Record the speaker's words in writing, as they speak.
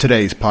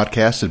Today's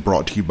podcast is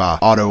brought to you by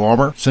Auto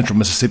Armor, Central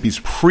Mississippi's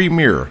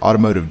premier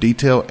automotive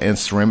detail and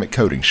ceramic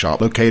coating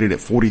shop, located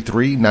at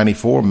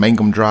 4394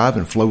 Mangum Drive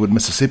in Flowood,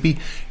 Mississippi.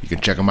 You can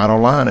check them out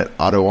online at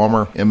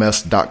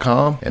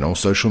autoarmorms.com and on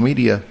social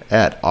media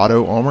at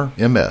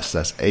AutoArmorMS.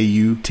 That's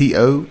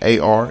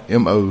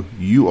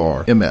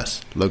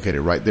AutoArmorMS, located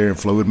right there in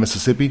Flowood,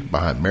 Mississippi,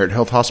 behind Merit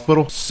Health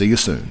Hospital. See you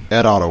soon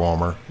at Auto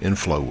Armor in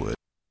Flowood.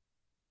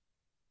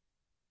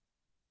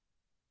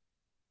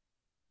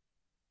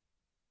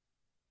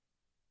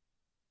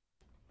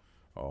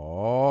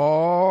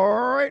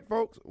 All right,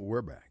 folks,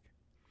 we're back.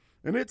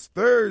 And it's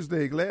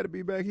Thursday. Glad to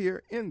be back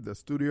here in the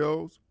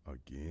studios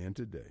again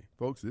today.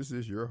 Folks, this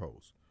is your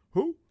host.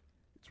 Who?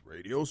 It's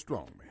Radio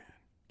Strongman,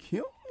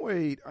 Kim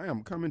Wade. I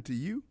am coming to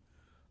you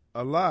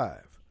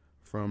alive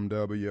from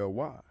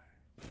WYAB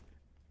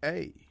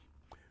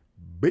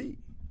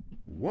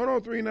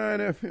 1039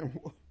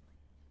 FM.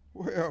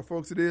 Well,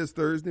 folks, it is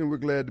Thursday, and we're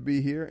glad to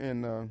be here.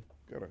 And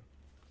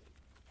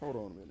hold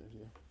on a minute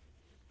here.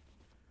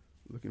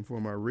 Looking for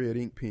my red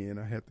ink pen.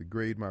 I have to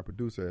grade my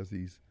producer as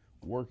he's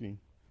working.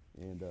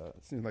 And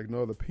it seems like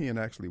no other pen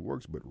actually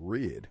works but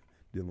red,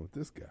 dealing with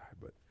this guy.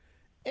 But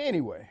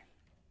anyway,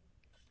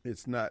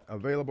 it's not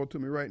available to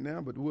me right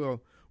now, but we'll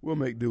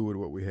make do with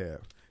what we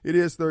have. It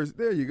is Thursday.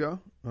 There you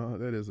go.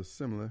 That is a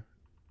similar.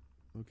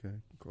 Okay,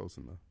 close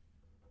enough.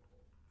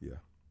 Yeah,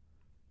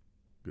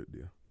 good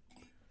deal.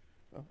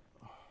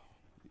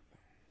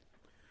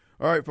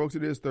 All right, folks,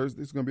 it is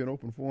Thursday. It's going to be an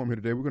open forum here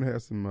today. We're going to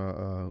have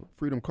some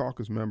Freedom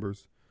Caucus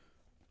members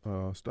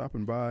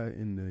stopping by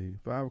in the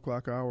 5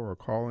 o'clock hour or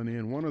calling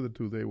in. One of the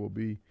two, they will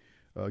be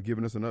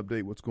giving us an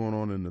update what's going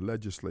on in the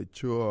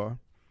legislature.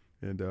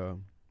 And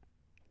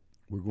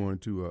we're going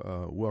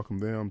to welcome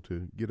them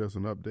to get us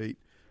an update.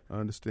 I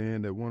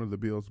understand that one of the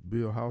bills,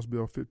 House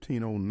Bill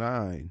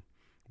 1509,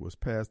 was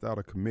passed out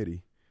of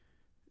committee.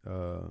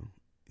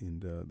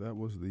 And that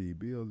was the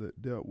bill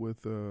that dealt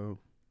with the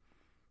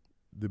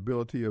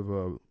ability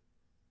of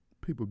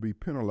people to be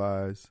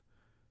penalized,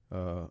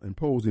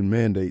 imposing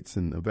mandates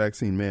and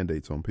vaccine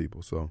mandates on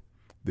people. So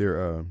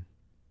they're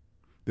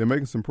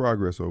making some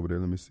progress over there.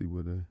 Let me see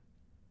what. Okay,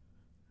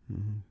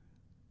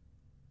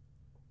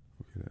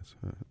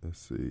 let's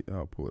see.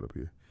 I'll pull it up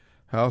here.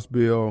 House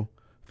Bill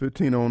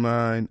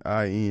 1509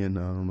 IN.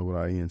 I don't know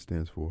what IN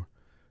stands for,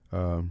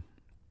 but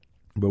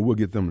we'll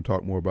get them to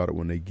talk more about it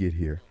when they get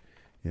here,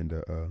 and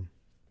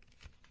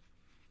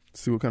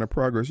see what kind of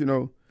progress. You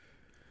know,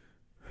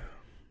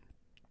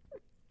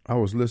 I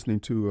was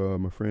listening to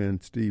my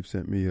friend Steve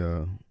sent me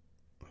a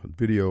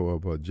video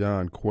of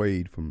John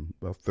Quaid from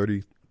about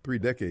 33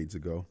 decades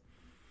ago,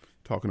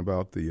 talking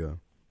about the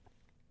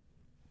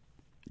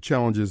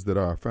challenges that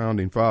our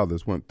founding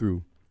fathers went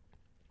through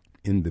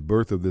in the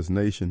birth of this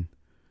nation,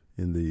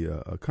 in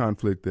the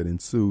conflict that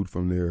ensued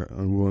from their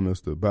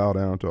unwillingness to bow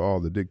down to all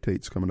the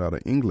dictates coming out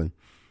of England.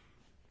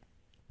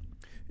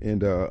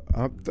 And I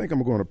think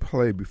I'm going to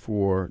play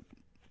before,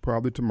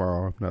 probably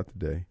tomorrow, if not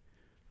today.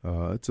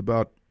 It's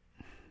about,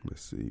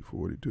 let's see,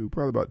 42,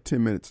 probably about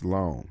 10 minutes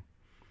long.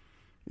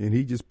 And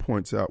he just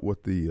points out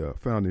what the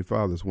founding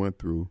fathers went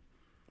through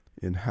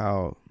and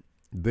how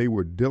they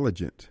were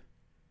diligent.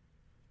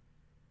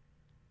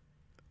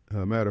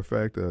 Matter of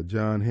fact,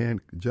 John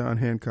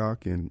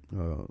Hancock and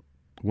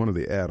one of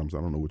the Adams,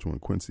 I don't know which one,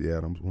 Quincy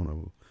Adams, one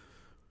of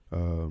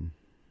them,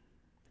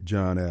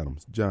 John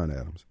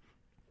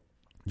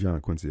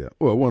Quincy Adams.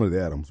 Well, one of the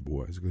Adams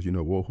boys, because, you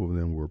know, both of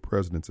them were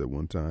presidents at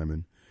one time,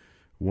 and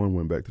one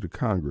went back to the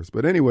Congress.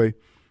 But anyway,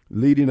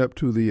 leading up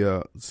to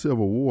the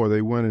Civil War,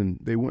 they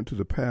went to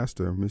the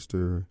pastor,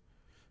 Mr.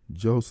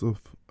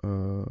 Joseph.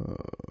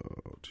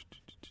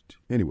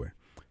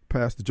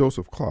 Pastor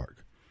Joseph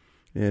Clark,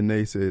 and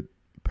they said,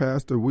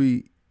 "Pastor,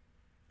 we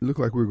look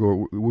like we're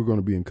going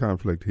to be in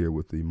conflict here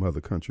with the mother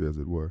country, as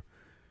it were,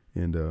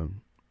 and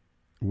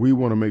we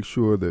want to make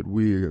sure that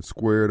we are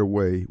squared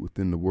away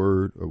within the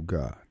Word of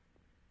God."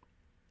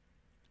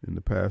 And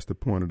the pastor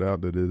pointed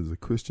out that it is a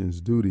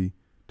Christian's duty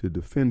to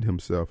defend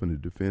himself and to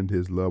defend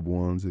his loved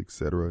ones,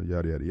 etc.,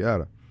 yada, yada,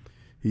 yada.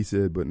 He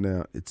said, but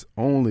now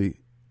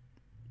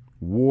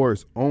war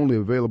is only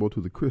available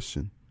to the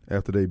Christian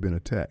after they've been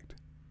attacked.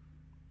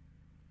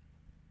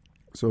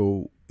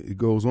 So it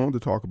goes on to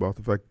talk about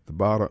the fact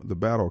that the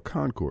Battle of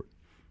Concord,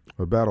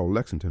 or Battle of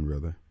Lexington,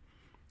 rather,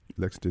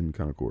 Lexington,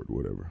 Concord,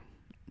 whatever.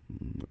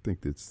 I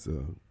think it's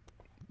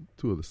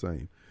two of the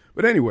same.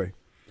 But anyway,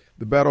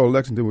 the Battle of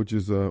Lexington, which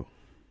is the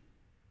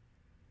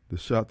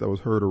shot that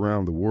was heard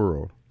around the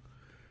world,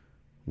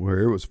 where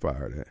it was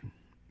fired at,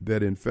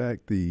 that in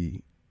fact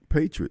the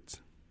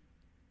Patriots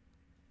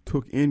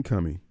took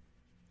incoming.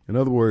 In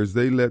other words,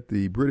 they let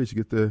the British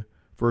get their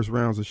first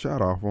rounds of shot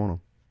off on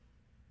them.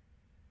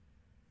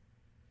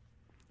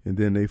 And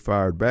then they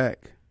fired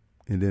back,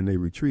 and then they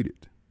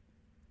retreated.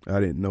 I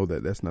didn't know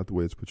that. That's not the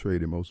way it's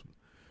portrayed in most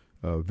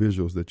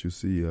visuals that you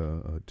see,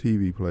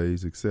 TV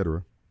plays,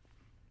 etc.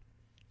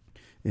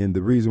 And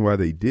the reason why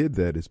they did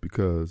that is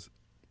because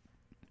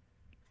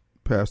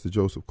Pastor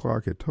Joseph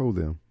Clark had told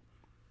them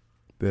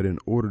that in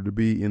order to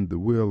be in the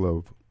will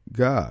of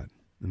God,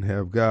 and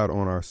have God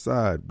on our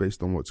side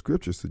based on what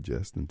Scripture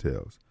suggests and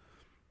tells,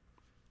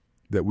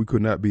 that we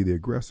could not be the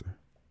aggressor.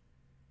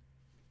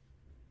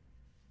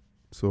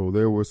 So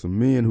there were some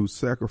men who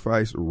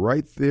sacrificed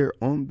right there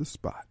on the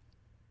spot,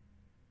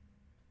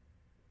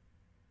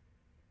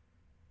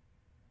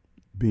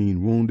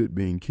 being wounded,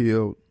 being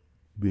killed,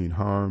 being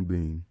harmed,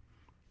 being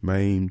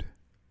maimed,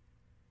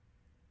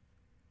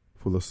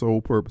 for the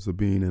sole purpose of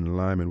being in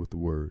alignment with the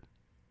Word.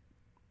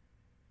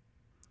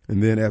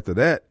 And then after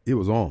that, it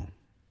was on.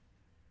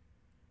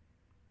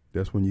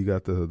 That's when you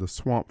got the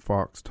swamp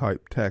fox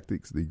type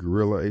tactics, the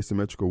guerrilla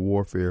asymmetrical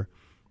warfare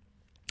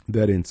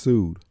that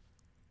ensued.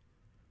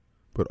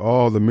 But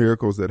all the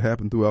miracles that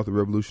happened throughout the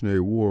Revolutionary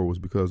War was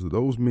because of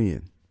those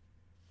men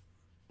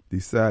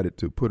decided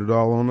to put it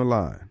all on the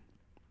line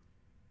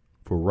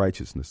for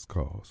righteousness'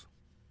 cause.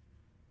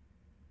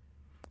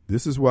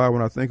 This is why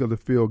when I think of the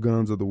Phil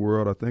Guns of the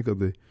world, I think of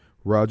the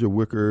Roger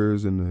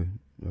Wickers and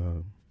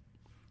the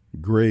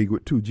Greg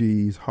with 2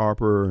 G's,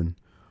 Harper, and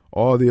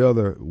all the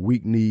other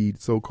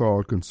weak-kneed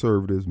so-called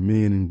conservatives,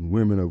 men and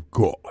women of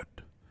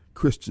God,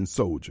 Christian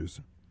soldiers.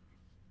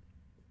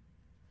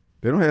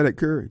 They don't have that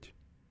courage.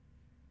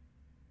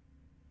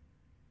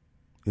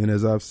 And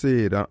as I've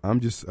said, I'm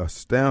just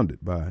astounded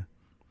by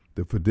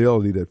the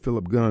fidelity that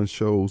Philip Guns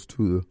shows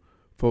to the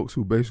folks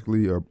who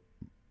basically are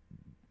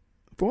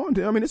foreign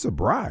to. I mean, it's a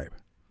bribe.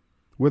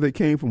 Whether it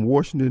came from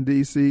Washington,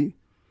 D.C.,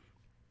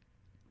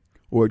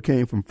 or it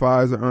came from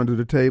Pfizer under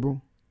the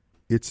table,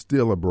 it's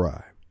still a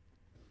bribe.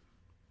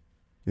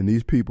 And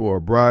these people are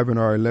bribing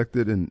our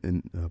elected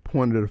and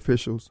appointed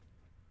officials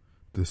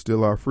to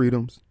steal our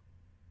freedoms.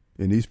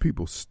 And these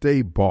people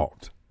stay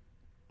balked.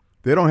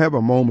 They don't have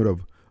a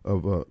moment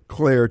of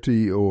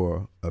clarity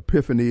or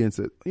epiphany and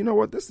say, you know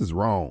what, this is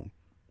wrong.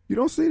 You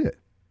don't see that.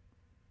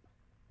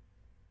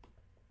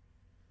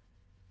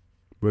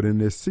 But in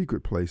this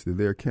secret place that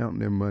they're counting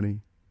their money,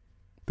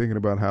 thinking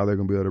about how they're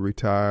going to be able to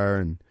retire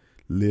and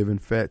live in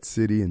Fat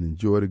City and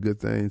enjoy the good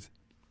things,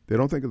 they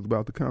don't think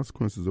about the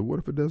consequences of what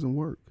if it doesn't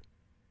work?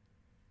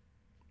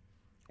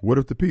 What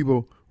if the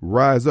people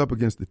rise up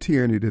against the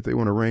tyranny that they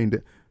want to rain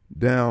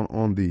down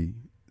on the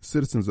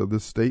citizens of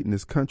this state and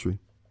this country?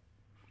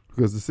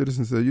 Because the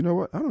citizens say, you know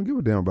what, I don't give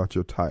a damn about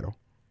your title.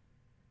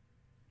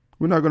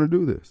 We're not going to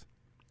do this.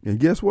 And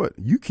guess what?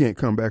 You can't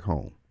come back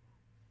home.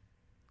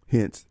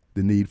 Hence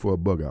the need for a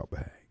bug-out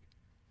bag.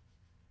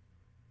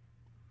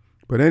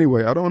 But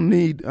anyway, I don't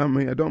mean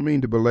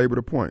to belabor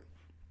the point.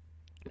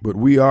 But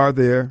we are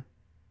there,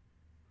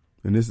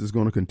 and this is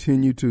going to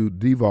continue to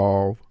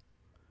devolve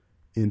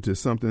into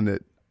something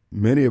that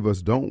many of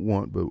us don't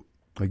want, but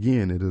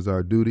again, it is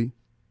our duty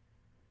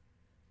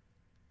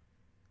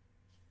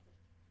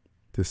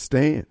to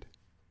stand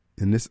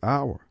in this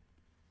hour.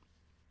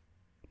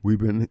 We've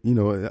been,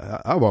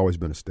 I've always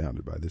been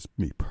astounded by this,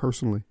 me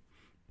personally,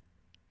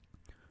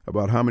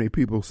 about how many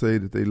people say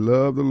that they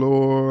love the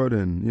Lord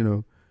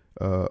and,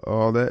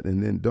 all that,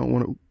 and then don't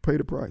want to pay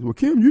the price. Well,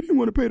 Kim, you didn't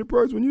want to pay the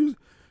price when you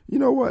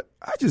know what?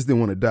 I just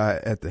didn't want to die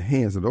at the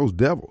hands of those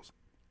devils.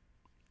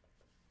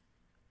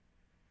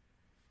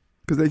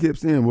 Because they kept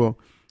saying, well,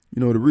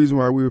 the reason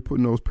why we were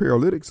putting those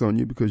paralytics on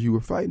you because you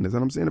were fighting us.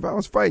 And I'm saying, if I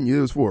was fighting you,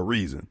 it was for a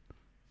reason.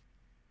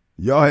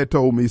 Y'all had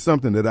told me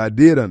something that I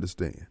did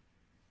understand.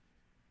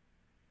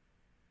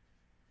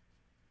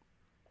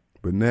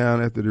 But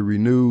now, after the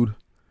renewed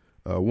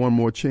one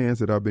more chance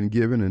that I've been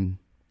given, and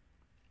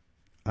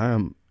I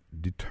am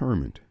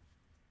determined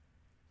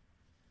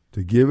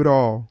to give it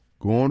all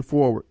going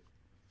forward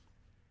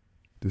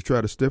to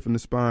try to stiffen the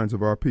spines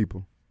of our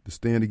people, to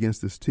stand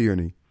against this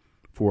tyranny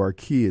for our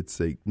kids'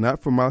 sake.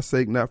 Not for my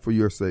sake, not for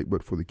your sake,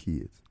 but for the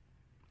kids.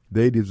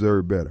 They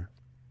deserve better.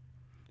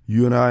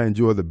 You and I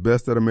enjoy the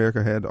best that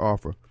America had to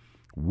offer.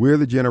 We're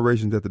the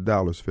generation that the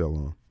dollars fell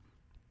on.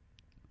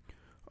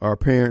 Our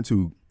parents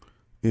who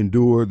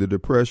endured the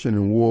Depression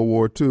and World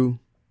War II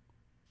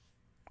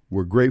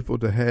were grateful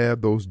to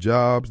have those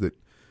jobs that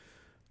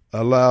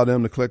allowed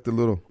them to collect a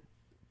little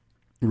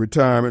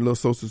retirement, a little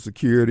Social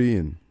Security,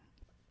 and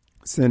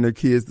send their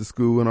kids to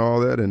school and all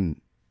that.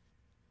 And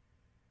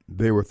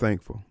they were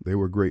thankful. They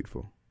were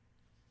grateful.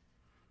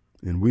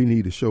 And we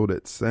need to show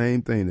that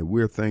same thing, that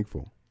we're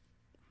thankful.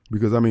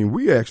 Because,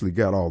 we actually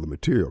got all the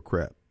material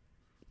crap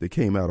that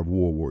came out of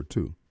World War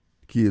II.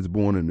 Kids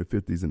born in the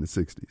 50s and the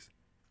 60s.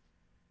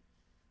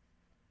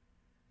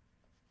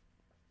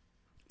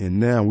 And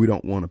now we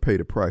don't want to pay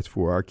the price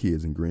for our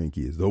kids and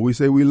grandkids. Though we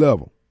say we love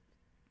them.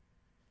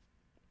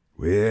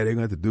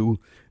 Well,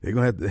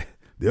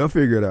 they'll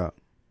figure it out.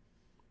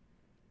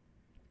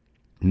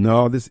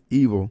 No, this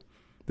evil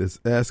that's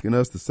asking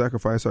us to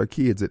sacrifice our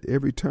kids at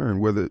every turn,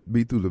 whether it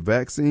be through the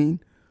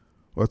vaccine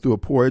or through a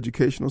poor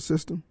educational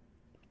system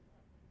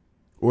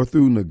or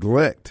through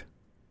neglect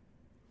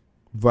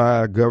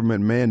via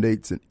government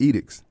mandates and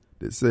edicts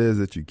that says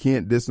that you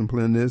can't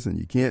discipline this and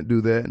you can't do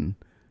that. And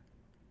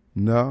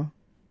no.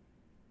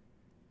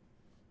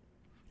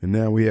 And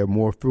now we have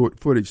more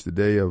footage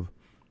today of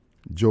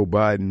Joe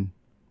Biden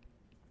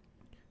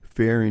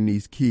ferrying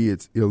these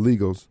kids,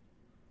 illegals,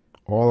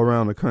 all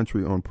around the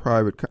country on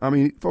private. I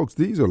mean, folks,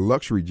 these are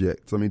luxury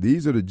jets. I mean,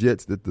 these are the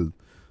jets that the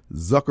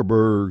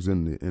Zuckerbergs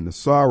and the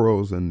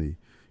Soros and the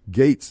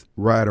Gates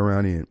ride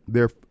around in.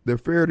 They're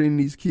ferreting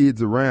these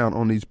kids around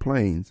on these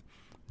planes,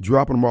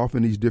 dropping them off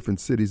in these different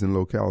cities and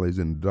localities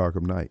in the dark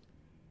of night.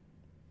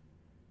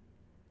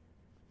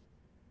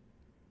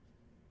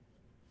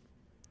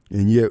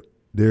 And yet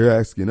they're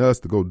asking us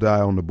to go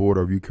die on the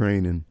border of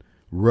Ukraine and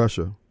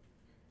Russia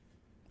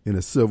in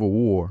a civil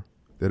war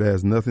that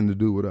has nothing to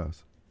do with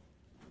us.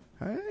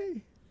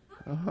 Hey.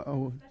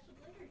 Oh,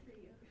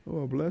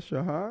 bless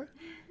your heart.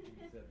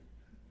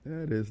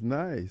 That is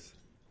nice.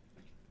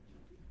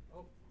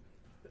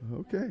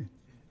 Okay.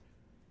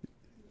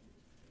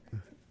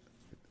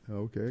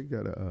 Okay,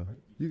 you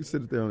can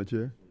sit it there on the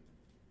chair.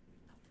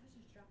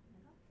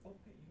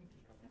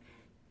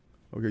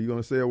 Okay, you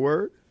gonna say a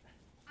word?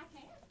 I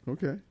can.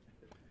 Okay.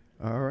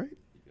 All right.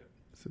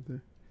 Sit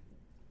there.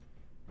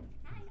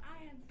 Hi,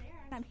 I am Sarah,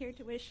 and I'm here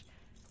to wish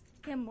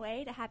Kim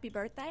Wade a happy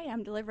birthday.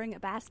 I'm delivering a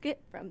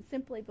basket from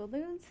Simply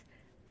Balloons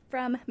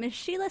from Miss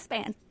Sheila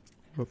Spann.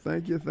 Well,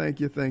 thank you.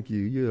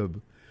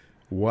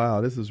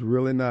 Wow, this is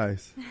really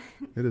nice.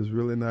 It is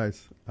really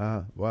nice.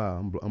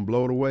 Wow, I'm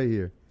blown away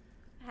here.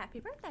 Happy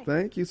birthday.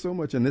 Thank you so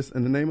much. And the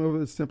name of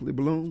it is Simply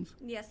Balloons?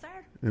 Yes, sir.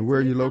 And where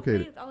are you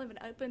located? It's only been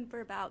open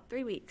for about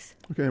 3 weeks.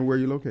 Okay, and where are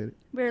you located?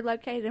 We're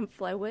located in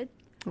Flowood.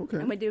 Okay.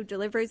 And we do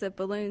deliveries of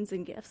balloons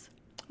and gifts.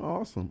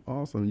 Awesome.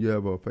 You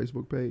have a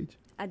Facebook page?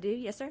 I do,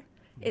 yes, sir.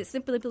 It's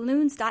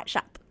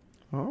simplyballoons.shop.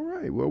 All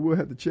right. Well, we'll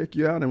have to check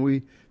you out, and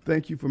we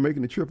thank you for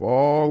making the trip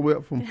all the way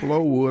up from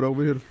Flowood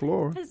over here to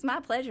Florida. It's my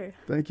pleasure.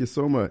 Thank you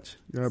so much.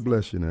 God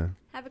bless you now.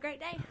 Have a great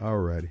day. All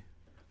righty.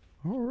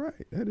 All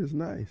right. That is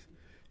nice.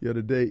 Yeah,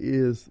 today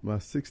is my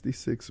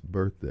 66th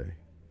birthday.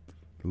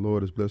 The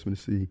Lord has blessed me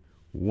to see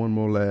one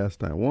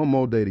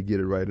more day to get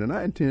it right, and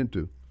I intend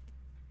to.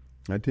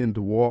 I tend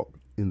to walk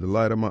in the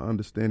light of my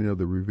understanding of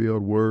the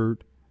revealed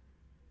word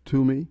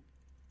to me.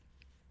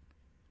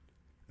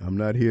 I'm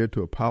not here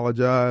to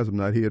apologize. I'm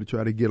not here to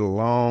try to get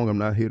along. I'm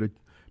not here to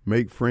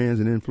make friends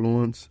and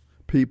influence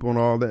people and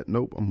all that.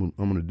 Nope. I'm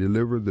going to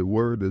deliver the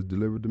word that's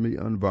delivered to me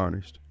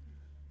unvarnished.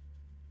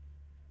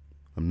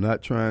 I'm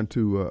not trying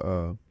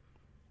to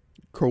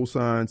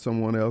co-sign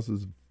someone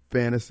else's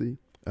fantasy.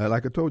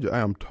 Like I told you, I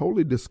am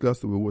totally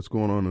disgusted with what's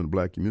going on in the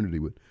black community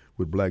with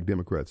black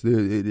Democrats.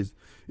 It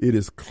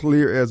is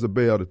clear as a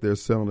bell that they're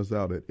selling us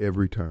out at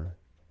every turn.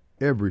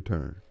 Every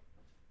turn.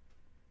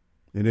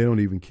 And they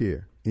don't even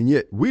care. And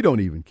yet, we don't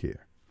even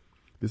care.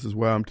 This is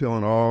why I'm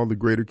telling all the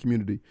greater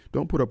community,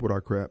 don't put up with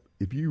our crap.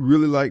 If you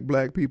really like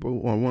black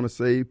people or want to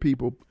save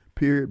people,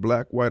 period,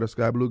 black, white, or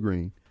sky blue,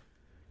 green,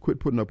 quit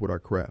putting up with our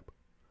crap.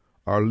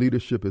 Our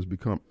leadership has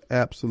become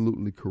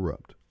absolutely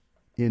corrupt,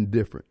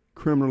 indifferent,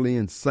 criminally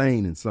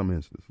insane in some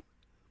instances.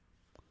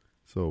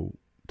 So,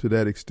 to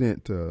that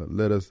extent,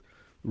 let us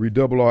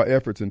redouble our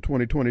efforts in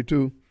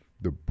 2022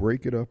 to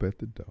break it up at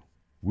the door.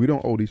 We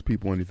don't owe these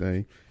people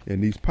anything.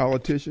 And these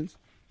politicians,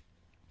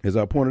 as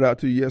I pointed out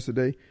to you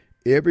yesterday,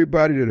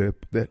 everybody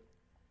that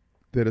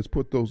has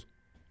put those,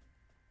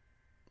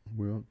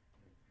 well,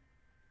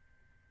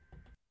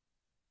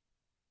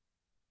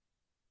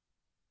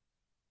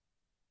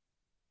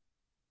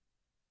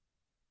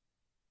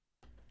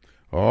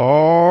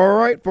 all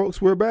right,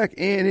 folks, we're back,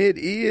 and it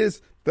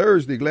is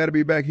Thursday. Glad to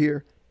be back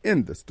here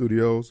in the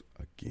studios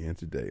again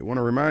today. I want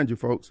to remind you,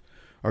 folks,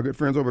 our good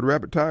friends over at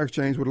Rapid Tire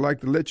Exchange would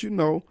like to let you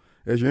know,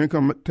 as your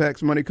income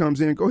tax money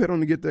comes in, go ahead on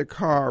and get that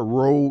car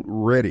road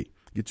ready.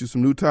 Get you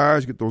some new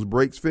tires, get those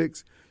brakes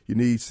fixed. You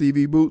need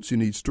CV boots, you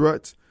need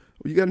struts.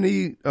 You got to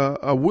need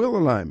a wheel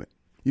alignment.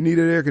 You need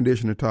an air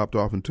conditioner topped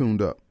off and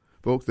tuned up.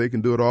 Folks, they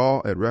can do it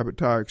all at Rapid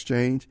Tire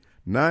Exchange,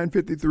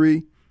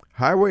 953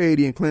 Highway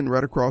 80 in Clinton,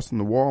 right across from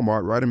the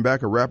Walmart, right in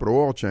back of Rapid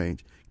Oil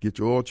Change. Get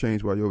your oil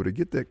change while you're over there.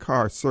 Get that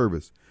car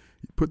serviced.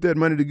 Put that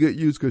money to good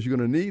use because you're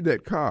going to need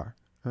that car.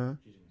 Huh?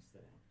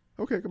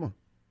 Okay, come on.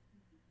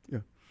 Yeah.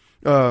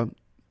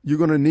 You're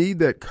going to need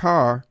that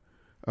car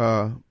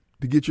to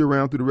get you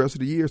around through the rest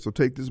of the year. So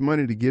take this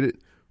money to get it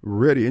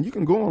ready. And you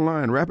can go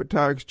online,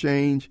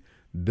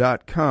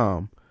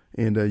 rapidtireexchange.com,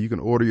 and you can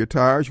order your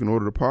tires, you can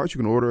order the parts, you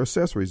can order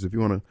accessories. If you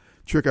want to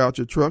trick out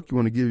your truck, you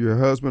want to give your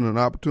husband an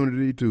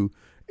opportunity to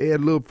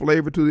add a little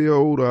flavor to the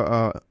old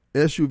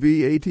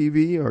SUV,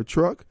 ATV, or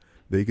truck,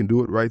 they can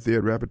do it right there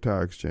at Rapid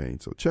Tire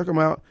Exchange. So check them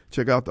out.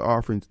 Check out the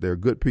offerings. They're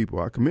good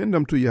people. I commend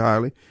them to you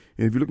highly.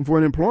 And if you're looking for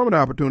any employment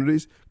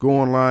opportunities, go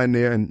online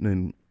there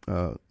and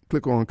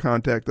click on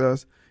Contact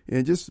Us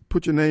and just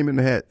put your name in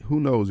the hat. Who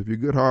knows? If you're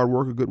good hard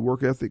worker, good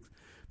work ethic,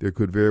 there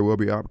could very well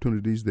be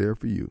opportunities there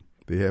for you.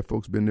 They have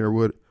folks been there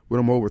with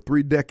them over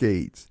 3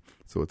 decades.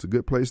 So it's a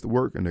good place to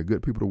work, and they're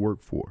good people to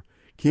work for.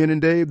 Ken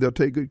and Dave, they'll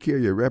take good care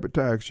of you at Rapid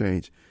Tire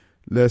Exchange.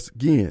 Let's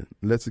again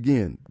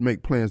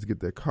make plans to get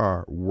that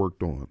car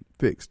worked on,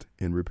 fixed,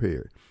 and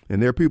repaired.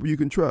 And they're people you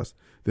can trust.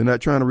 They're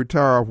not trying to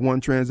retire off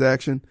one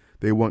transaction.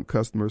 They want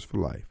customers for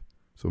life.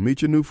 So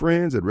meet your new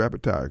friends at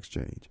Rapid Tire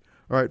Exchange.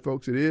 All right,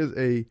 folks, it is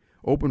a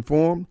open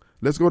forum.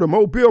 Let's go to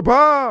Mobile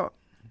Bob.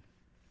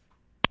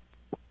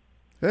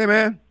 Hey,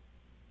 man.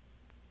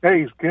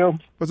 Hey, Kim.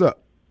 What's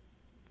up?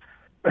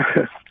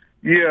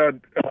 Yeah,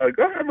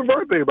 happy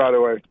birthday, by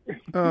the way.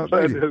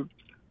 Thank you.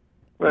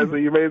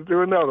 You made it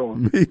through another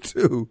one. Me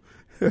too.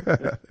 Hey,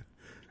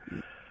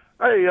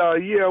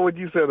 what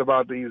you said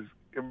about these,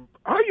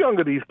 how young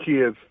are these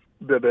kids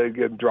that they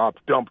get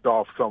dumped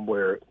off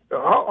somewhere?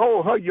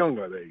 How young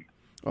are they?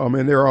 Oh,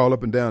 man, they're all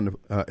up and down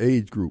the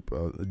age group.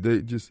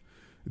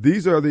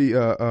 These are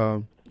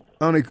the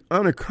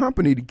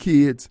unaccompanied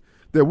kids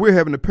that we're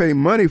having to pay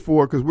money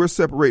for because we're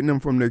separating them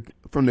from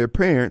their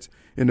parents,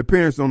 and the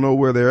parents don't know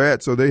where they're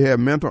at, so they have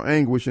mental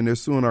anguish and they're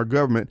suing our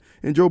government.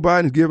 And Joe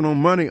Biden's giving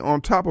them money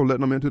on top of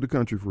letting them into the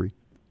country free.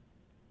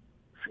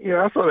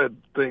 Yeah, I saw that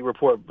thing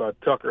report by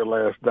Tucker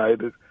last night.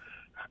 And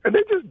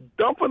they're just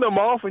dumping them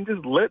off and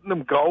just letting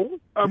them go?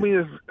 I mean,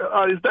 is that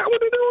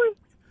what they're doing?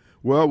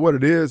 Well, what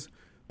it is,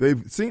 they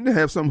seem to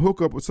have some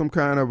hookup with some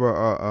kind of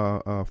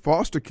a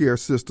foster care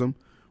system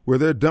where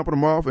they're dumping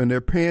them off and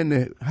they're paying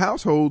the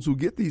households who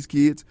get these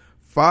kids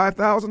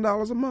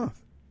 $5,000 a month.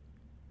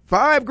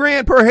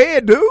 $5,000 per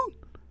head, dude.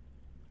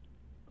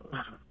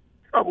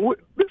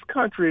 This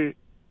country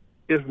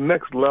is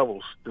next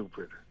level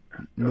stupid.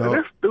 No.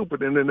 They're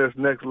stupid, and then there's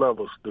next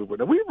level stupid.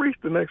 And we've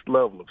reached the next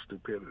level of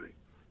stupidity.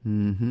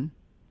 Mm-hmm.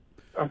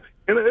 And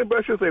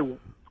I should say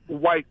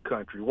white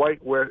country,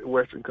 white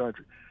Western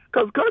country.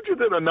 Because countries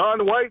that are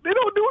non-white, they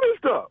don't do this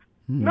stuff.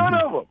 Mm-hmm. None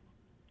of them.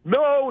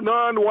 No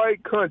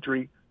non-white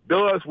country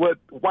does what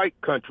white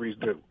countries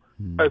do.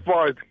 Mm-hmm. As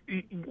far as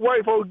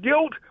white folks'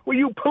 guilt, will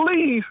you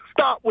please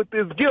stop with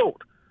this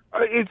guilt?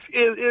 It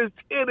is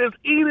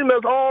eating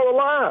us all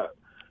alive.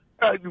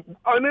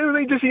 And then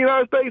they just the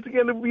United States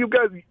again. You've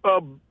got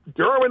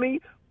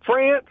Germany,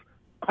 France.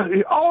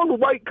 All the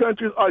white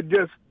countries are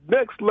just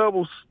next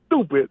level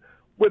stupid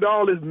with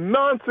all this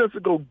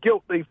nonsensical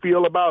guilt they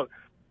feel about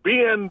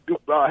being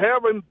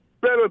having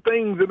better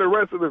things than the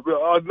rest of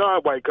the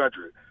non-white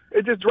countries.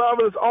 It's just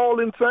driving us all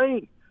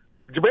insane.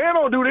 Japan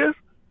don't do this.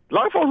 A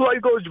lot of folks like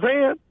to go to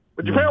Japan,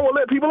 but Japan won't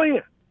let people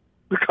in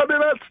because they're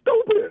not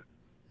stupid.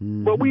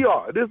 Mm-hmm. But we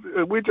are.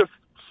 We're just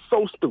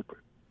so stupid.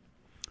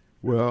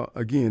 Well,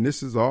 again,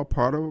 this is all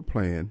part of a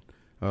plan.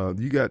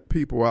 You got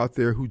people out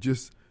there who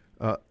just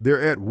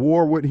they're at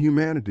war with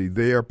humanity.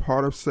 They are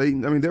part of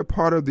Satan. I mean, they're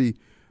part of the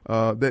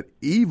that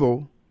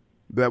evil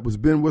that was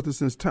been with us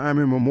since time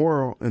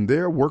immemorial, and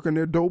they're working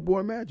their dope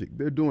boy magic.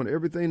 They're doing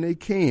everything they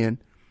can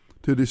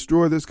to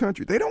destroy this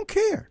country. They don't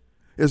care.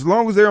 As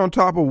long as they're on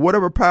top of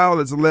whatever pile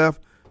that's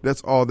left,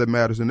 that's all that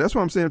matters. And that's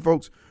what I'm saying,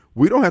 folks.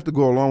 We don't have to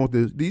go along with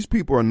this. These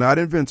people are not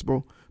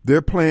invincible.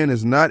 Their plan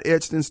is not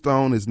etched in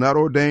stone. It's not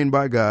ordained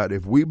by God.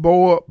 If we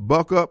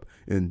buck up,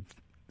 and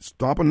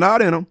stomp a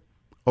knot in them,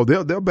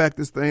 they'll back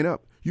this thing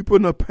up. You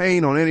put enough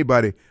pain on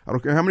anybody, I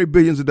don't care how many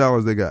billions of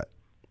dollars they got,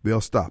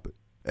 they'll stop it.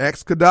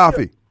 Ask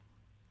Gaddafi.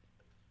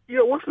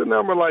 Yeah, what's the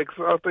number like?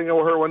 I think I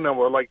heard one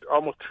number, like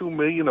almost $2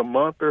 million a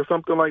month or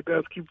something like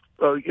that. Keep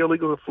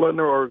illegals flooding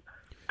or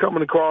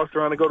coming across,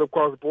 trying to go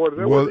across the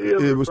border. Well,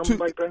 it was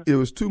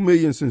 $2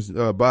 million since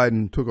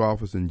Biden took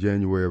office in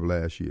January of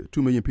last year.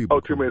 2 million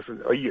people. 2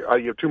 million a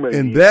year. 2 million.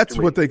 And that's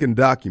what they can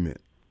document.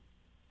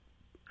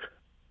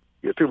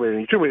 Yeah, 2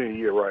 million a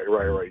year.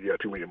 Right. Yeah,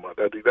 2 million a month.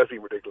 That's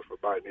even ridiculous for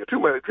Biden. Yeah, 2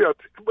 million.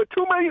 But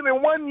 2 million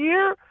in 1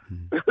 year,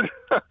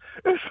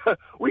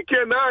 we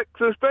cannot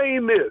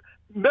sustain this.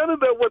 None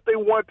of what they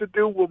want to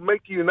do will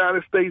make the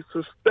United States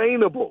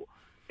sustainable.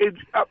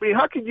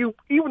 How can you,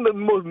 even the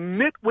most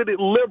nitwitted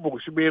liberal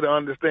should be able to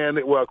understand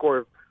it? Well, of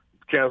course,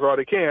 chances are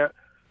they can't.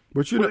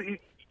 But you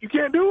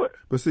can't do it.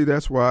 But see,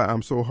 that's why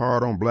I'm so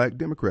hard on black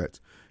Democrats.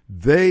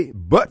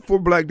 But for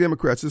black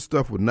Democrats, this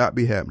stuff would not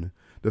be happening.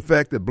 The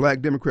fact that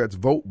black Democrats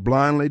vote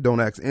blindly,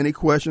 don't ask any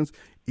questions,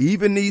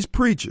 even these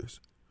preachers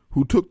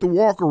who took the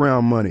walk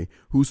around money,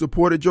 who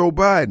supported Joe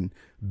Biden,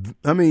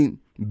 I mean,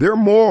 their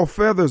moral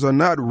feathers are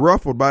not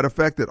ruffled by the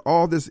fact that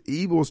all this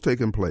evil is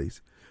taking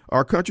place.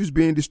 Our country's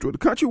being destroyed. The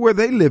country where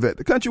they live at,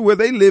 the country where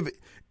they live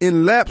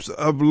in laps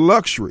of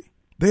luxury,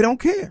 they don't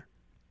care.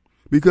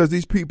 Because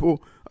these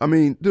people, I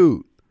mean,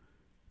 dude,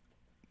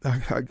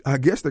 I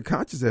guess the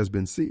conscience has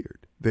been seared.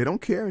 They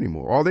don't care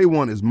anymore. All they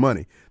want is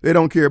money. They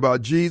don't care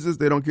about Jesus.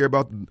 They don't care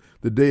about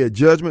the day of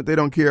judgment. They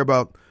don't care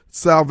about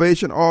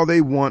salvation. All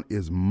they want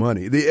is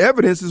money. The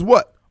evidence is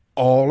what?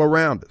 All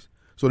around us.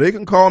 So they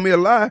can call me a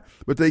lie,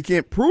 but they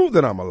can't prove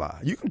that I'm a lie.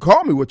 You can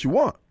call me what you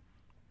want,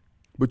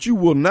 but you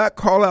will not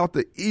call out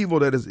the evil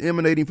that is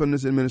emanating from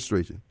this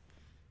administration.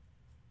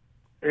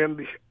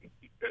 And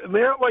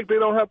they act like they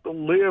don't have to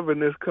live in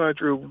this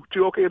country.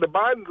 Okay, the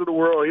Bidens of the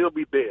world, he'll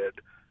be dead.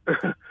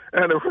 But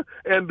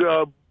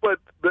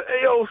the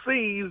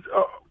AOCs,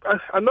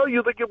 I know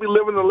you think you'll be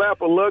living in the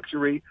lap of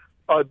luxury,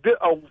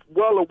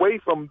 well away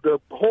from the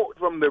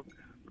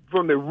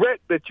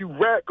wreck that you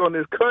wreck on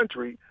this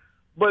country.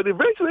 But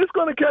eventually it's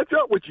going to catch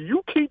up with you.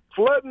 You keep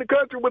flooding the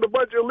country with a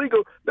bunch of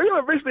illegals, they're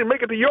going to eventually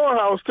make it to your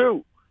house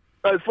too.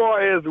 As far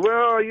as,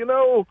 well, you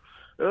got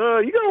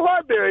a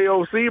lot there,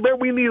 AOC. Man,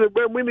 we need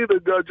to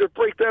just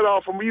break that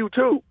off from you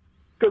too,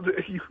 because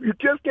you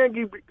just can't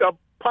keep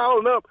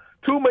piling up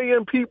 2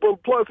 million people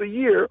plus a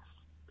year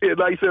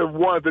like you said,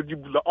 ones that you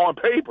on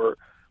paper,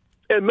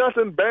 and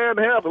nothing bad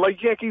happens.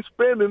 Like you can't keep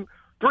spending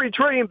 $3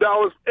 trillion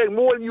and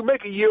more than you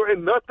make a year,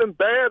 and nothing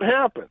bad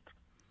happens.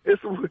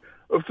 It's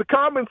the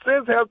common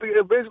sense has to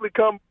eventually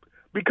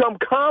become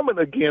common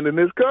again in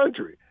this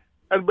country.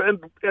 And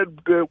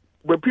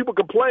when people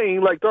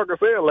complain, like Tucker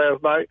said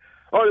last night,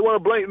 oh, they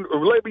want to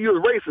label you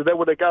as racist. That's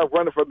what they got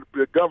running for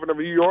the governor of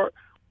New York.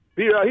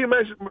 He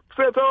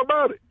said something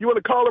about it. You want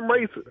to call him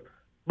racist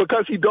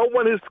because he don't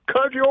want his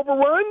country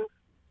overrun?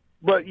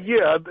 But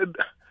yeah, the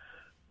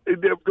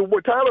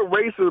title of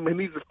racism, he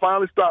needs to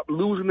finally stop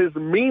losing its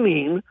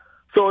meaning.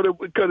 So that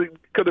because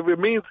if it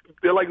means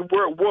they're like the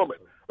word woman,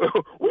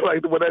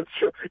 like when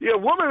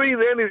woman means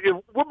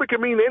if woman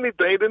can mean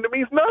anything, then it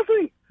means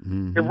nothing.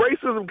 Mm-hmm. If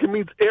racism can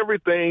mean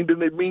everything,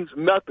 then it means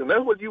nothing.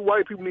 That's what you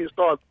white people need to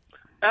start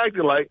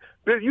acting like.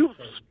 That you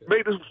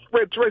made this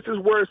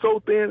racist word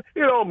so thin,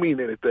 it don't mean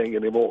anything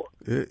anymore.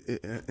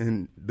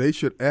 And they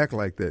should act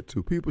like that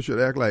too. People should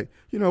act like,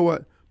 you know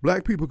what?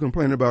 Black people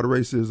complaining about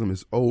racism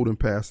is old and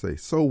passé.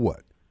 So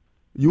what?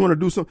 You want to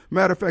do something?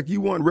 Matter of fact,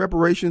 you want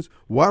reparations?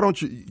 Why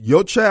don't you?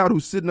 Your child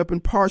who's sitting up in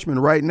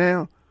Parchman right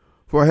now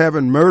for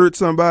having murdered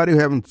somebody,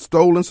 having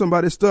stolen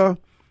somebody's stuff,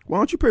 why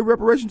don't you pay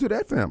reparations to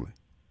that family?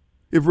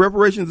 If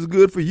reparations is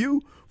good for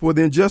you, for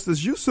the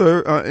injustice you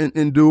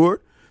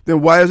endured,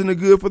 then why isn't it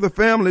good for the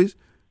families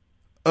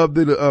of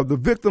the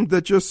victims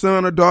that your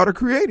son or daughter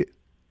created?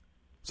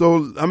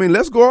 So, I mean,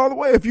 let's go all the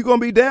way. If you're going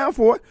to be down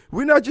for it,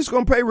 we're not just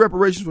going to pay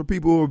reparations for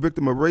people who are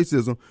victim of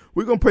racism.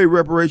 We're going to pay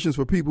reparations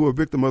for people who are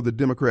victim of the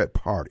Democrat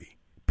Party,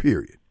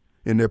 period,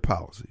 in their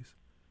policies.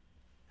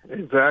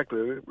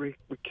 Exactly. We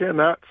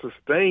cannot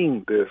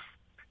sustain this.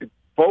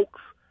 Folks,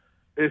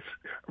 it's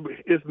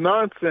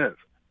nonsense.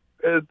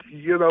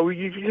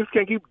 You just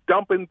can't keep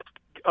dumping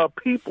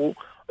people,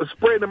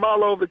 spreading them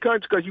all over the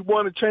country because you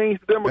want to change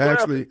the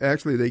demographics.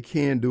 Actually, they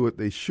can do it.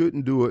 They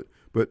shouldn't do it.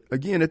 But,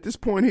 again, at this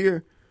point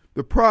here,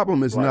 the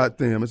problem is not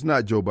them. It's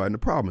not Joe Biden. The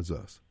problem is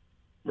us.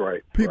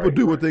 Right. People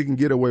do what they can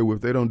get away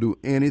with. They don't do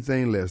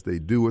anything less. They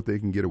do what they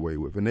can get away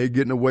with. And they're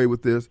getting away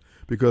with this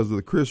because of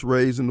the Chris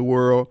Wrays in the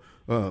world,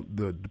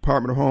 the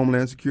Department of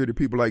Homeland Security,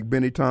 people like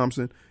Benny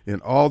Thompson, and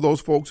all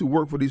those folks who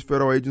work for these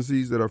federal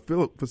agencies that are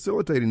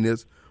facilitating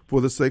this for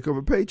the sake of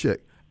a paycheck.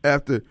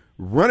 After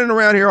running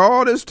around here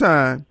all this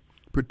time,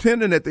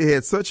 pretending that they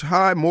had such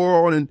high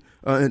moral and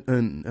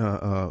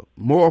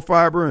moral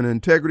fiber and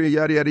integrity,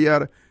 yada, yada,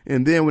 yada,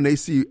 and then when they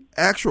see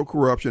actual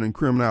corruption and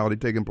criminality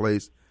taking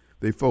place,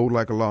 they fold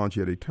like a lawn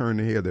chair. They turn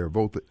their head.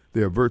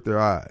 They avert their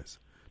eyes.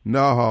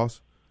 No,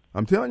 Hoss,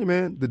 I'm telling you,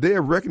 man, the day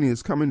of reckoning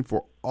is coming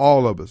for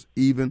all of us,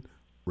 even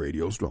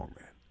Radio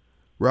Strongman.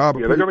 Rob,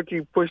 they're going to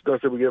keep pushing us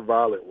until we get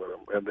violent with them,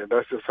 and then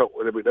that's just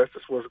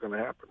what's going to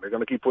happen. They're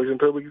going to keep pushing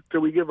until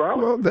we get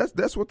violent. Well,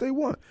 that's what they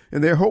want,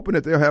 and they're hoping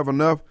that they'll have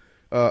enough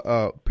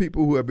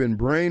people who have been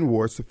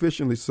brainwashed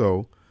sufficiently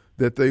so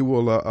that they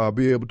will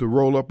be able to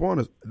roll up on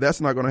us.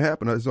 That's not going to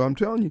happen. So I'm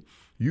telling you,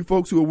 you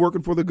folks who are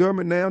working for the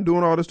government now,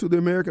 doing all this to the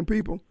American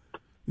people,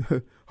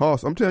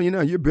 Hoss, I'm telling you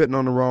now, you're betting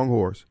on the wrong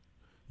horse.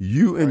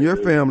 You and your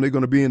family are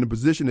going to be in the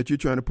position that you're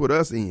trying to put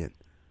us in.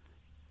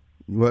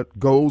 What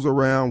goes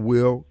around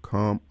will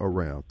come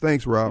around.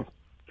 Thanks, Rob.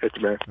 Thank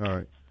you, man. All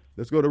right.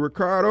 Let's go to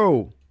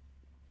Ricardo.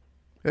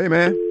 Hey,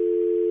 man.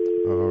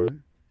 All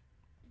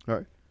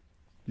right.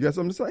 You got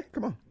something to say?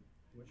 Come on.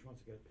 Which wants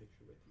to get a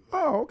picture with you?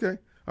 Oh, okay.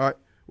 All right.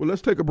 Well,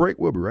 let's take a break.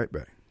 We'll be right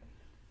back.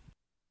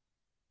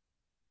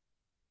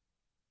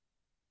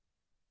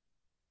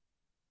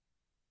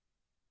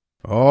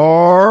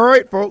 All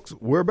right, folks,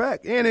 we're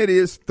back, and it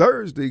is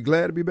Thursday.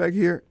 Glad to be back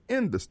here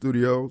in the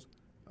studios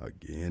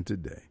again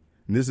today.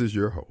 And this is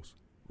your host,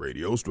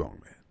 Radio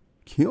Strongman,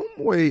 Kim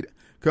Wade,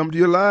 coming to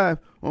you live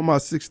on my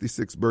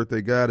 66th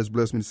birthday. God has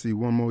blessed me to see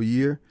one more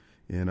year,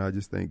 and I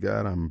just thank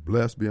God I'm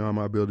blessed beyond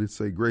my ability to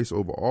say grace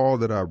over all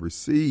that I've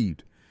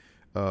received,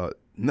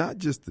 not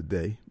just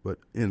today, but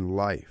in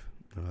life.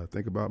 I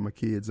think about my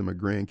kids and my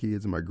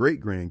grandkids and my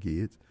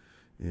great-grandkids,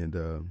 and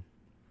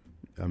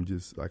I'm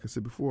just, like I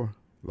said before,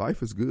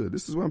 life is good.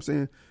 This is what I'm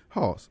saying.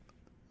 Hoss,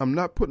 I'm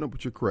not putting up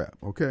with your crap,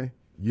 okay?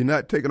 You're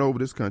not taking over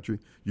this country.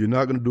 You're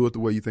not going to do it the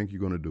way you think you're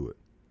going to do it.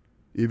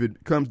 If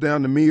it comes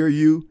down to me or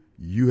you,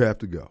 you have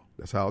to go.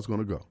 That's how it's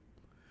going to go.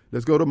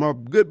 Let's go to my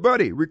good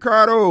buddy,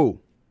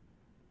 Ricardo.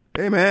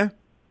 Hey, man.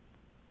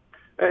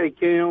 Hey,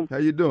 Kim. How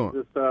you doing?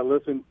 Just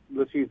listen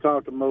you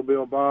talk to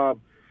Mobile Bob.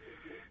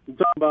 You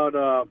talk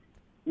about,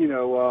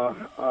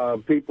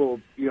 people,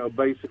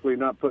 basically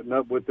not putting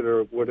up with it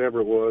or whatever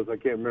it was. I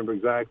can't remember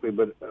exactly,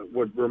 but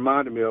what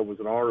reminded me of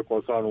was an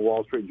article I saw in the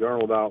Wall Street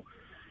Journal about,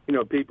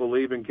 people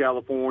leaving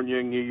California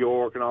and New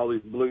York and all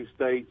these blue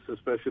states,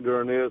 especially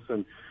during this,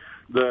 and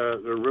they're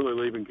really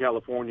leaving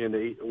California and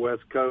the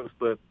West Coast.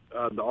 But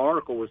the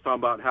article was talking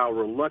about how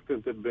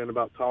reluctant they'd been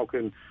about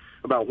talking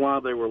about why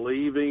they were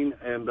leaving,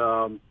 and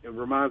it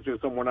reminds me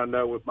of someone I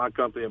know with my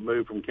company that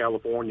moved from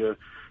California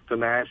to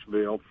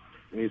Nashville.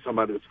 And he's talking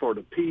about it's for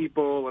the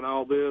people and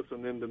all this.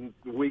 And then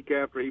the week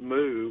after he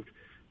moved,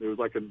 There was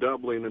like a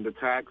doubling in the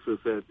taxes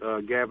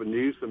that Gavin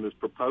Newsom is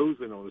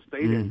proposing on the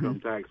state income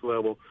tax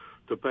level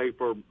to pay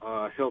for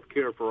health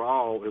care for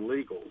all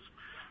illegals.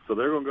 So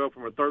they're going to go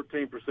from a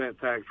 13%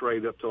 tax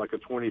rate up to like a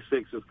 26%.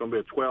 It's going to be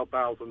a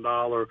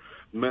 $12,000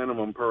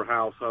 minimum per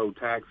household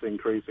tax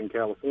increase in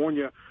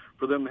California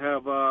for them to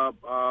have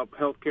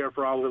health care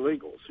for all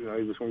illegals. You know,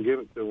 you're just going to give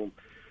it to them.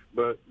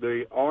 But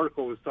the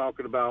article is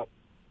talking about,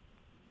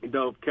 you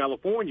know,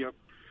 California.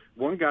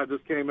 One guy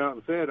just came out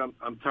and said,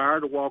 I'm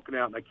tired of walking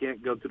out and I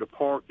can't go to the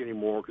park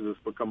anymore because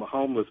it's become a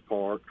homeless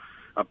park.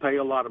 I pay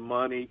a lot of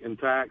money in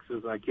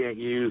taxes and I can't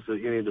use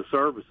any of the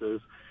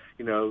services.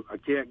 You know, I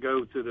can't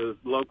go to the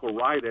local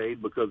Rite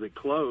Aid because it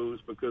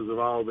closed because of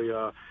all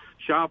the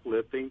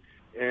shoplifting,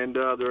 and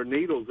there are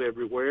needles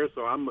everywhere.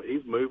 So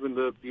he's moving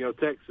to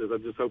Texas. I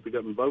just hope he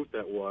doesn't vote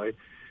that way.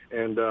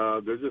 And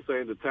they're just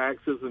saying the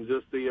taxes and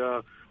just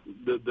the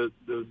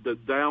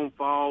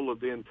downfall of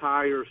the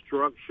entire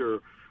structure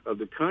of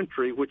the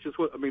country, which is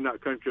what, I mean, not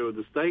country of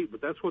the state,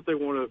 but that's what they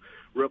want to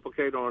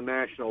replicate on a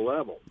national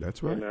level.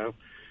 That's right. You know?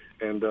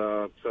 And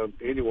so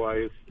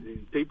anyway,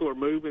 people are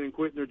moving and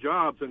quitting their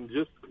jobs, and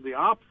just the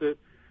opposite.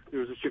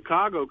 There was a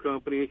Chicago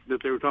company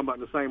that they were talking about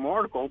in the same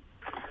article,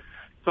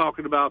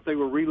 talking about they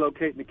were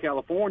relocating to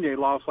California and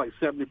lost like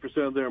 70%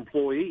 of their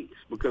employees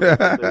because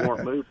they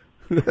weren't moving.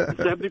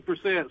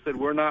 70% said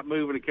we're not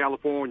moving to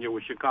California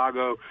with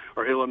Chicago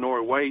or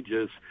Illinois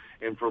wages,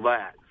 and for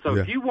that. So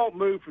if you won't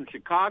move from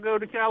Chicago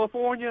to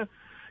California,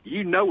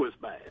 you know it's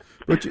bad.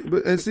 But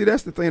see,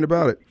 that's the thing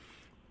about it.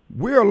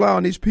 We're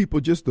allowing these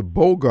people just to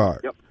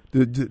bogart,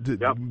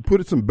 to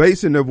put some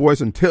bass in their voice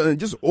and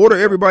just order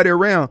everybody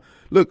around.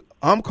 Look,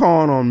 I'm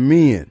calling on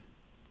men.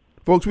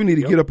 Folks, we need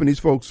to get up in these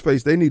folks'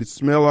 face. They need to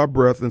smell our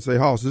breath and say,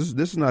 Hoss,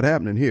 this is not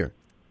happening here.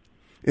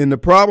 And the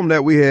problem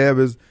that we have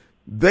is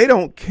they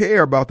don't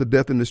care about the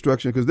death and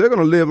destruction because they're going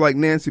to live like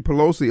Nancy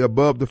Pelosi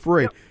above the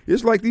fray.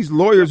 It's like these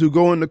lawyers who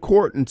go into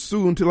court and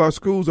sue until our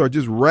schools are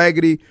just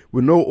raggedy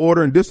with no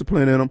order and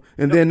discipline in them,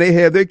 and then they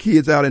have their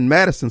kids out in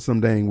Madison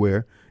some dang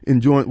where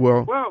enjoying,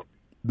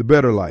 the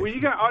better life. Well,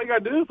 all you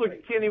got to do is look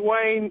at Kenny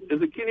Wayne. Is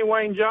it Kenny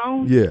Wayne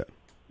Jones? Yeah.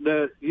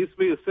 That used to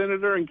be a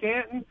senator in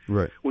Canton.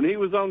 Right. When he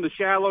was on the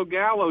Shallow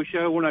Gallo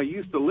show, when I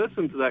used to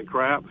listen to that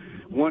crap,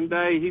 one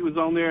day he was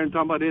on there and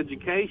talking about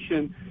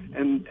education,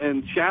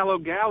 and Shallow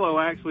Gallo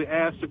actually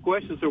asked the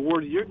question, so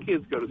where did your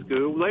kids go to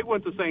school? Well, they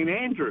went to St.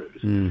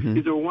 Andrews. Mm-hmm.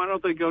 He said, well, why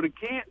don't they go to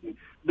Canton?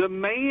 The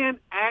man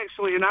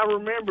actually, and I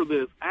remember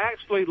this,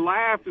 actually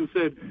laughed and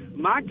said,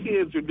 my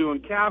kids are doing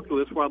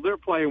calculus while they're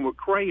playing with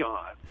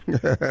crayons.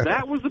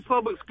 That was the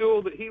public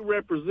school that he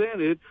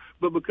represented,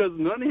 but because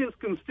none of his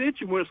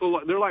constituents,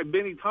 they're like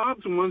Benny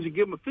Thompson ones, you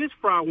give them a fish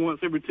fry once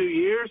every 2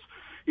 years,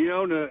 in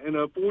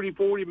a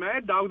 40-40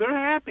 Mad Dog, they're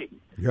happy.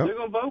 Yep. They're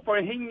going to vote for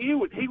him. He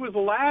knew it. He was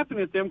laughing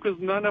at them because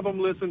none of them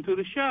listened to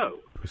the show.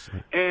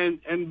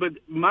 But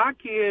my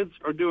kids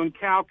are doing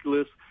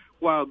calculus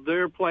while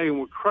they're playing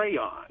with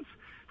crayons.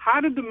 How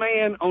did the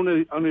man on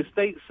a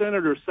state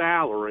senator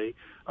salary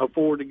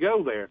afford to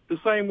go there? The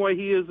same way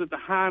he is at the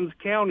Hines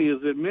County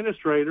as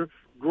administrator,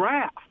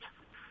 graft.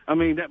 I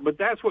mean, but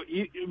that's what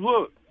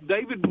look,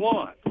 David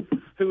Blunt,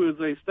 who is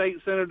a state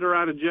senator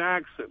out of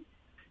Jackson,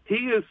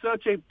 he is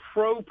such a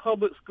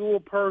pro-public school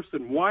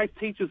person. Wife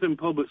teaches in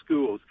public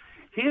schools.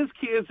 His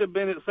kids have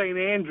been at St.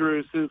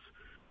 Andrews since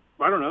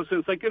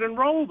they could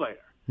enroll there.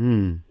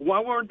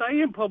 Why weren't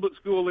they in public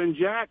school in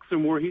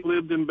Jackson where he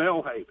lived in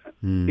Belhaven?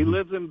 He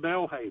lives in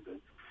Belhaven.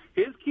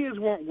 His kids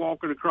weren't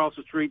walking across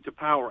the street to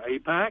Power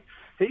APAC.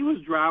 He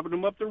was driving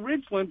them up to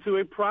Richland to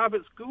a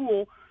private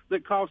school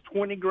that cost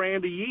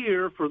 $20,000 a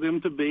year for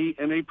them to be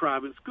in a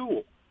private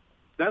school.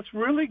 That's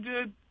really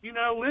good,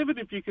 living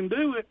if you can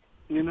do it.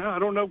 I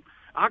don't know.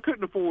 I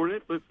couldn't afford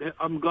it, but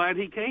I'm glad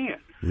he can.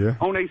 Yeah.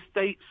 On a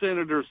state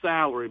senator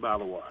salary, by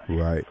the way.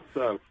 Right.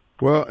 So.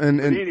 Well, and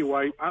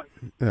anyway,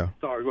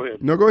 sorry, go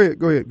ahead. No, go ahead.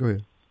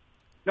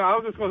 No, I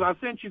was just going to, I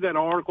sent you that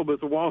article, but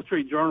it's a Wall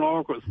Street Journal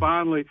article.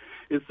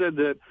 It said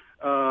that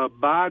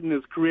Biden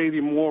is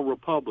creating more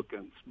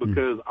Republicans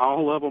because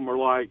all of them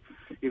are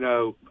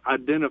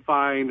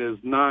identifying as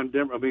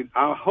non-Democrat. I mean,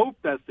 I hope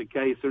that's the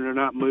case and they're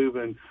not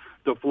moving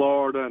to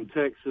Florida and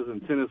Texas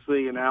and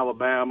Tennessee and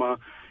Alabama,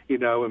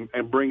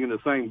 and bringing the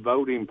same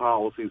voting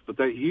policies. But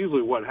that's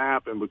usually what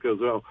happened because,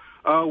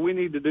 we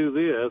need to do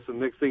this. And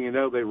next thing you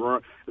know, they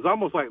run. It's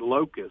almost like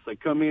locusts. They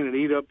come in and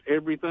eat up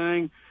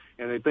everything,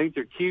 and they think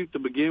they're cute to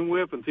begin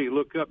with until you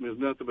look up and there's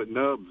nothing but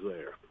nubs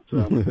there.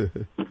 So,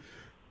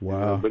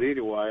 wow. But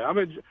anyway,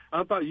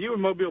 I thought you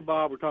and Mobile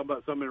Bob were talking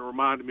about something that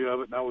reminded me of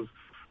it, and I was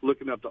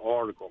looking up the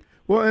article.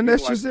 Well, and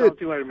that's just it. Talk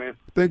to you later, man.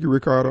 Thank you,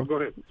 Ricardo. Go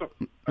ahead.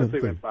 I'll see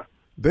you, man. Bye.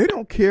 They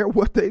don't care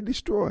what they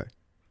destroy.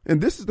 And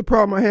this is the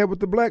problem I have with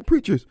the black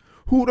preachers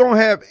who don't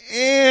have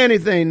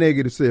anything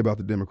negative to say about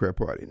the Democrat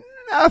Party.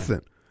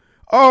 Nothing.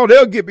 Oh,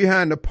 they'll get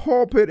behind the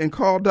pulpit and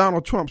call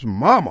Donald Trump's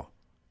mama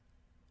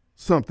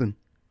something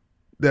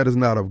that is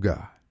not of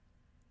God.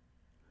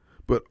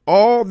 But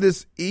all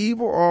this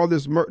evil, all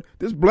this murder,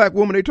 this black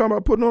woman they talking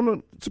about putting on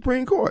the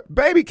Supreme Court,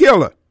 baby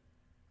killer.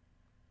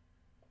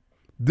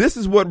 This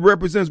is what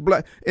represents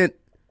black. And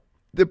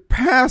the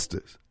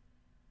pastors,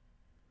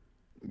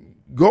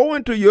 go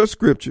into your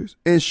scriptures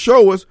and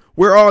show us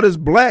where all this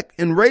black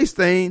and race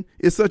thing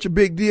is such a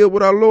big deal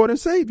with our Lord and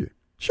Savior.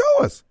 Show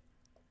us.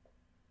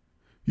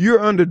 You're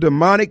under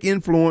demonic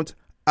influence.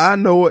 I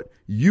know it.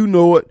 You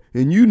know it.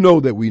 And you know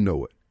that we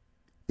know it.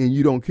 And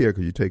you don't care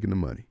because you're taking the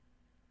money.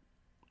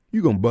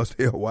 You're going to bust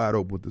hell wide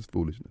open with this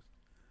foolishness.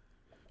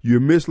 You're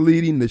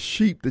misleading the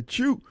sheep that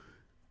you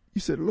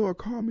said, the Lord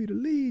called me to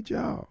lead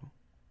y'all.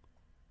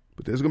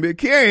 But there's going to be a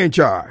carrier in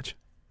charge.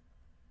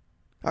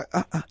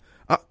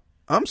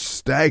 I'm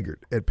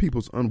staggered at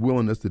people's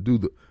unwillingness to do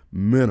the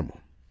minimum.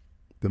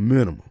 The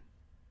minimum.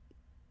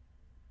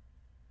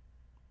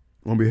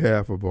 On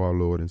behalf of our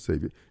Lord and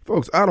Savior.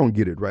 Folks, I don't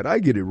get it right. I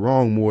get it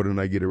wrong more than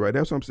I get it right.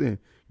 That's what I'm saying.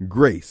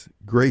 Grace,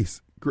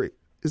 grace, grace.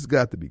 It's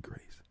got to be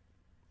grace.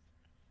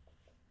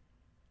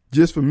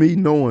 Just for me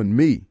knowing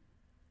me.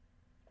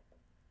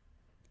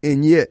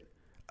 And yet,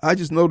 I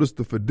just noticed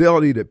the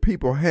fidelity that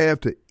people have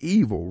to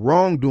evil,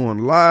 wrongdoing,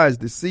 lies,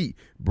 deceit,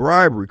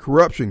 bribery,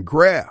 corruption,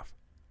 graft.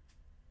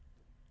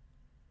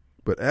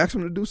 But ask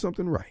them to do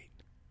something right.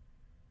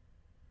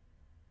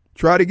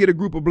 Try to get a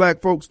group of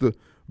black folks to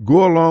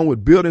go along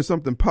with building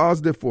something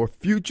positive for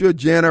future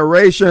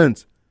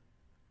generations.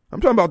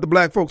 I'm talking about the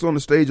black folks on the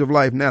stage of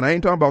life now. I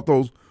ain't talking about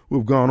those who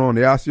have gone on,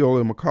 the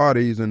Osceola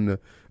McCartys and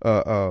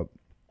the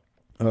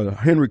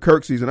Henry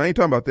Kirksies, and I ain't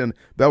talking about them.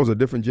 That was a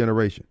different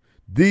generation.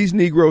 These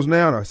Negroes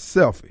now are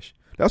selfish.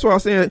 That's what I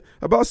was saying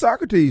about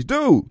Socrates.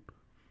 Dude,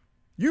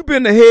 you've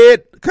been the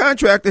head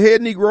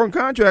Negro and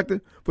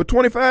contractor for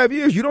 25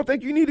 years. You don't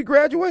think you need to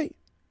graduate?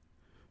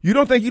 You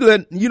don't think you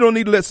don't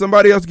need to let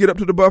somebody else get up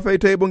to the buffet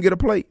table and get a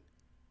plate?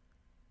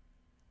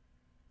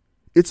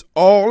 It's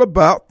all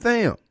about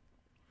them.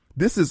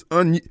 This is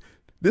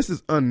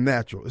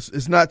unnatural.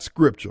 It's not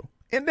scriptural.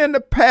 And then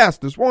the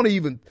pastors won't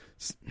even,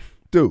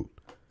 dude,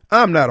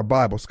 I'm not a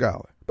Bible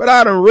scholar, but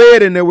I done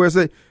read in there where it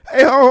say,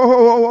 hey,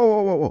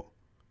 ho.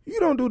 You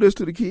don't do this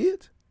to the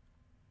kids.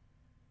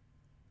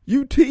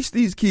 You teach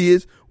these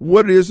kids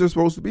what it is they're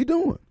supposed to be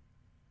doing.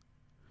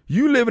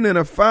 You living in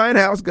a fine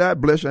house, God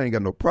bless you. I ain't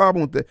got no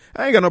problem with that.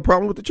 I ain't got no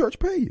problem with the church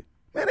pay you.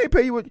 Man, they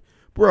pay you what,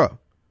 bruh,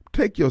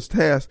 take your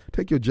task,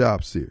 take your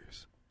job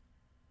serious.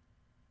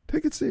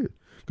 Take it serious.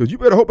 Because you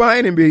better hope I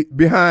ain't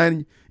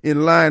behind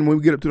in line when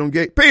we get up to them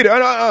gates. Peter,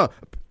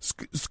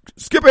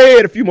 skip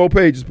ahead a few more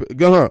pages.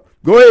 Go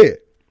ahead.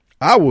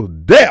 I was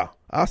there.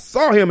 I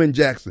saw him in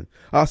Jackson.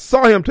 I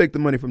saw him take the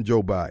money from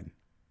Joe Biden.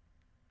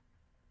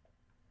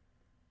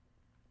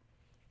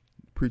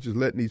 Preachers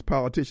letting these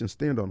politicians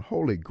stand on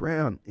holy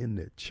ground in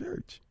their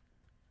church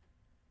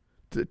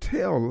to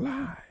tell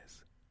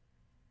lies.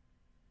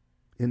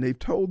 And they've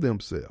told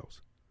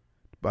themselves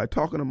by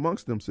talking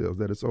amongst themselves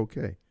that it's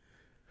okay.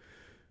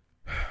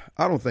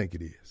 I don't think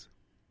it is.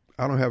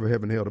 I don't have a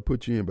heaven and hell to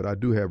put you in, but I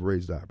do have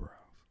raised eyebrows.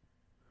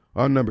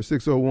 Our number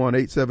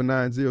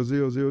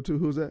 601-879-0002.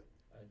 Who's that?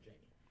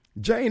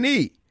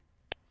 Janie.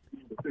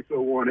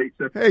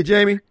 601-879. Hey,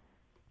 Jamie.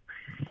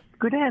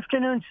 Good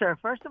afternoon, sir.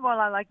 First of all,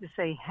 I'd like to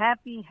say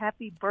happy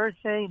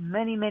birthday,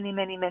 many, many,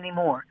 many, many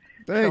more.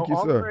 Thank you,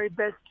 all sir. the very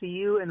best to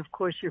you and, of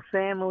course, your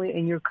family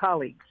and your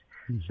colleagues.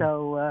 Mm-hmm.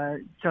 So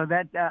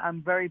that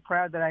I'm very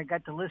proud that I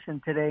got to listen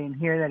today and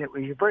hear that it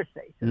was your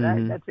birthday. So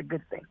that's a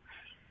good thing.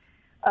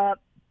 I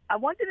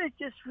wanted to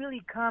just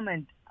really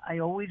comment. I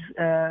always,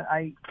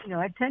 I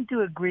tend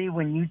to agree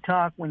when you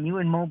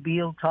and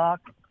Mobile talk,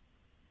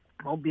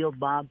 Mobile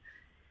Bob.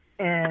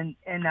 And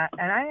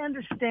I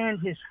understand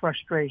his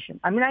frustration.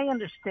 I mean, I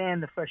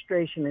understand the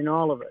frustration in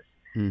all of us.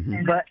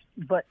 Mm-hmm.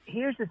 But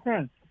here's the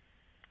thing.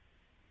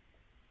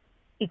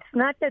 It's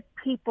not that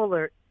people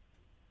are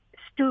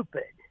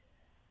stupid.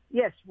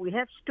 Yes, we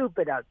have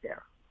stupid out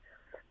there.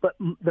 But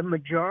the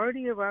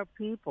majority of our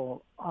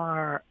people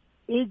are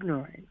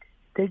ignorant.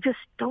 They just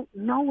don't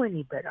know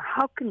any better.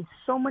 How can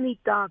so many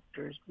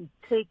doctors be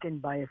taken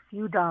by a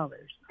few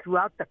dollars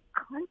throughout the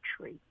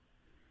country?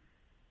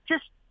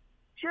 Just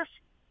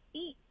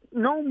eat,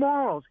 no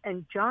morals.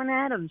 And John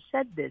Adams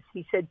said this.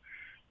 He said,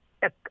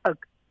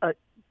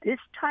 this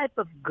type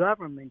of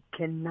government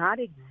cannot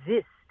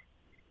exist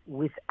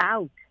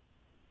without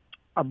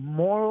a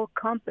moral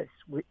compass.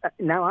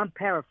 Now I'm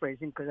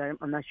paraphrasing because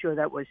I'm not sure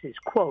that was his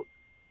quote.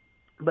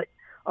 But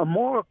a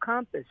moral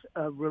compass,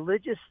 a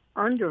religious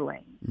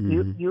underling.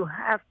 Mm-hmm. You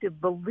have to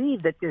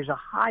believe that there's a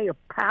higher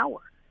power.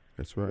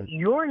 That's right.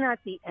 You're not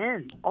the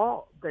end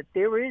all, that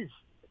there is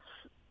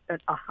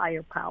a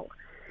higher power.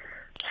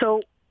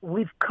 So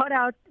we've cut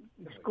out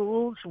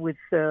schools with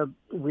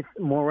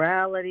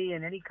morality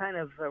and any kind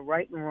of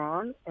right and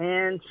wrong,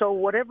 and so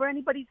whatever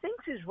anybody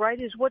thinks is right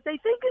is what they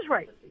think is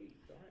right,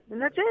 and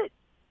that's it.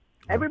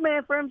 Every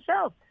man for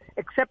himself,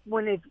 except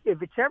when if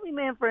it's every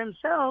man for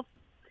himself,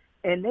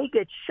 and they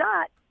get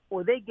shot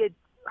or they get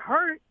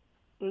hurt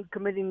in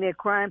committing their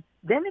crime,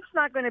 then it's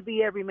not going to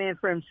be every man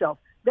for himself.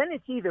 Then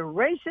it's either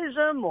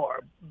racism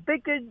or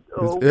bigot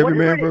or it's every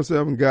man for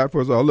himself and God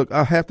for us all. Look,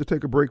 I have to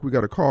take a break. We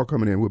got a call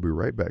coming in. We'll be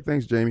right back.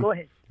 Thanks, Jamie. Go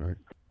ahead. All right.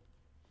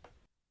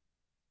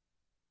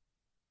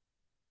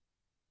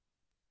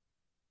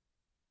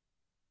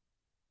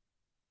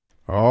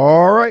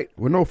 All right.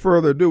 With no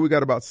further ado, we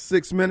got about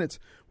 6 minutes.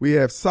 We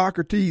have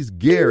Socrates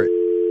Garrett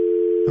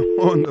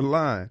on the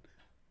line.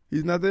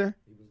 He's not there?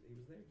 He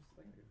was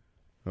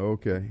there.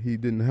 Okay. He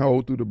didn't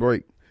hold through the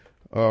break.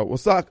 Well,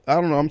 Sock, I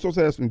don't know. I'm supposed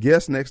to have some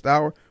guests next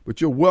hour, but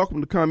you're welcome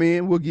to come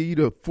in. We'll give you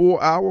the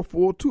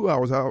full 2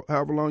 hours,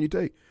 however long you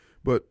take.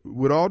 But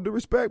with all due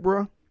respect,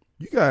 bro,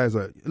 you guys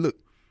look,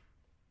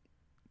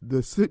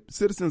 the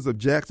citizens of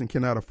Jackson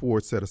cannot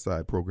afford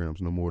set-aside programs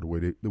no more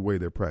the way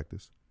they're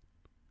practiced.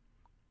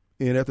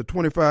 And after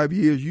 25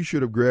 years, you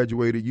should have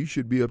graduated. You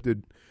should be up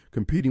to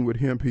competing with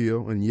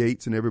Hemphill and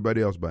Yates and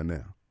everybody else by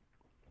now.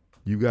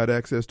 You got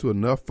access to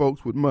enough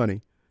folks with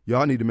money.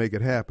 Y'all need to make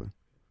it happen.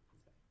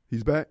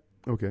 He's back?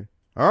 Okay.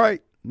 All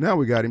right. Now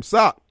we got him.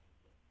 Sock.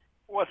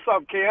 What's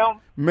up, Kim?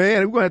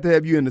 Man, we're going to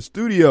have you in the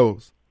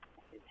studios.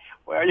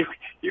 Well,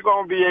 you're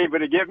going to be able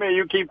to get me.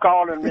 You keep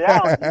calling me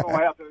out. You're going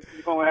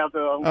to have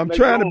to.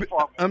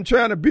 I'm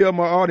trying to build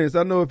my audience.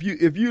 I know if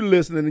you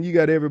listening, and you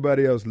got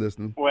everybody else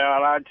listening.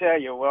 Well, I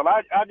tell you. Well,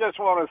 I just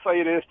want to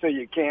say this to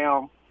you,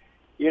 Kim.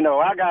 You know,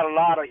 I got a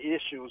lot of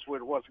issues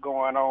with what's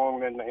going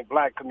on in the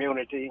black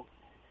community.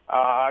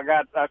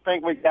 I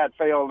think we got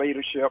failed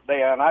leadership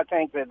there, and I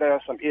think that there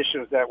are some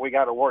issues that we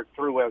got to work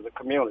through as a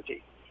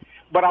community.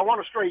 But I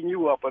want to straighten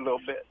you up a little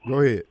bit. Go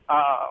ahead.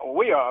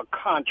 We are a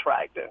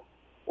contractor.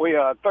 We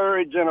are a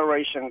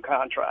third-generation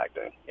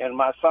contractor, and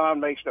my son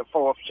makes the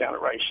fourth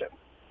generation.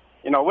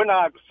 You know, we're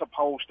not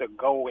supposed to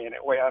go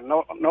anywhere.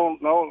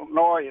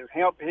 Nor is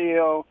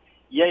Hemphill,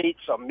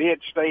 Yates, or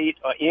Mid-State,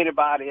 or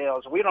anybody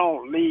else. We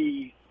don't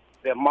leave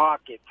the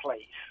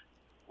marketplace.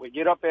 We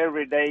get up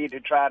every day to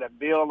try to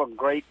build a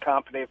great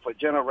company for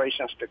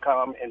generations to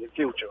come in the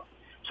future.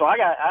 So I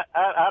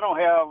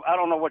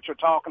don't know what you're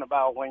talking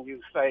about when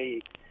you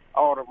say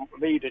ought to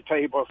leave the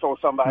table so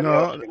somebody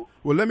else can.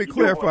 Well, let me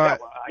clarify.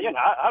 You know,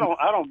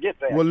 I don't get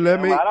that. Well,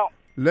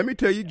 let me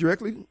tell you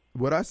directly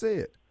what I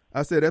said.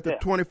 I said after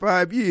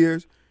 25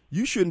 years,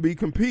 you shouldn't be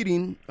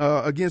competing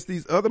against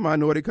these other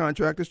minority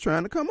contractors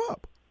trying to come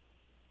up.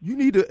 You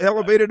need to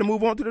elevate it and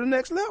move on to the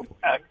next level.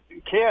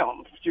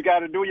 Kim, you got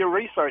to do your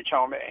research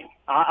on me.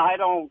 I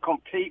don't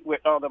compete with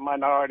other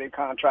minority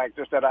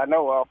contractors that I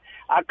know of.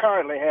 I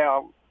currently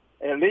have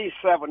at least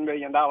 $7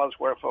 million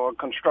worth of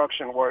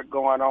construction work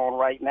going on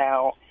right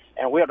now,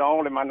 and we're the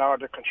only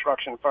minority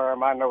construction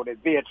firm I know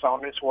that bids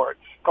on this work,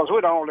 because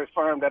we're the only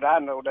firm that I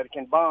know that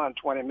can bond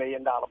 $20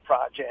 million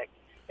project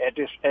at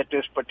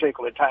this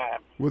particular time.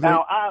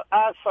 Now,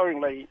 I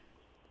certainly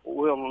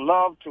will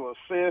love to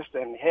assist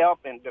and help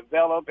and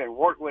develop and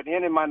work with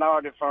any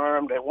minority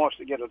firm that wants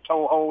to get a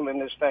toehold in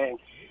this thing.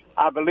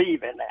 I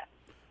believe in that.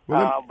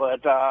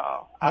 But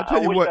I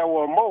wish there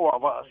were more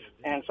of us.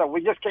 And so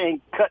we just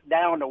can't cut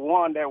down the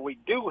one that we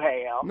do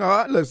have.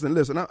 No,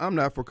 listen. I'm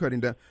not for cutting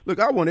down. Look,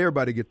 I want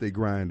everybody to get their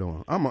grind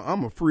on.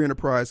 I'm a free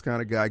enterprise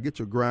kind of guy. Get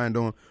your grind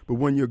on. But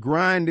when you're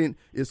grinding,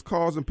 it's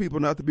causing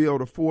people not to be able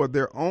to afford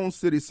their own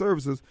city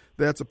services.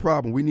 That's a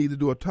problem. We need to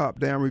do a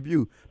top-down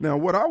review. Now,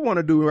 what I want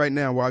to do right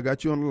now while I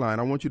got you on the line,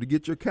 I want you to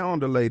get your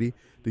calendar, lady,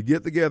 to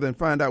get together and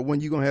find out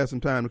when you're going to have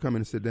some time to come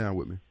in and sit down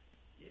with me.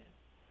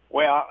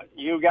 Well,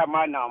 you got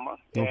my number,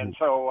 and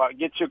so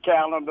get your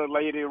calendar,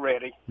 lady,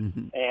 ready,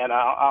 and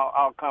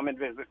I'll come and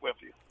visit with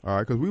you. All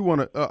right,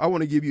 because I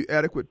want to give you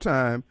adequate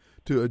time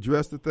to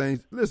address the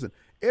things. Listen,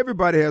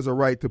 everybody has a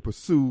right to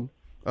pursue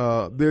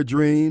their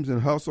dreams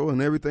and hustle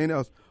and everything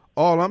else.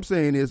 All I'm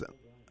saying is,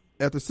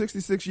 after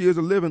 66 years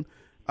of living,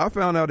 I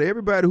found out that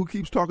everybody who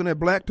keeps talking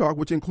that black talk,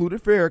 which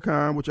included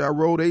Farrakhan, which I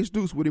rode Ace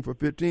Deuce with him for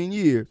 15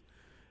 years,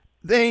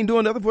 they ain't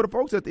doing nothing for the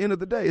folks at the end of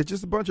the day. It's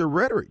just a bunch of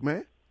rhetoric,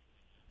 man.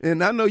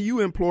 And I know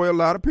you employ a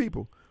lot of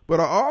people, but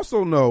I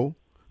also know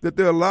that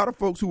there are a lot of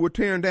folks who were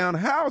tearing down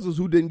houses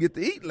who didn't get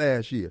to eat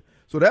last year.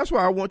 So that's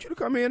why I want you to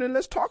come in and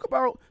let's talk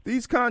about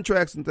these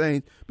contracts and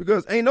things,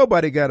 because ain't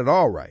nobody got it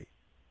all right.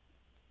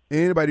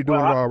 Ain't anybody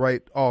doing it all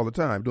right all the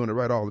time, doing it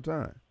right all the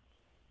time.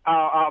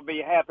 I'll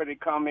be happy to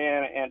come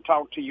in and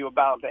talk to you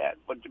about that.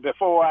 But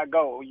before I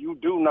go, you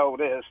do know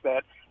this,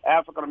 that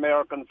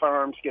African-American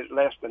firms get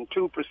less than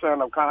 2%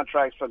 of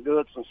contracts for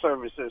goods and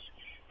services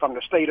from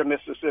the state of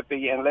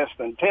Mississippi, and less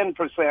than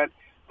 10%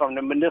 from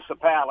the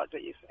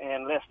municipalities,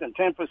 and less than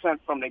 10%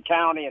 from the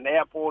county and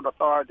airport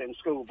authority and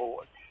school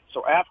board.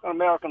 So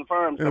African-American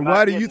firms. And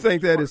why do you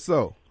think that is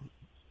so?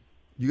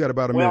 You got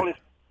about a minute.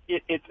 Well,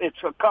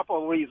 it's a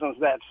couple of reasons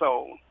that's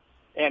so.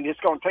 And it's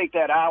going to take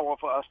that hour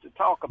for us to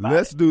talk about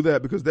Let's do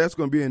that, because that's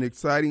going to be an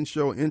exciting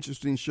show,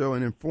 interesting show,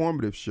 and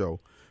informative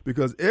show.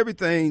 Because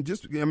everything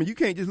you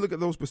can't just look at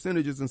those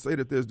percentages and say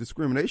that there's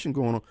discrimination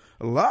going on.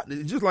 A lot,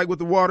 just like with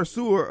the water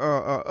sewer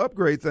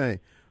upgrade thing.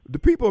 The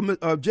people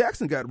of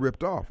Jackson got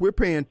ripped off. We're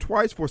paying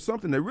twice for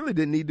something that really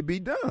didn't need to be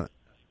done.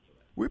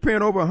 We're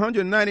paying over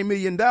 $190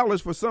 million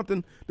for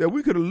something that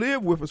we could have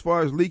lived with as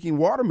far as leaking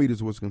water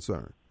meters was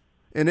concerned.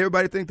 And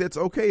everybody think that's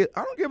okay.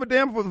 I don't give a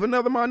damn if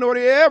another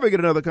minority ever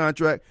get another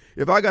contract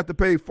if I got to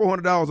pay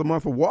 $400 a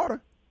month for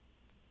water.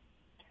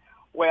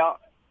 Well,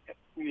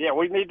 yeah,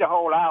 we need the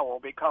whole hour,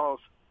 because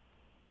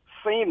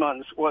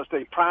Siemens was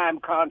the prime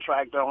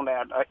contractor on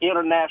that, an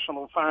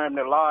international firm,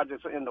 the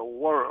largest in the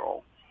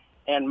world.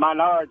 And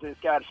minorities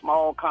got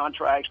small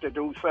contracts to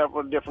do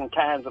several different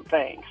kinds of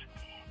things.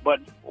 But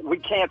we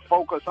can't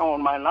focus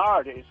on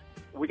minorities.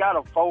 We got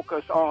to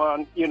focus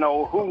on,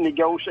 who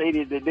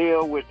negotiated the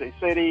deal with the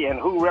city and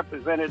who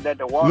represented that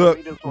the water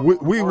meters were.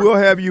 We will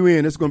have you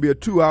in. It's going to be a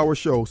 2-hour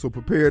show, so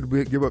prepare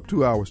to give up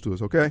 2 hours to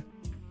us, okay?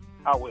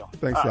 I will.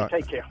 Thanks, All right, Doc.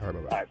 take care. All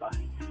right, bye-bye. Bye-bye.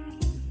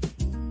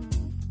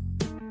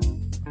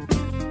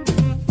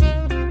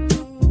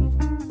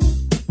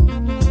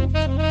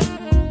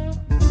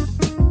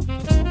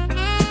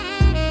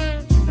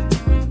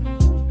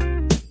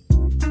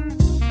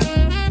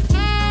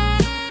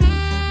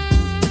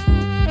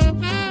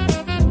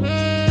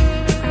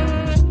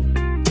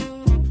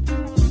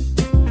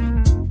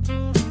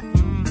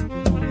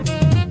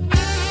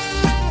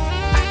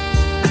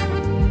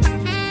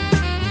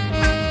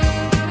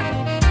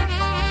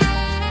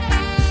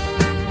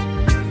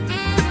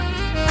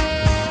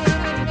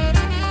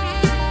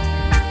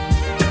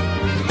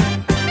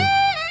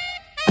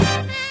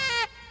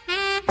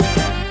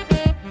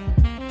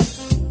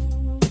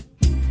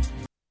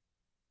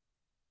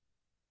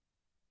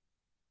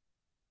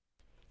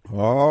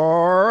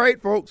 All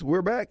right, folks,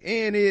 we're back,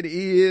 and it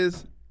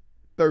is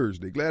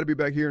Thursday. Glad to be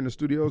back here in the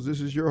studios.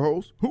 This is your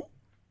host,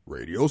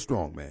 Radio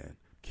Strongman,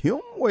 Kim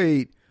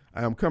Wade.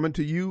 I am coming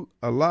to you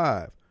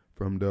alive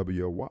from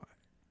WYAB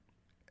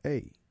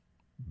 103.9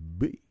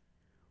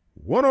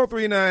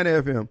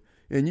 FM,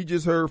 and you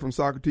just heard from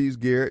Socrates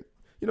Garrett.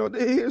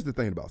 Here's the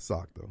thing about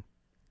Sock, though.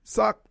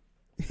 Sock,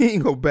 he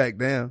ain't going to back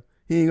down.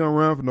 He ain't going to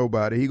run for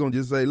nobody. He going to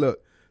just say,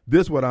 look,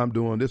 this what I'm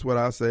doing, this what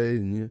I say,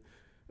 and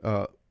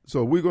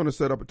so we're going to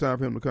set up a time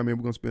for him to come in.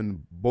 We're going to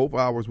spend both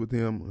hours with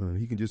him.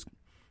 He can just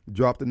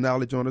drop the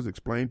knowledge on us,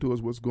 explain to us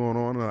what's going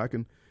on, and I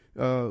can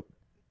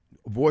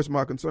voice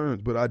my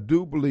concerns. But I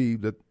do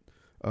believe that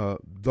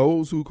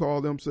those who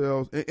call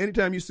themselves,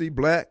 anytime you see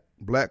black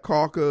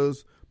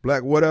caucus,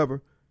 black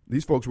whatever,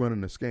 these folks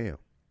running a scam.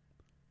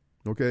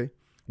 Okay?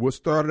 What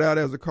started out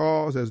as a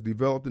cause has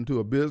developed into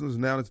a business,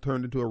 and now it's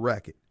turned into a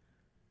racket.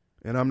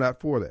 And I'm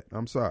not for that.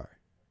 I'm sorry.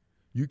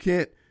 You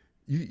can't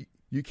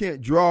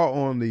draw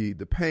on the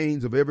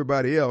pains of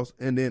everybody else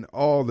and then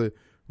all the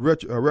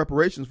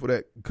reparations for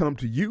that come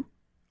to you.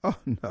 Oh,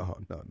 no.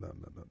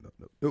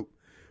 Nope.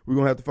 We're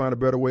going to have to find a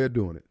better way of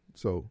doing it.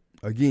 So,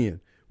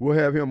 again, we'll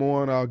have him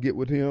on. I'll get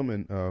with him,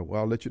 and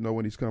I'll let you know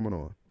when he's coming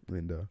on.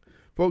 And,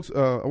 folks,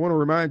 I want to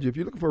remind you, if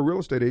you're looking for a real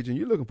estate agent,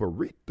 you're looking for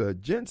Rita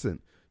Jensen.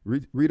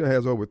 Rita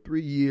has over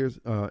 3 years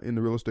in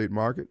the real estate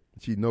market.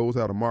 She knows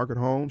how to market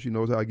homes. She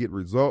knows how to get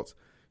results.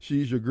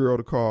 She's your girl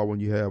to call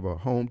when you have a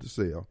home to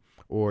sell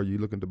or you're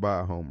looking to buy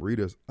a home.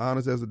 Rita's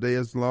honest as the day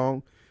is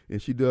long, and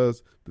she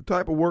does the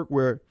type of work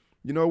where,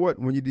 you know what,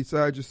 when you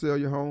decide to sell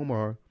your home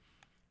or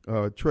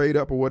trade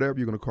up or whatever,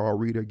 you're going to call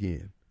Rita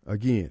again.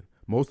 Again,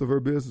 most of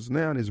her business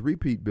now is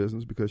repeat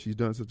business because she's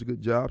done such a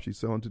good job. She's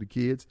selling to the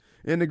kids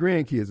and the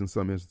grandkids in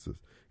some instances.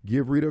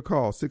 Give Rita a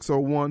call,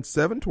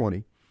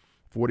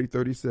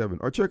 601-720-4037,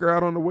 or check her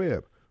out on the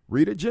web,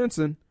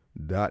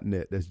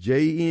 ritajensen.net. That's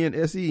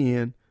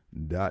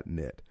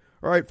JENSEN.net.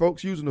 All right,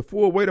 folks, using the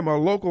full weight of my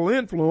local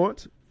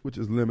influence, which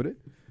is limited,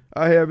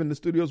 I have in the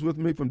studios with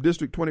me from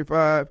District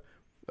 25,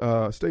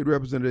 State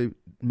Representative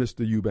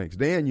Mr. Eubanks.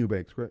 Dan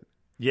Eubanks, correct?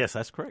 Yes,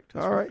 that's correct.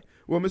 All right.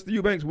 Well, Mr.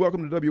 Eubanks,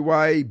 welcome to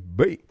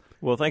WYAB.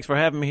 Well, thanks for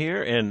having me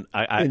here, and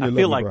I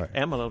feel like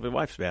I'm a lovely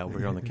wife's back over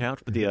here on the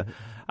couch, but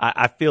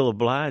I feel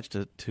obliged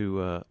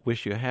to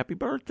wish you a happy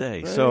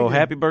birthday. So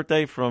happy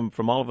birthday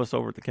from all of us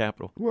over at the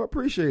Capitol. Well, I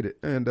appreciate it,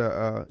 and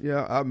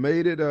I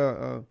made it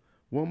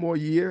one more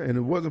year, and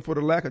it wasn't for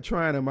the lack of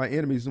trying of my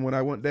enemies. And when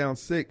I went down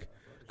sick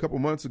a couple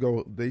months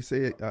ago, they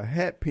said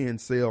hat pin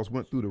sales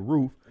went through the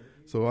roof.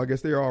 So I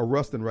guess they're all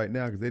rusting right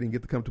now because they didn't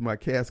get to come to my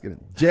casket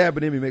and jab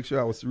it in me, make sure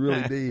I was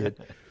really dead.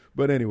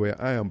 But anyway,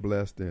 I am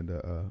blessed, and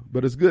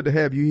but it's good to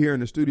have you here in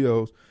the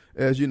studios.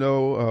 As you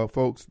know,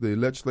 folks, the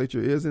legislature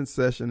is in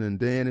session, and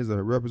Dan is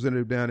a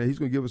representative down there. He's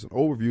going to give us an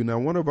overview. Now,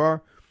 one of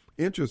our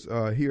interests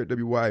here at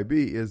WYAB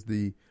is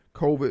the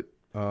COVID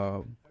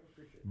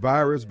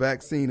virus,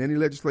 vaccine, any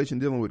legislation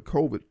dealing with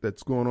COVID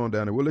that's going on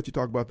down there. We'll let you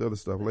talk about the other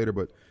stuff later,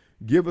 but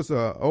give us an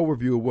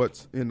overview of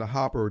what's in the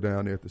hopper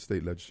down there at the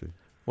state legislature.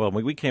 Well,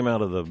 we came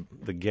out of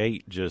the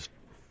gate just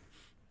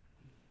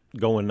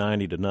going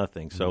 90 to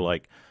nothing. So,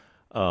 do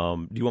you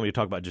want me to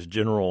talk about just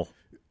general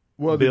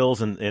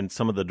bills and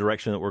some of the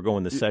direction that we're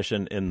going this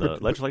session in the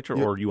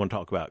legislature, or do you want to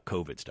talk about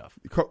COVID stuff?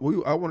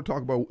 I want to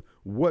talk about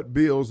what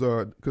bills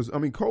are, because,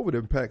 COVID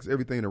impacts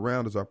everything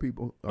around us, our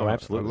people,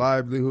 absolutely. Our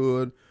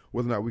livelihood,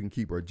 whether or not we can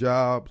keep our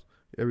jobs,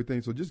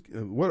 everything. So just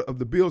what of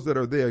the bills that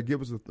are there,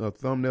 give us a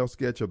thumbnail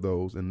sketch of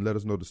those and let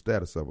us know the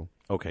status of them.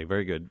 Okay,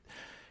 very good.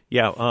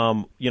 Yeah,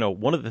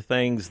 one of the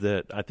things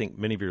that I think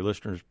many of your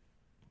listeners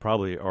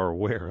probably are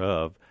aware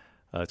of,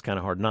 it's kind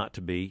of hard not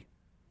to be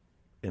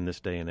in this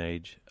day and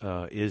age,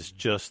 is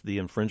just the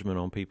infringement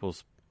on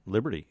people's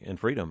liberty and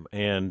freedom.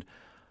 And,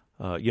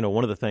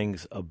 one of the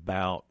things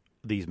about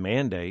these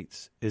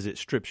mandates is it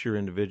strips your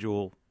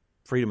individual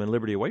freedom and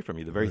liberty away from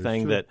you, the very That is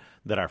thing true.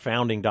 that our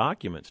founding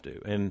documents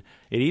do. And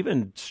it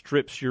even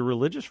strips your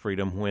religious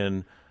freedom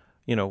when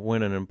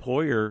an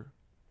employer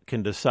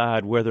can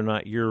decide whether or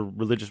not your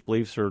religious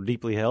beliefs are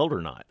deeply held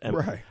or not.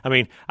 Right. I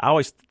mean, I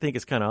always think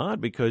it's kind of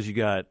odd because you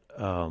got,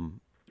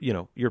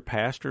 your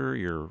pastor,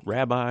 your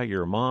rabbi,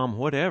 your imam,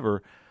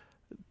 whatever,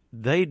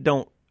 they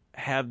don't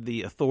have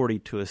the authority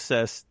to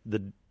assess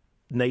the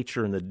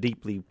nature and the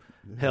deeply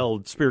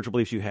held spiritual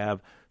beliefs you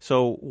have.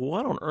 So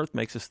what on earth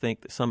makes us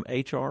think that some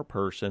HR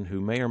person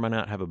who may or may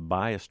not have a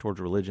bias towards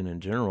religion in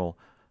general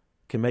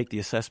can make the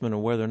assessment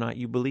of whether or not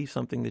you believe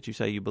something that you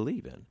say you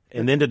believe in?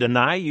 And then to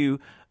deny you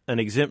an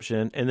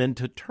exemption and then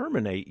to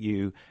terminate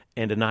you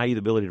and deny you the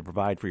ability to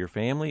provide for your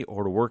family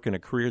or to work in a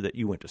career that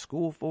you went to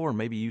school for and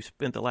maybe you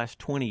spent the last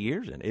 20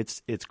 years in.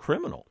 It's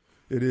criminal.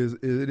 It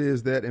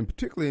is that, and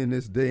particularly in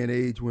this day and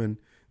age when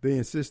they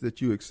insist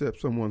that you accept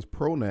someone's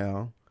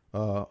pronoun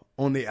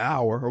on the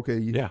hour. Okay,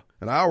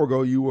 an hour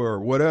ago you were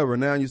whatever,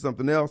 now you're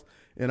something else,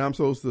 and I'm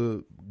supposed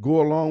to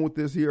go along with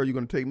this here. Are you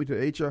going to take me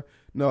to HR?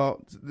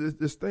 No,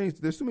 there's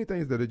too many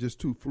things that are just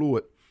too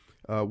fluid.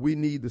 We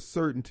need the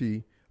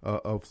certainty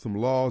of some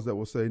laws that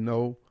will say,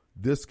 no,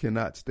 this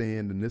cannot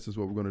stand, and this is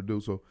what we're going to do.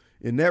 So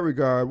in that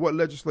regard, what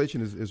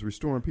legislation is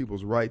restoring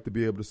people's right to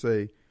be able to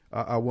say,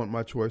 I want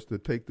my choice to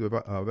take the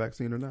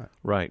vaccine or not.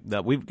 Right.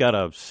 Now, we've got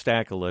a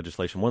stack of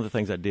legislation. One of the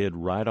things I did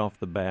right off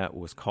the bat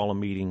was call a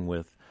meeting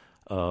with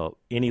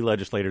any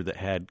legislator that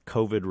had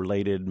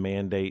COVID-related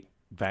mandate,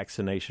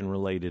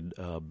 vaccination-related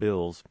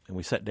bills, and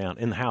we sat down,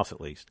 in the House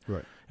at least.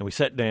 Right. And we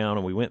sat down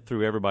and we went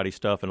through everybody's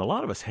stuff, and a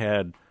lot of us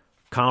had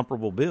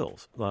comparable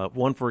bills.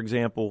 One, for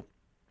example,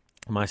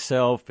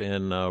 myself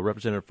and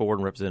Representative Ford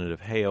and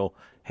Representative Hale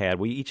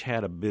we each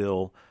had a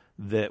bill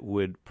that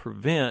would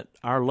prevent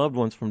our loved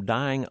ones from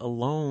dying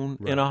alone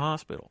in a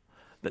hospital.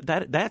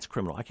 That's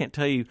criminal. I can't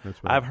tell you. Right.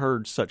 I've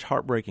heard such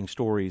heartbreaking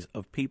stories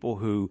of people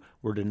who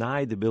were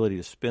denied the ability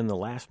to spend the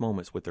last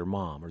moments with their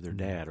mom or their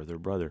dad or their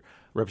brother.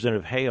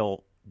 Representative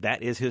Hale,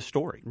 that is his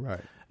story.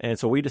 Right. And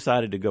so we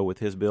decided to go with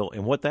his bill.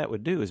 And what that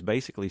would do is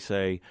basically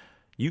say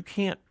you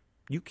can't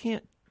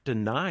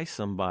deny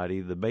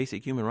somebody the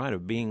basic human right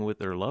of being with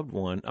their loved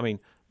one. I mean,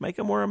 make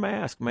them wear a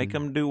mask, make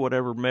them do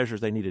whatever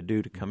measures they need to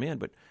do to come in,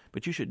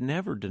 but you should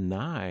never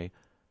deny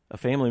a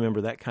family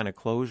member that kind of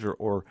closure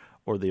or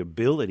the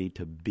ability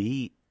to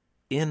be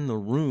in the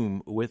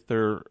room with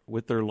their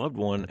loved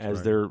one. That's as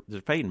right.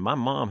 they're fading. My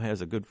mom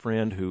has a good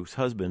friend whose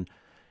husband,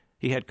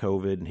 he had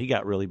COVID and he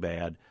got really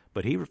bad,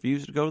 but he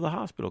refused to go to the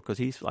hospital because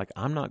he's like,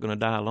 I'm not going to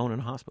die alone in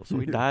a hospital. So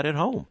he died at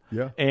home.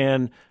 Yeah.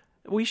 And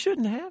we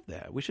shouldn't have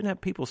that. We shouldn't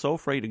have people so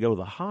afraid to go to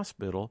the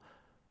hospital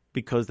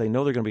because they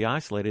know they're going to be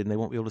isolated and they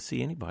won't be able to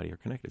see anybody or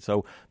connected.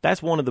 So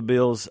that's one of the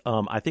bills.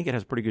 I think it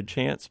has a pretty good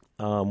chance.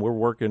 We're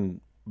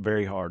working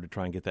very hard to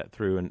try and get that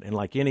through. And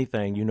like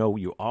anything,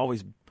 you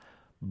always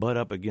butt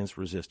up against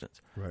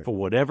resistance. Right. For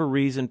whatever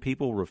reason,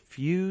 people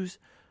refuse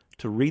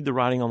to read the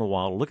writing on the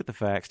wall, to look at the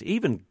facts, to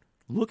even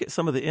look at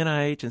some of the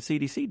NIH and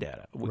CDC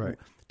data. Right.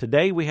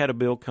 Today we had a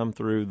bill come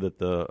through that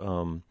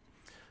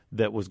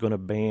that was going to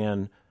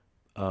ban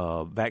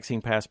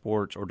vaccine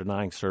passports or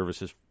denying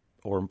services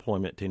or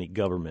employment to any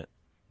government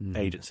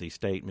agency,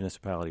 state,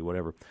 municipality,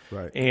 whatever.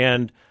 Right.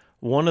 And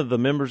one of the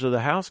members of the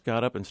House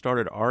got up and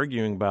started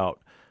arguing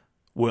about,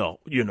 well,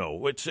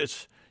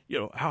 it's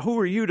who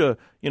are you to,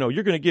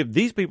 you're going to give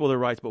these people their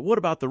rights, but what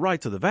about the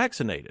rights of the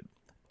vaccinated?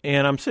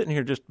 And I'm sitting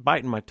here just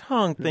biting my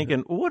tongue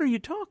thinking, well, what are you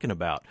talking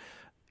about?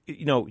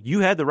 You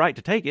had the right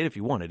to take it if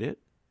you wanted it.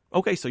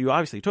 Okay, so you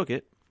obviously took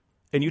it.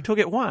 And you took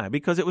it why?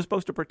 Because it was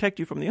supposed to protect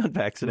you from the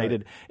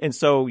unvaccinated. Right. And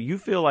so you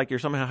feel like you're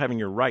somehow having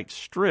your rights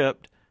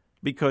stripped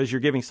because you're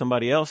giving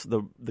somebody else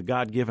the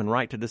God-given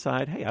right to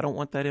decide, hey, I don't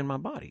want that in my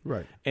body.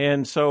 Right.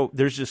 And so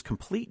there's this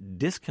complete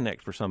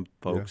disconnect for some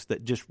folks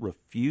that just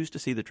refuse to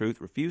see the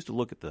truth, refuse to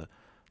look at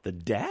the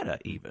data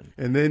even.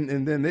 And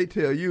then they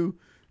tell you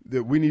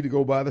that we need to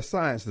go by the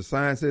science. The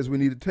science says we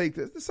need to take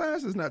this. The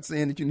science is not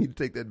saying that you need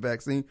to take that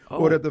vaccine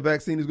or that the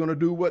vaccine is going to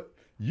do what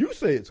you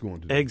say it's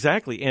going to do.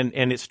 Exactly.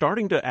 And it's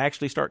starting to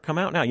actually come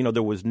out now.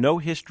 There was no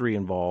history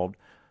involved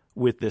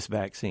with this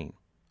vaccine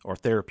or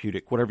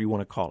therapeutic, whatever you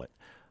want to call it.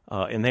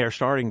 And they are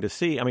starting to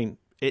see,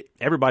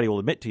 everybody will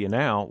admit to you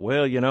now,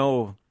 well,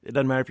 it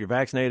doesn't matter if you're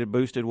vaccinated,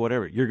 boosted,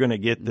 whatever. You're going to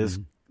get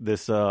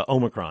this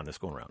Omicron that's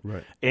going around.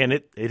 Right. And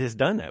it has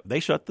done that.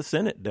 They shut the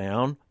Senate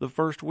down the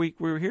first week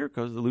we were here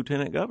because the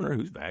lieutenant governor,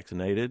 who's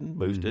vaccinated and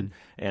boosted,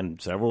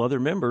 and several other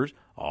members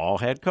all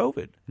had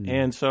COVID.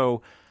 And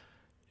so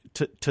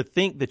to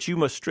think that you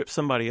must strip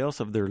somebody else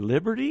of their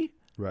liberty,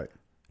 right,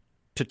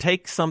 to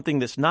take something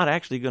that's not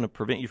actually going to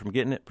prevent you from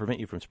getting it, prevent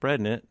you from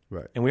spreading it,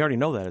 right, and we already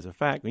know that as a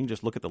fact. We can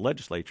just look at the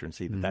legislature and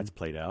see that that's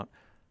played out.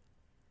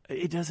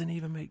 It doesn't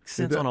even make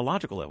sense on a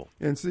logical level.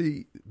 And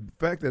see, the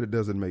fact that it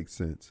doesn't make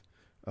sense,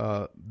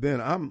 then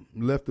I'm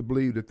left to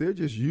believe that they're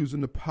just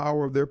using the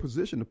power of their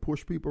position to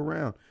push people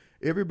around.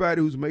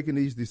 Everybody who's making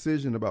these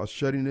decisions about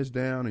shutting this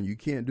down and you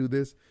can't do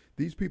this,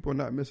 these people are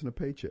not missing a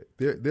paycheck.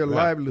 Their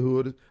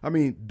livelihood,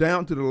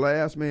 down to the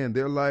last man,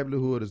 their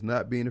livelihood is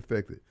not being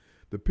affected.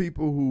 The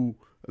people who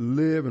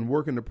live and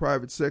work in the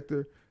private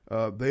sector,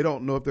 they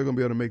don't know if they're going to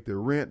be able to make their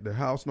rent, their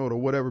house note, or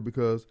whatever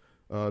because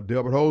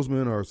Delbert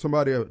Hosemann or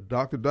somebody,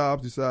 Dr.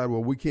 Dobbs, decide,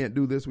 well, we can't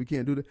do this, we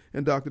can't do that.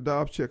 And Dr.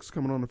 Dobbs checks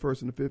coming on the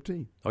 1st and the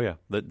 15th. Oh, yeah.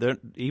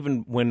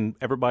 Even when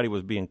everybody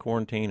was being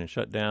quarantined and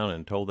shut down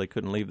and told they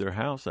couldn't leave their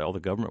house, all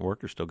the government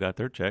workers still got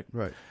their check.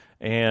 Right.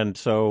 And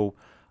so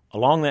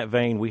along that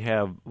vein, we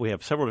have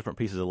several different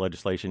pieces of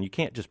legislation. You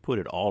can't just put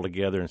it all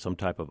together in some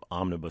type of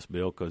omnibus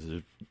bill because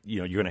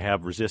you're going to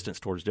have resistance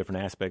towards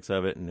different aspects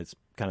of it, and it's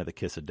kind of the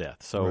kiss of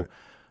death. So. Right.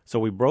 So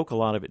we broke a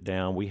lot of it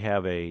down. We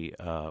have a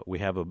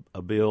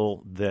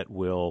bill that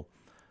will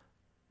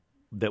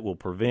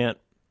prevent.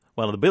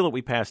 Well, the bill that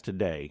we passed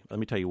today. Let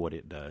me tell you what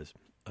it does,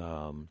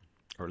 or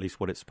at least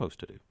what it's supposed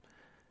to do.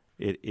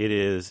 It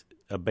is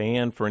a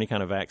ban for any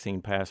kind of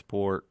vaccine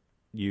passport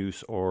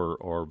use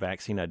or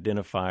vaccine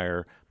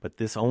identifier, but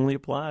this only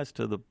applies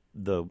to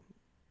the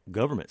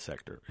government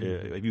sector.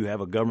 Mm-hmm. If you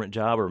have a government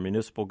job or a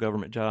municipal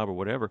government job or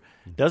whatever,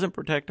 it doesn't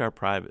protect our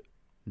private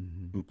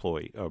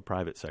employee or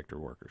private sector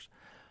workers.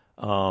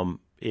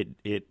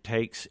 It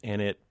takes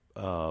and it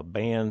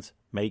bans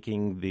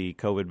making the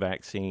COVID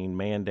vaccine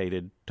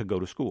mandated to go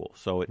to school.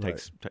 So it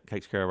takes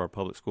care of our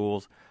public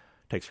schools,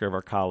 takes care of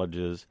our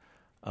colleges.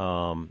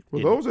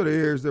 Those are the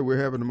areas that we're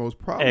having the most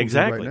problems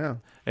with right now.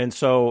 And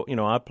so,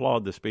 I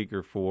applaud the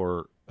speaker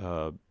for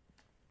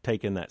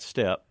taking that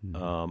step.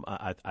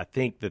 Mm-hmm. I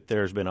think that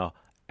there's been a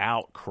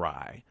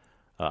outcry.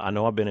 I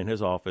know I've been in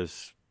his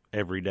office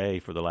every day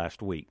for the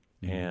last week,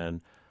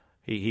 and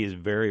he is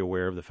very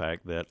aware of the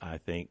fact that I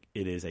think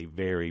it is a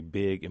very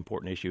big,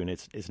 important issue, and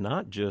it's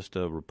not just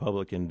a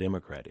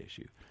Republican-Democrat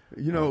issue.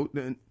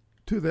 To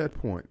that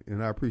point,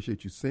 and I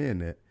appreciate you saying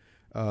that,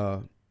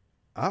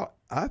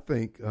 I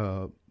think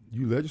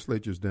you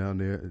legislators down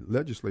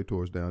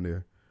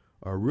there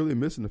are really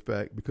missing the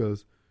fact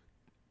because,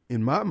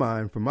 in my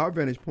mind, from my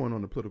vantage point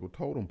on the political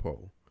totem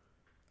pole,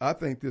 I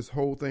think this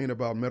whole thing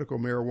about medical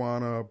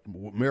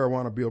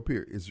marijuana bill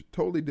period is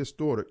totally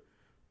distorted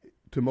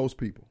to most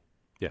people.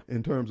 Yeah.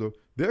 In terms of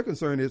their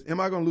concern is, am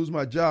I going to lose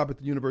my job at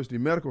the University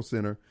Medical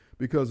Center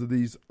because of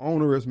these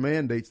onerous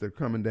mandates that are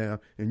coming down?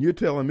 And you're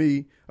telling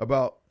me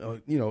about,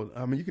 you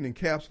can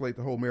encapsulate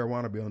the whole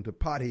marijuana bill into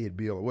pothead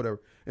bill or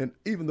whatever. And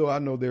even though I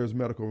know there's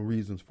medical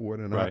reasons for it,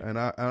 and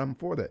I'm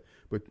for that,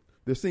 but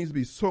there seems to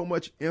be so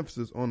much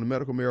emphasis on the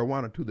medical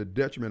marijuana to the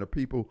detriment of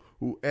people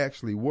who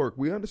actually work.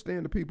 We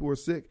understand the people who are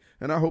sick,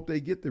 and I hope they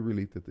get the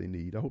relief that they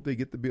need. I hope they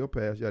get the bill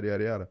passed, yada,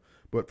 yada, yada.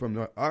 But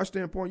from our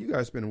standpoint, you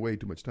guys are spending way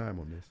too much time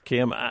on this.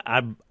 Kim,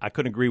 I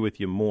couldn't agree with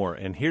you more.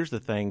 And here's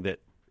the thing that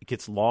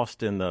gets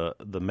lost in the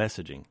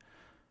messaging.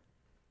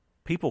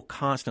 People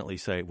constantly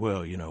say,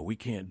 well, we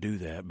can't do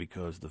that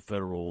because the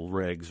federal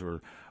regs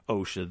or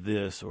OSHA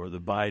this or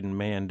the Biden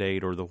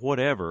mandate or the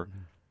whatever. Mm-hmm.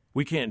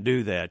 We can't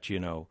do that,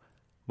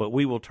 But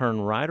we will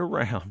turn right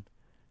around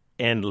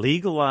and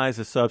legalize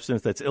a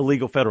substance that's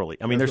illegal federally.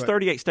 I mean, there's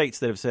 38 states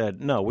that have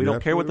said, no, we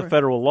don't care what the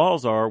federal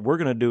laws are. We're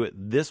going to do it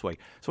this way.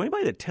 So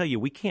anybody that tell you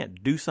we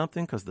can't do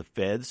something because the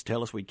feds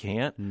tell us we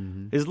can't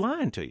is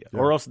lying to you,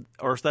 or else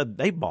that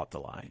they bought the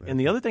lie. And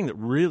the other thing that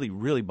really,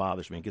 really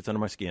bothers me and gets under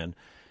my skin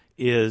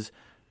is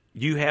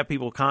you have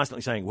people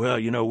constantly saying, well,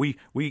 we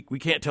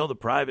can't tell the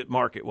private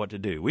market what to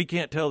do. We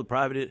can't tell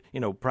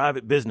the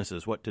private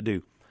businesses what to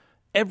do.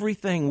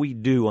 Everything we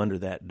do under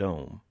that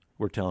dome,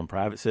 we're telling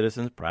private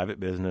citizens, private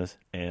business,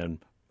 and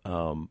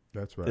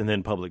that's right. And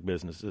then public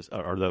businesses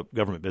or the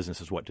government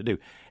businesses what to do.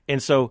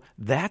 And so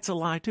that's a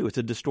lie too. It's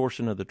a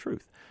distortion of the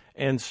truth.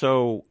 And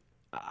so,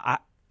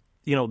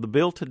 the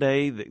bill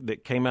today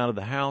that came out of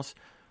the House,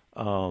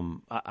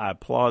 I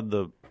applaud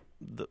the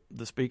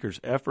speaker's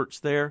efforts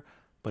there,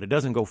 but it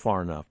doesn't go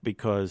far enough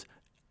because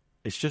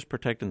it's just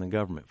protecting the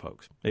government,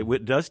 folks.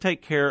 It does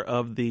take care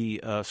of the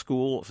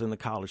schools and the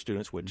college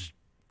students, which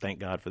thank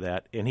God for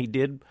that. And he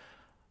did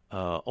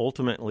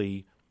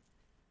ultimately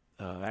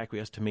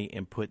acquiesce to me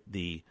and put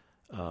the,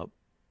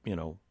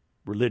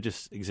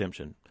 religious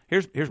exemption.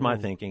 Here's my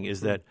thinking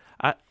is that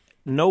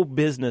no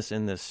business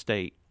in this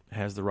state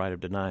has the right of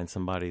denying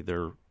somebody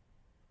their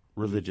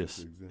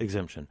religious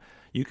exemption.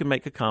 You can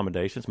make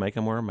accommodations, make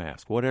them wear a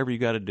mask, whatever you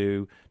got to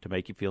do to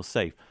make you feel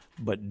safe,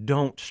 but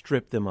don't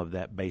strip them of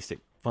that basic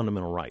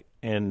fundamental right.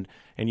 And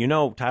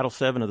Title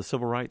VII of the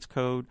Civil Rights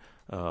Code,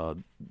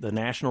 the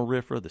national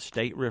RFRA, the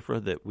state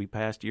RFRA that we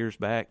passed years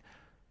back,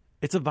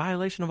 it's a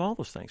violation of all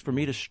those things for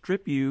me to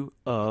strip you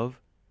of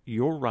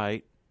your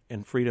right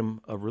and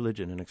freedom of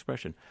religion and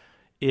expression.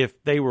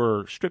 If they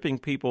were stripping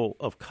people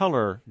of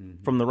color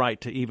from the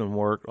right to even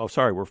work,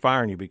 we're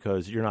firing you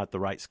because you're not the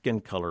right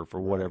skin color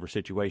for whatever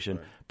situation,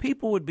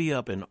 people would be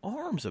up in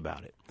arms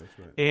about it. That's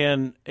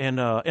right.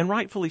 And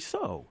rightfully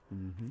so.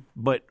 Mm-hmm.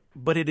 But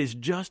it is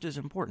just as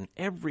important.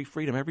 Every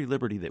freedom, every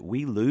liberty that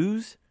we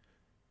lose,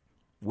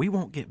 we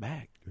won't get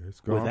back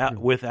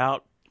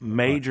without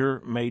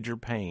major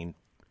pain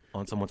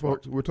on someone's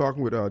part. We're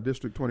talking with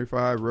District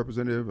 25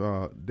 Representative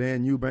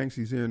Dan Eubanks.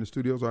 He's here in the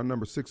studios. Our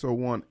number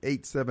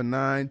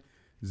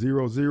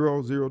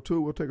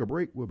 601-879-0002. We'll take a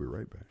break. We'll be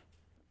right back.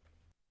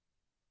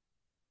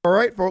 All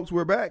right, folks,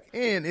 we're back,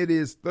 and it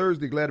is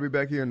Thursday. Glad to be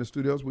back here in the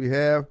studios. We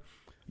have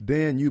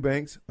Dan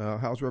Eubanks,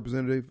 House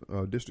Representative,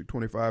 District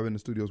 25, in the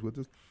studios with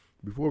us.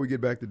 Before we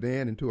get back to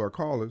Dan and to our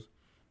callers,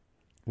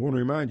 I want to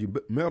remind you,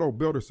 Metal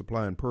Builder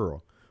Supply in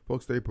Pearl.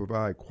 Folks, they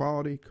provide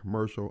quality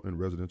commercial and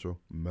residential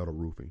metal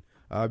roofing.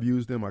 I've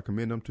used them. I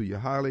commend them to you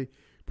highly.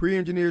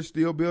 Pre-engineered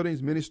steel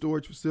buildings, mini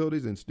storage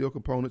facilities, and steel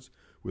components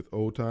with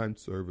old-time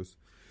service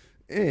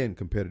and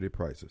competitive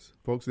prices.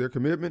 Folks, their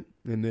commitment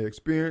and their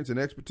experience and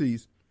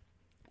expertise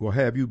will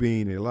have you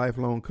being a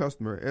lifelong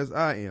customer, as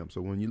I am.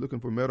 So when you're looking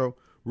for metal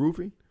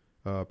roofing,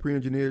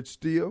 pre-engineered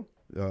steel,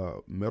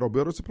 Metal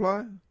Builder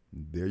Supply,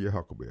 they're your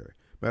huckleberry.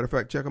 Matter of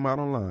fact, check them out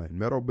online,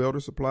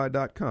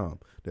 metalbuildersupply.com.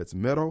 That's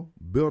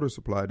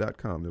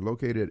metalbuildersupply.com. They're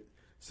located at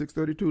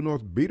 632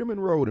 North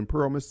Biederman Road in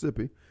Pearl,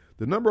 Mississippi.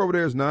 The number over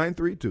there is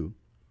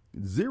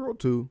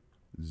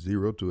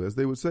 932-0202. As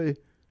they would say,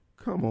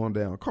 come on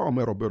down. Call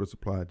Metal Builder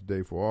Supply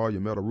today for all your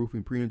metal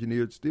roofing,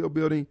 pre-engineered steel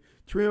building,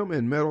 trim,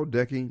 and metal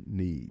decking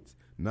needs.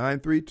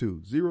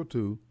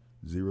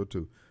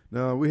 932-0202.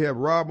 Now, we have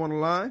Rob on the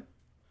line.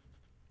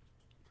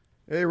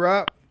 Hey,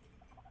 Rob.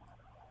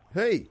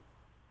 Hey.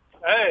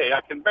 Hey, I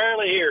can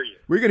barely hear you.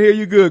 We can hear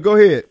you good. Go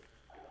ahead.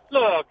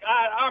 Look,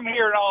 I'm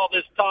hearing all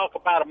this talk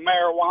about a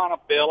marijuana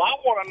bill. I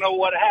want to know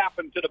what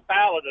happened to the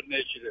ballot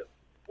initiative.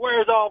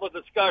 Where's all the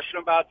discussion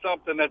about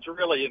something that's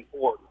really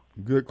important?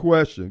 Good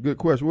question. Good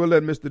question. We'll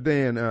let Mr.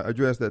 Dan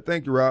address that.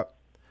 Thank you, Rob.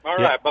 All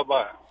right.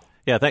 Bye-bye.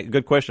 Yeah,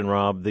 good question,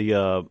 Rob.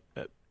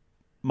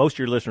 Most of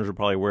your listeners are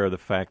probably aware of the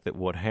fact that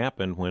what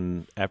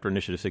happened after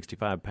Initiative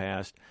 65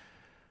 passed,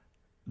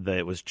 that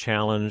it was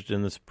challenged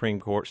in the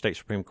state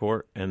Supreme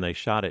Court, and they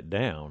shot it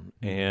down.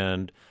 Mm-hmm.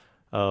 And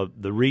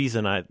the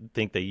reason I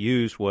think they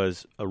used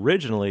was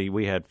originally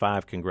we had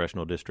 5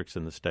 congressional districts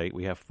in the state.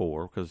 We have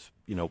 4 because,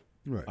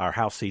 right, our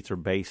House seats are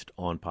based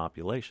on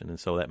population,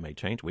 and so that may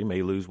change. We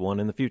may lose one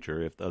in the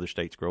future if the other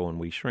states grow and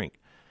we shrink.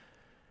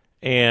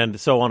 And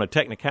so on a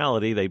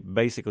technicality, they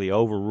basically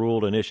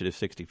overruled Initiative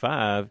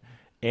 65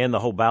 and the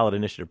whole ballot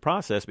initiative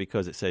process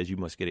because it says you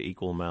must get an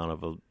equal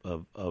amount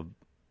of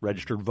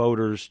registered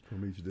voters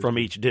from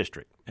each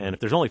district. And if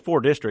there's only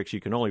 4 districts,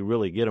 you can only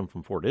really get them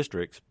from 4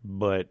 districts,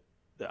 but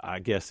I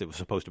guess it was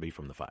supposed to be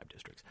from the 5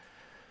 districts.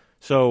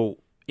 So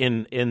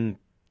in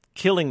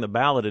killing the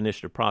ballot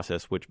initiative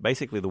process, which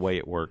basically the way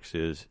it works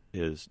is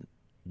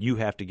you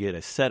have to get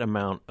a set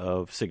amount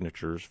of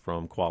signatures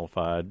from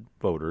qualified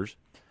voters,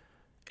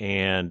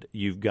 and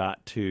you've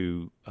got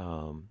to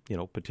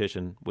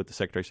petition with the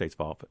Secretary of State's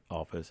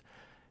office.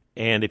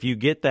 And if you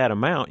get that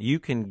amount, you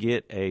can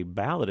get a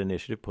ballot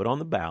initiative put on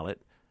the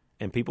ballot,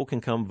 and people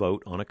can come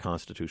vote on a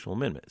constitutional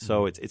amendment.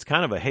 So it's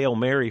kind of a Hail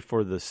Mary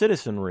for the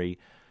citizenry,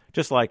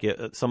 just like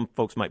some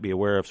folks might be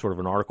aware of sort of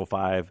an Article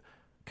 5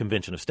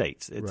 Convention of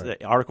States.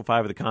 Right. Article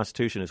 5 of the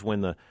Constitution is when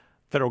the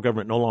federal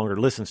government no longer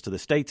listens to the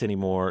states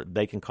anymore,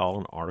 they can call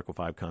an Article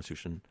 5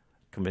 Constitution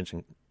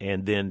Convention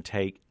and then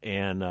take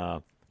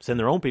and send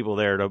their own people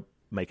there to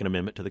make an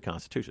amendment to the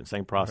Constitution.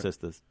 Same process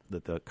that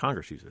the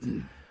Congress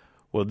uses.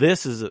 Well,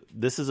 this is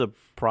a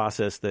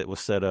process that was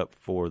set up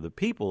for the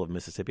people of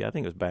Mississippi. I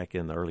think it was back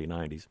in the early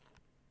 90s.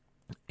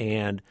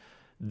 And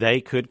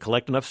they could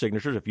collect enough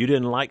signatures. If you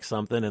didn't like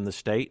something in the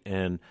state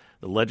and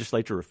the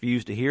legislature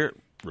refused to hear it,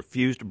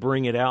 refused to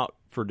bring it out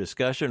for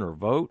discussion or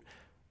vote,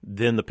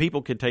 then the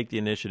people could take the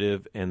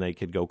initiative and they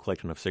could go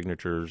collect enough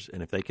signatures.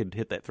 And if they could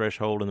hit that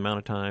threshold in the amount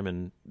of time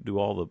and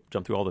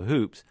jump through all the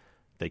hoops,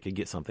 they could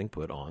get something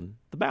put on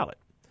the ballot.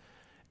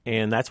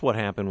 And that's what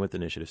happened with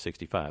Initiative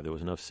 65. There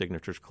was enough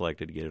signatures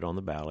collected to get it on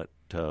the ballot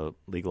to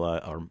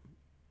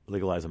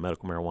legalize a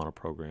medical marijuana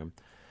program,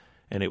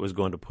 and it was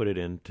going to put it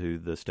into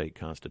the state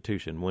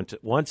constitution.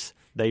 Once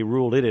they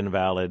ruled it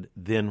invalid,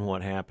 then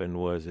what happened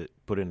was it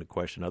put into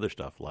question other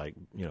stuff like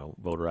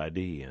voter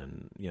ID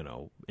and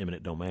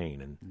eminent domain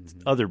and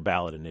other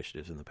ballot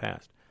initiatives in the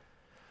past.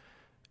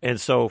 And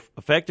so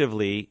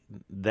effectively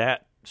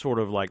that sort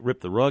of like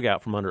ripped the rug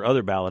out from under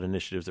other ballot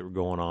initiatives that were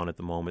going on at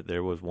the moment.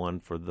 There was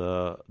one for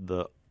the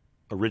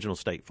original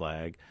state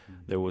flag.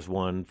 Mm-hmm. There was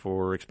one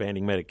for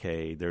expanding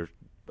Medicaid. There's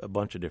a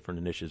bunch of different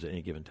initiatives at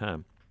any given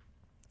time.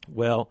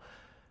 Well,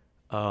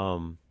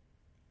 then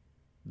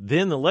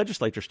the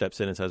legislature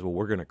steps in and says, well,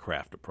 we're going to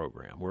craft a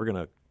program. We're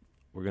going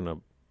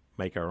to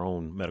make our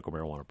own medical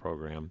marijuana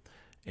program.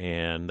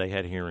 And they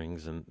had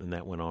hearings, and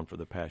that went on for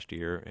the past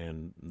year.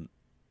 And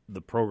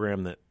the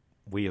program that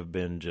we have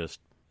been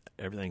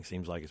everything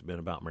seems like it's been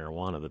about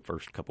marijuana the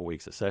first couple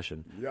weeks of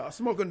session. Y'all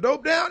smoking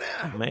dope down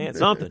there? Man,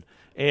 something.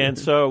 And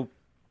so,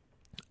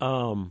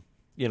 and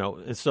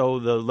so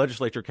the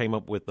legislature came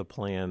up with the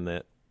plan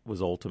that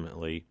was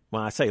ultimately,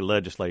 when I say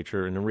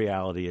legislature, and in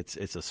reality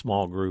it's a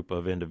small group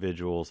of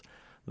individuals.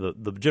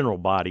 The general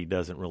body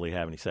doesn't really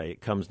have any say.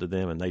 It comes to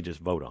them and they just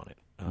vote on it.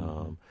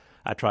 Mm-hmm.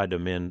 I tried to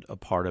amend a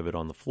part of it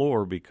on the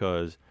floor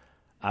because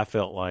I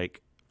felt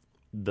like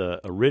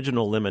the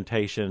original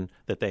limitation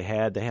that they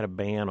had a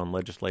ban on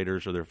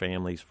legislators or their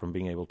families from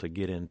being able to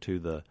get into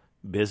the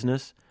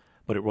business.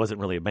 but it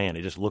wasn't really a ban.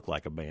 It just looked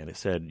like a ban. It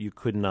said you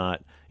could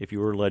not, if you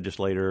were a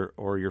legislator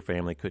or your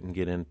family, couldn't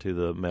get into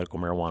the medical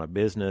marijuana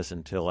business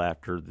until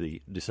after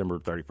the December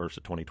 31st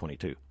of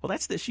 2022. Well,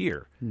 that's this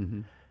year.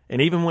 Mm-hmm.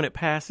 And even when it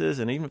passes,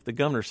 and even if the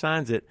governor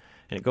signs it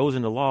and it goes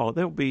into law,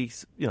 there'll be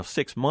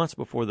 6 months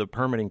before the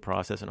permitting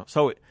process, and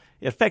so it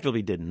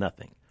effectively did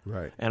nothing.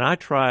 Right. And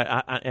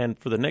and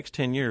for the next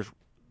 10 years,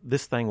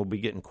 this thing will be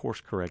getting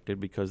course corrected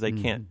because they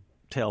can't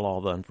tell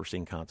all the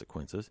unforeseen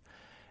consequences.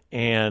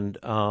 And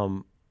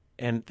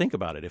think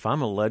about it. If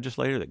I'm a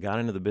legislator that got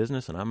into the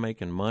business and I'm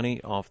making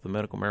money off the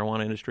medical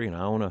marijuana industry, and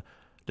I own a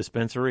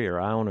dispensary or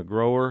I own a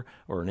grower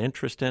or an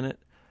interest in it,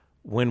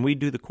 when we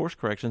do the course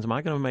corrections, am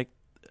I going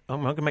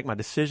to make my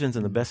decisions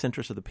in the best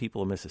interest of the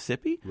people of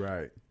Mississippi,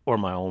 right, or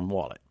my own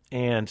wallet?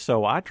 And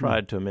so I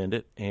tried to amend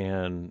it,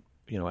 and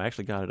I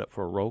actually got it up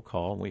for a roll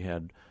call, and we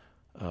had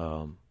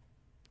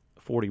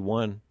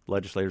 41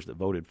 legislators that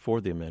voted for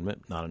the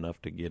amendment. Not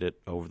enough to get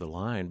it over the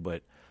line,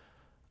 but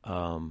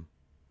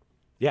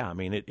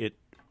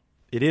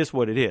it is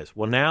what it is.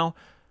 Well, now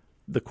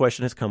the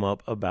question has come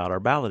up about our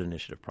ballot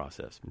initiative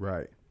process,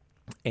 right?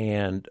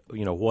 And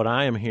what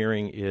I am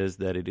hearing is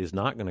that it is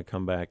not going to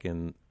come back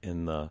in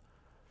the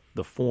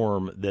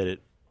form that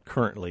it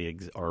currently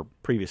or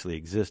previously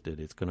existed.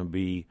 It's going to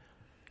be,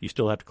 you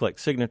still have to collect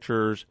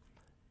signatures,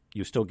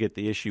 you still get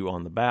the issue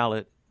on the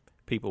ballot,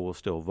 people will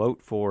still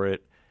vote for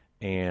it,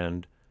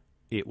 and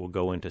it will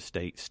go into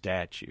state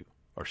statute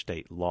or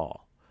state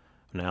law.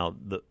 Now,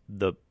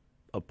 the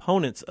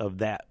opponents of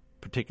that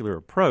particular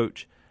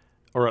approach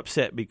are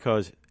upset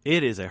because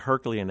it is a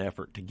Herculean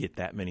effort to get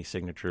that many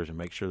signatures and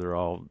make sure they're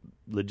all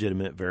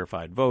legitimate,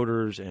 verified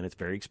voters, and it's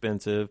very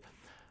expensive.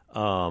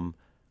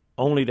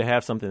 Only to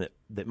have something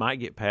that might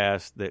get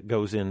passed that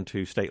goes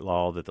into state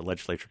law that the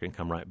legislature can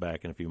come right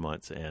back in a few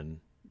months and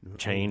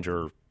change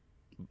or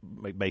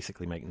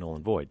basically make null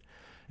and void.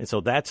 And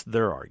so that's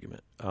their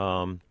argument.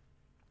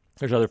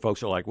 There's other folks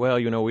who are like, well,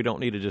 we don't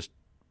need to just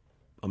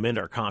amend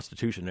our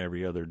Constitution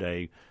every other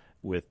day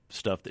with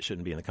stuff that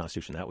shouldn't be in the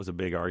Constitution. That was a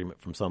big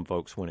argument from some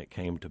folks when it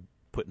came to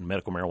putting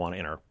medical marijuana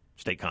in our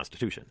state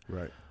constitution.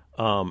 Right.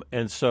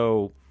 And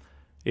so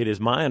it is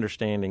my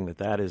understanding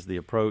that is the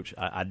approach.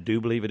 I do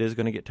believe it is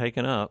going to get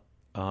taken up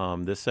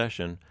this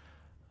session.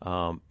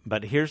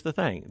 But here's the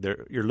thing.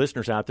 Your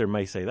listeners out there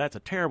may say that's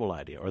a terrible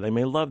idea, or they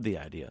may love the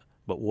idea.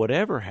 But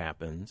whatever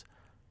happens,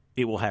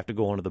 it will have to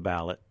go onto the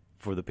ballot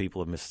for the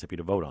people of Mississippi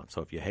to vote on.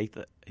 So if you hate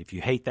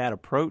that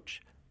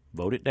approach,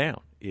 vote it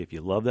down. If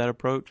you love that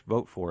approach,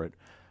 vote for it.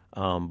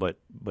 But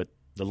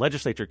the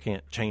legislature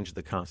can't change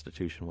the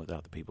Constitution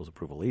without the people's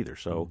approval either.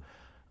 So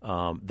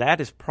that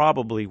is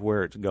probably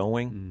where it's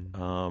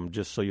going.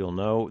 Just so you'll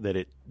know that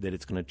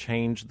it's going to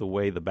change the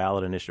way the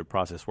ballot initiative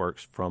process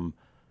works from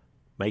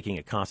making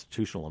a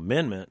constitutional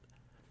amendment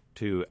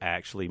to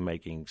actually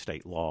making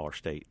state law or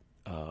state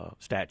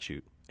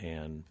statute,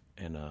 and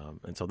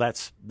so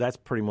that's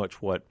pretty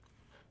much what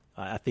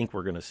I think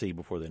we're going to see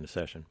before the end of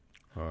session.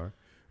 All right.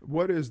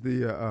 What is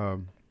the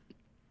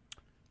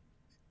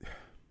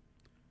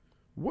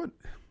what?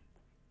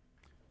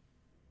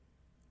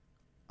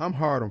 I'm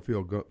hard on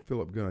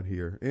Philip Gunn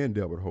here and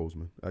Delbert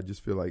Hosemann. I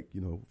just feel like,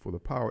 for the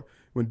power,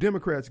 when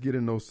Democrats get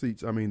in those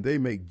seats, they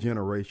make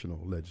generational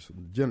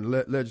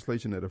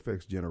legislation that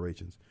affects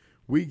generations.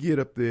 We get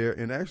up there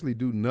and actually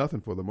do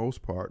nothing for the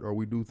most part, or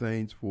we do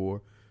things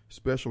for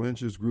special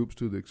interest groups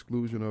to the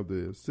exclusion of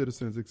the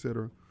citizens, et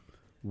cetera.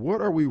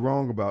 What are we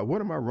wrong about?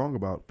 What am I wrong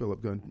about,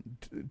 Philip Gunn?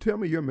 Tell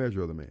me your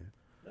measure of the man.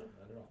 No,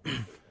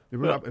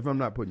 not at all. If I'm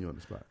not putting you on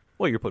the spot.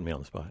 Well, you're putting me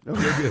on the spot.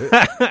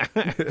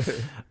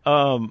 Okay,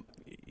 good.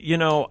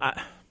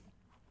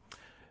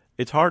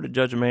 It's hard to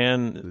judge a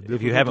man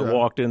if you haven't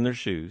walked in their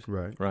shoes,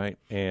 right?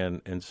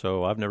 And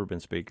so I've never been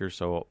speaker,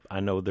 so I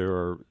know there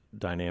are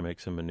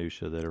dynamics and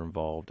minutia that are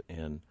involved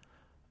in,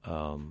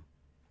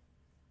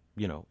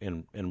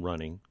 in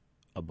running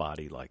a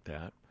body like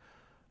that.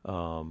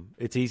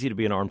 It's easy to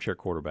be an armchair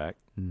quarterback.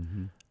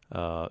 Mm-hmm.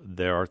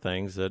 There are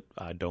things that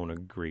I don't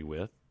agree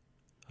with,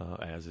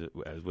 as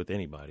with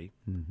anybody,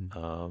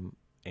 mm-hmm.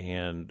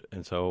 And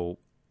so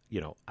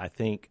I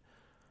think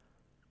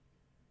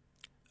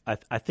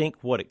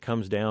what it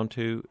comes down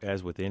to,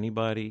 as with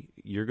anybody,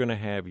 you're going to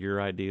have your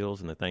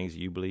ideals and the things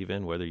you believe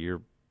in, whether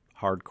you're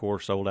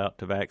hardcore sold out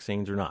to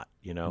vaccines or not.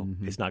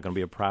 Mm-hmm. It's not going to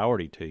be a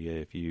priority to you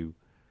if you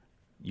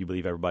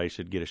believe everybody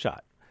should get a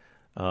shot.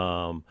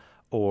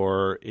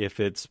 Or if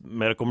it's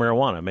medical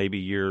marijuana, maybe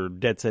you're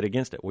dead set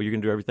against it. Well, you're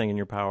going to do everything in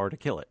your power to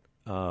kill it.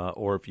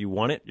 Or if you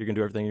want it, you're going to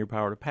do everything in your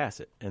power to pass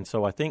it. And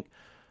so I think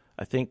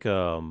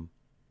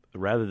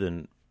rather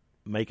than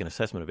make an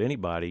assessment of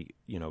anybody,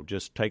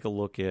 just take a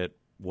look at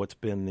what's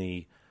been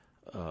the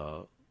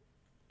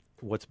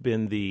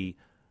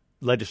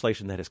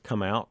legislation that has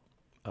come out,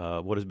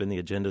 what has been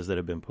the agendas that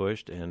have been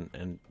pushed,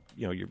 and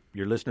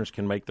your listeners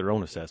can make their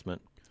own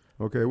assessment.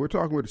 Okay, we're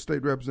talking with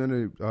State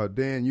Representative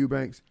Dan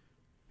Eubanks.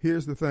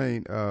 Here's the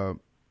thing: the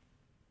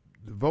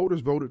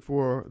voters voted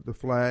for the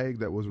flag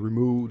that was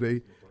removed.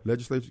 The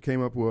legislature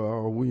came up with,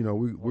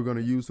 we're going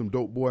to use some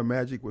dope boy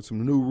magic with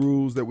some new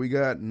rules that we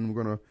got, and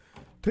we're going to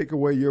take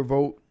away your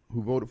vote,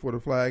 who voted for the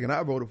flag, and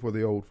I voted for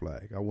the old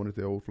flag. I wanted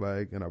the old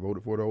flag, and I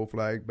voted for the old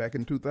flag back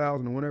in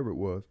 2000 or whenever it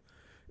was.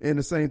 And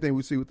the same thing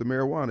we see with the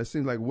marijuana. It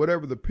seems like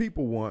whatever the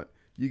people want,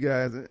 you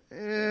guys,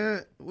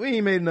 we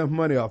ain't made enough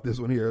money off this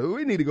one here.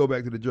 We need to go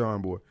back to the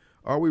drawing board.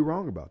 Are we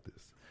wrong about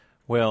this?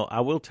 Well,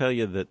 I will tell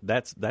you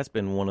that's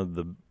been one of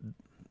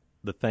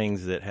the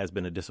things that has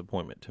been a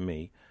disappointment to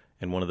me,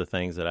 and one of the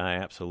things that I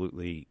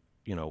absolutely,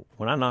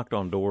 when I knocked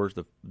on doors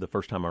the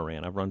first time I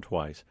ran, I've run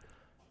twice,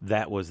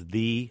 that was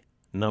the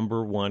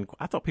number one.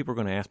 I thought people were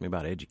going to ask me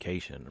about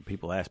education, or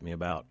people asked me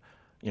about,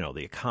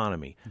 the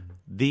economy. Mm-hmm.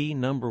 The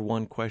number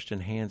one question,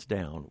 hands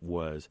down,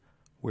 was,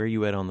 where are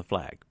you at on the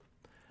flag?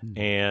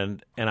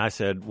 Mm-hmm. And I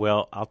said,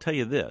 well, I'll tell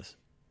you this.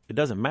 It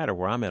doesn't matter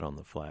where I'm at on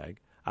the flag.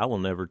 I will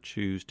never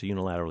choose to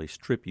unilaterally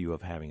strip you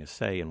of having a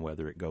say in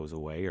whether it goes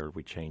away or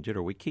we change it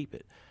or we keep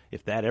it.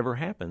 If that ever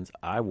happens,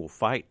 I will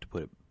fight to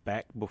put it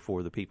back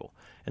before the people.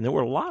 And there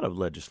were a lot of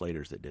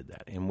legislators that did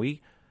that. And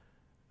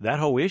that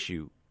whole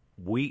issue,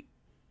 we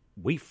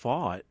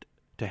fought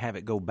to have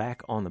it go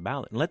back on the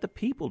ballot and let the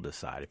people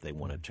decide if they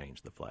want to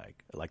change the flag,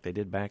 like they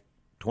did back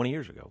 20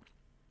 years ago.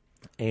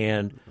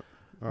 And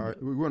all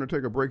right, we're going to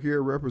take a break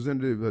here.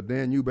 Representative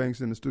Dan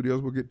Eubanks in the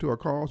studios. We'll get to our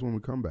calls when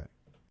we come back.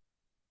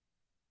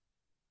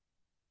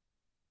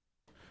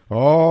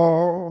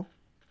 Oh,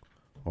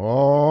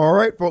 all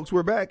right, folks,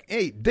 we're back.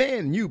 Hey,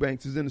 Dan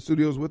Eubanks is in the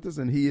studios with us,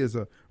 and he is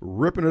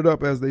ripping it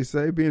up, as they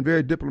say, being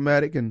very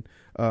diplomatic and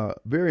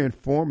very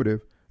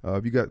informative.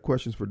 If you got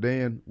questions for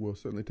Dan, we'll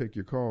certainly take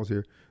your calls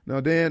here. Now,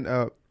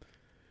 Dan,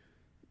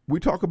 we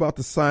talk about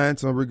the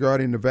science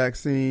regarding the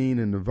vaccine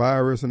and the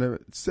virus, and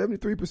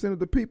 73% of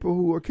the people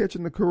who are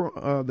catching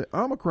the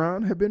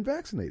Omicron have been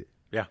vaccinated.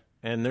 Yeah,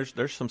 and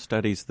there's some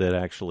studies that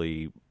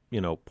actually,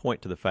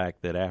 point to the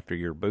fact that after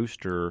your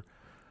booster,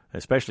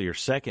 especially your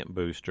second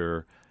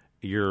booster,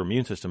 your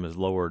immune system is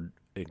lowered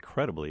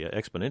incredibly,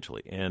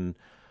 exponentially. And,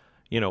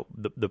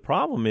 the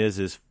problem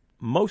is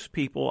most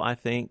people, I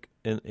think,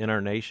 in our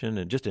nation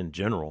and just in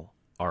general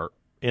are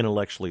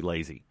intellectually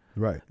lazy.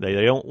 Right.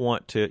 They don't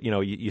want to,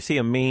 you see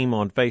a meme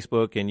on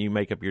Facebook and you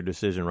make up your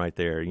decision right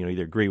there.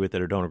 Either agree with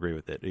it or don't agree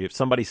with it. If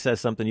somebody says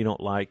something you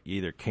don't like, you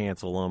either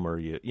cancel them or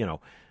you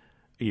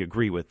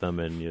agree with them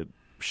and you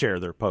share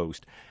their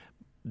post.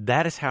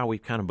 That is how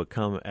we've kind of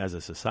become as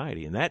a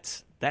society, and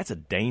that's a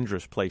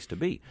dangerous place to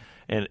be.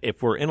 And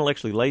if we're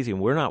intellectually lazy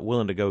and we're not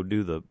willing to go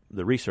do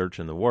the research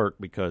and the work,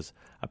 because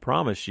I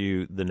promise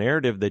you, the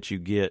narrative that you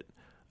get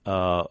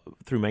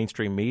through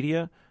mainstream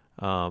media,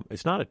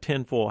 it's not a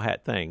tinfoil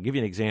hat thing. I'll give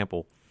you an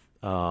example.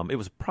 It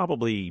was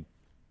probably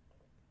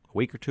a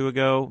week or two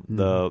ago,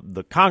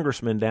 the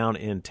congressman down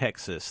in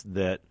Texas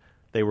that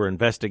they were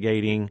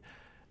investigating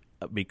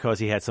because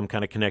he had some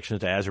kind of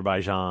connections to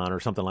Azerbaijan or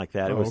something like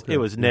that. It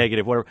was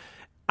negative, whatever.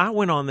 I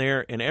went on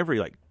there and every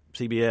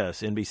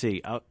CBS,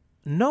 NBC,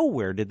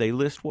 nowhere did they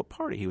list what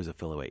party he was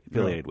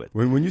affiliated with.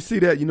 When you see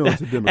that,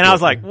 it's a Democrat. And I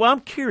was like, well,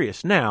 I'm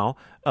curious now,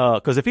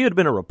 because if he had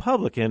been a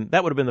Republican,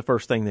 that would have been the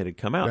first thing that had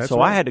come out. That's so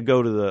right. I had to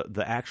go to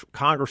the actual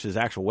Congress's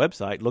actual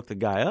website, look the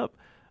guy up.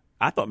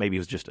 I thought maybe he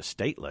was just a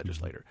state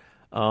legislator.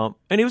 And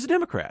he was a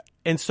Democrat.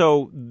 And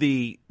so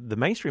the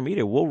mainstream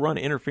media will run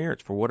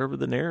interference for whatever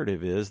the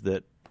narrative is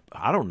that,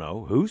 I don't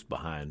know who's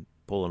behind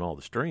pulling all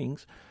the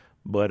strings.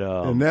 But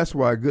and that's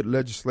why good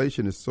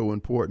legislation is so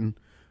important.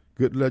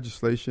 Good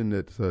legislation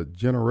that's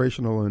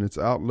generational in its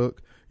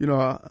outlook.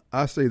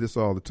 I say this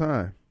all the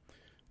time.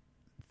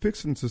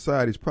 Fixing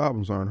society's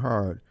problems aren't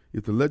hard.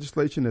 If the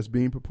legislation that's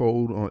being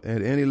proposed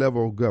at any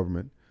level of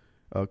government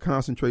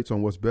concentrates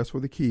on what's best for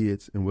the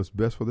kids and what's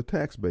best for the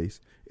tax base,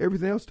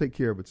 everything else take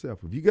care of itself.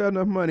 If you got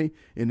enough money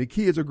and the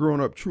kids are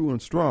growing up true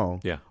and strong,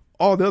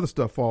 all the other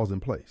stuff falls in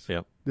place.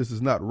 Yeah. This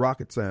is not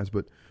rocket science,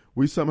 but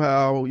we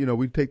somehow,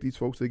 we take these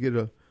folks, they get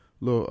a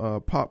little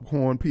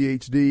popcorn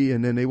PhD,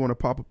 and then they want to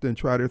pop up there and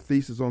try their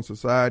thesis on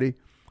society,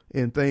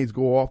 and things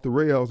go off the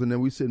rails, and then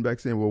we sitting back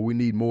saying, well, we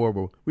need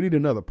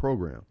another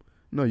program.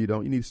 No, you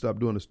don't. You need to stop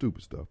doing the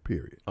stupid stuff,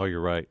 period. Oh,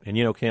 you're right. And,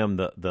 Kim,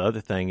 the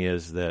other thing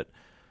is that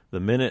the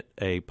minute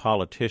a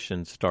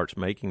politician starts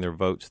making their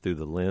votes through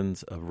the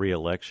lens of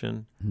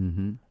reelection,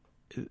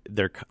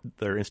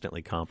 they're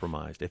instantly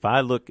compromised. If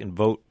I look and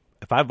vote,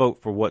 if I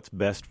vote for what's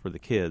best for the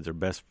kids or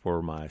best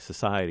for my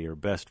society or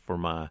best for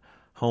my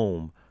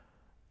home,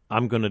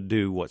 I'm going to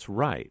do what's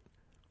right.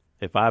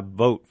 If I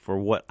vote for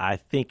what I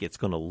think it's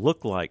going to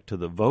look like to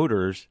the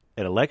voters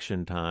at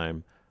election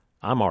time,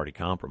 I'm already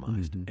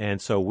compromised. Mm-hmm. And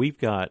so we've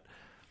got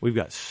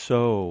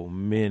so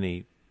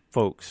many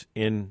folks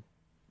in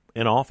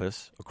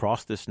office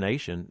across this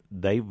nation.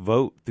 They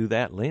vote through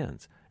that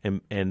lens,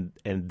 and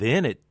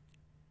then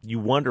you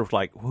wonder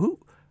who,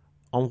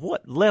 on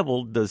what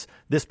level does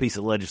this piece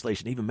of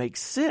legislation even make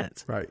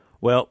sense? Right.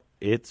 Well,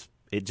 it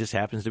just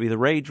happens to be the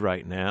rage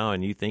right now,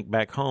 and you think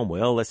back home,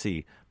 well, let's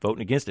see,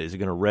 voting against it, is it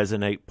going to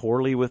resonate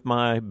poorly with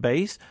my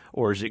base,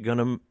 or is it going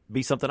to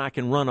be something I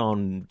can run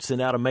on,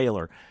 send out a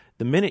mailer?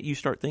 The minute you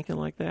start thinking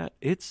like that,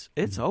 it's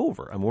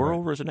over, and we're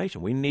over as a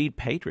nation. We need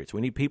patriots.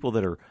 We need people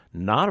that are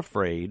not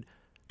afraid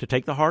to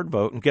take the hard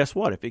vote, and guess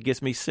what? If it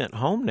gets me sent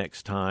home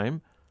next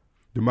time,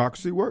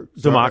 Democracy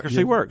works.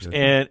 Democracy works.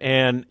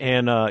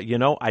 And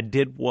I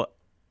did what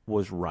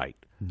was right,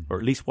 or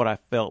at least what I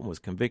felt and was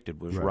convicted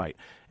was right.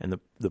 And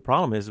the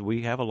problem is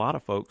we have a lot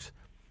of folks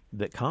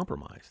that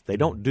compromise. They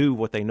don't do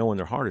what they know in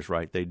their heart is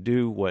right. They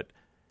do what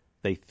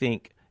they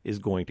think is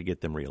going to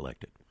get them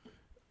reelected.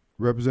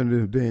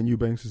 Representative Dan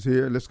Eubanks is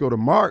here. Let's go to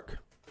Mark.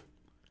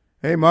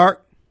 Hey,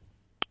 Mark.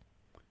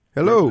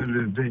 Hello.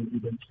 Representative Dan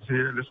Eubanks is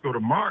here. Let's go to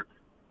Mark.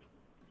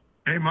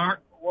 Hey,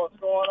 Mark. What's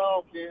going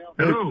on, Kim?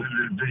 Hello.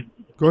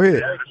 Go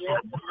ahead. Hey,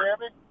 Kim, can you hear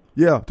me?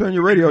 Yeah, turn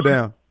your radio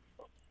down.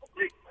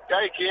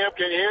 Hey, Kim,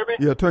 can you hear me?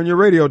 Yeah, turn your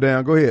radio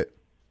down. Go ahead.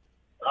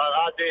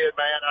 I did,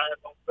 man. I had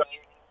no thing.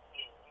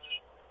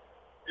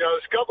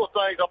 There's a couple of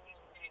things.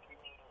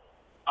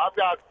 I've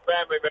got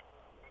family that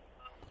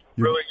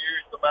really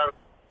use the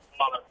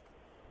marijuana.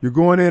 You're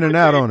going in and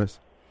out on us.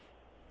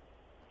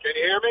 Can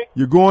you hear me?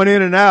 You're going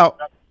in and out.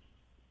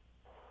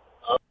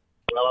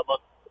 Well, I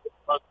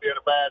must be in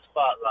a bad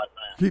spot right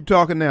now. Keep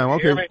talking now. Can you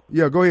Okay. hear me?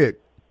 Yeah, go ahead.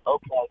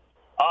 Okay. All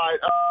right.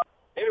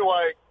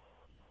 Anyway,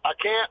 I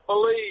can't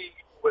believe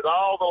with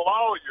all the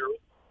lawyers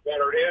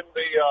that are in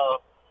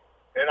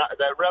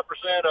that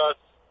represent us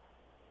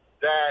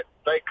that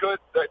they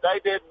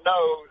didn't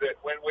know that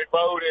when we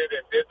voted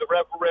and did the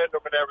referendum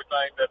and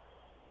everything that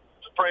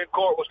the Supreme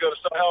Court was going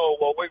to say, oh,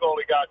 well, we've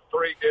only got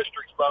 3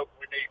 districts voting,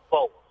 we need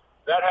 4.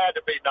 That had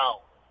to be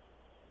known.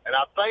 And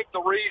I think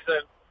the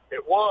reason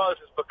it was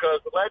is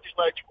because the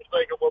legislature was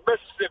thinking, well,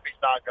 Mississippi's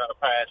not going to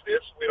pass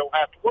this. We don't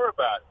have to worry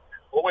about it.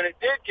 Well, when it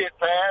did get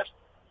passed,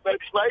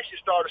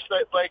 legislation started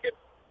thinking,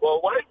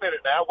 well, wait a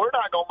minute now, we're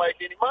not going to make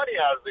any money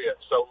out of this.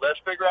 So let's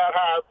figure out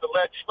how the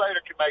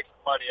legislator can make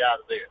some money out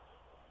of this.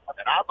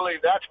 And I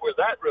believe that's where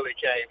that really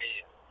came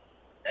in.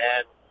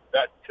 And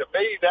that, to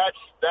me, that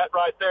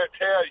right there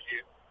tells you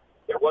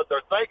that what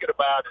they're thinking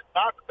about is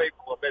not the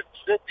people of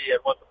Mississippi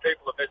and what the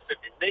people of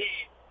Mississippi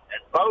need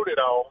and voted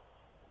on,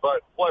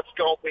 but what's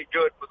going to be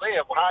good for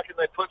them. Well, how can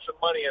they put some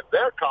money in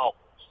their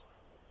coffers?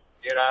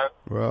 You know,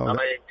 well, I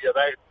mean, they knew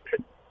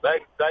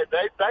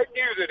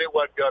that it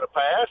wasn't going to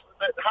pass.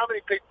 How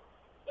many people?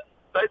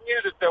 They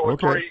knew that there were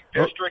 3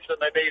 districts and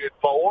they needed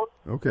 4.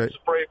 Okay. The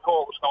Supreme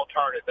Court was going to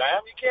turn it down.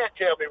 You can't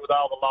tell me with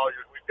all the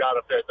lawyers we've got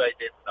up there they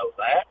didn't know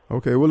that.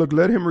 Okay. Well, look,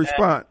 let him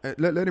respond.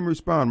 Let him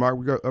respond, Mark.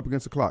 We got up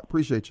against the clock.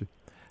 Appreciate you.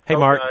 Hey,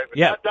 Mark.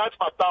 Yeah. That's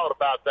my thought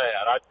about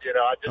that. I just use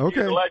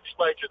the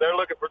legislature. They were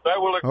looking for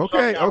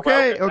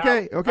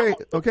Okay.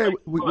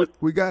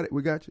 We got it.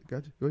 We got you.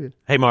 Go ahead.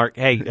 Hey, Mark.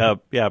 Hey,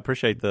 yeah,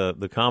 appreciate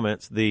the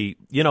comments. The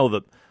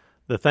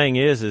thing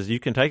is you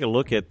can take a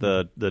look at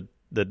the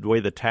way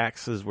the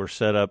taxes were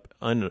set up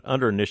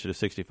under Initiative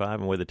 65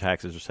 and the way the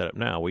taxes are set up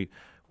now. We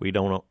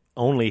don't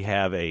only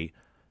have a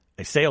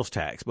sales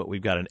tax, but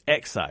we've got an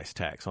excise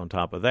tax on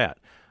top of that.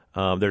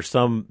 There's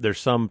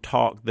some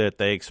talk that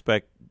they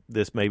expect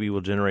this maybe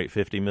will generate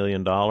 $50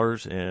 million,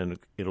 and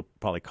it'll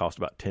probably cost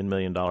about $10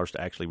 million to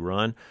actually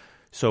run.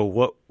 So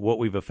what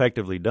we've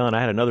effectively done, I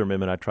had another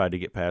amendment I tried to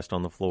get passed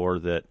on the floor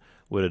that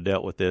would have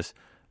dealt with this.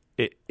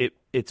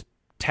 It's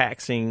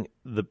taxing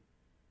the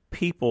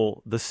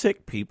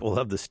sick people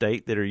of the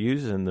state that are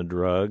using the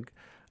drug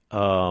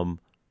to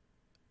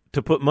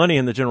put money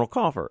in the general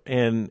coffer,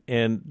 and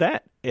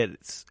that at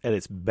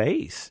its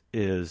base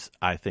is,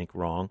 I think,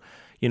 wrong.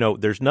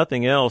 There's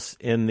nothing else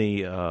in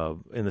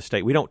the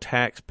state. We don't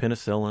tax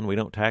penicillin. We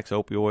don't tax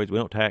opioids. We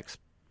don't tax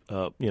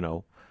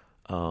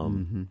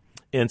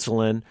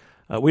insulin.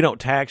 We don't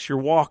tax your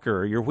walker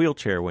or your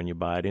wheelchair when you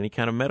buy it, any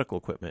kind of medical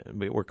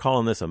equipment. We're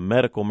calling this a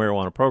medical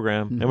marijuana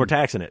program, and we're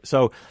taxing it.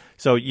 So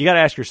you got to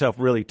ask yourself,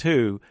 really,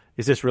 too,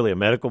 is this really a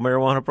medical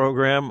marijuana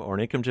program or an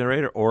income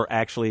generator, or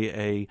actually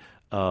a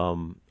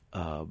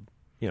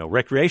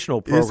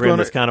recreational program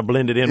that's kind of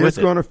blended in with it? It's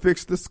going to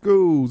fix the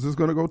schools. It's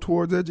going to go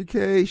towards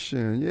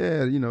education.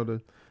 Yeah,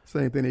 the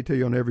same thing they tell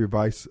you on every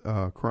vice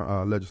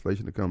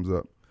legislation that comes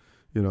up.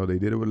 They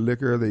did it with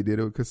liquor. They did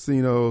it with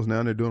casinos.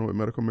 Now they're doing it with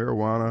medical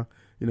marijuana.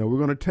 We're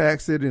going to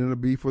tax it, and it'll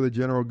be for the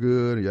general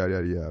good, yada,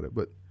 yada, yada.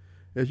 But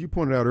as you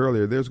pointed out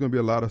earlier, there's going to be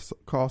a lot of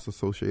costs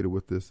associated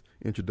with this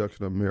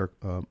introduction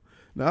of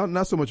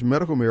not so much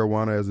medical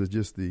marijuana as it's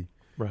just the...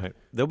 Right.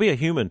 There'll be a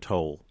human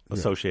toll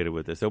associated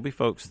with this. There'll be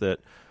folks that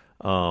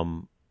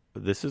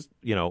this is,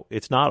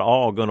 it's not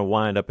all going to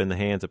wind up in the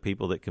hands of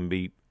people that can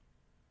be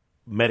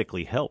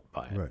medically helped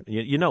by it. Right.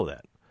 You know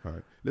that. All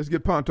right. Let's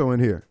get Ponto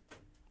in here.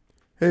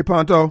 Hey,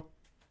 Ponto.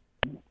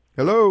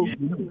 Hello.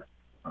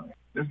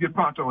 Let's get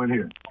Ponto in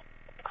here.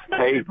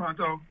 Hey,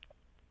 Ponto.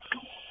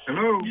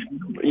 Hello.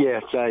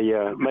 Yes,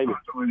 maybe.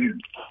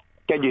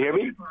 Can you hear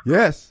me?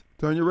 Yes.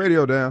 Turn your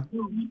radio down.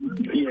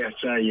 Yes,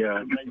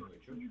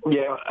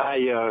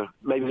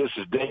 maybe this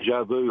is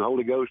deja vu,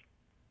 Holy Ghost.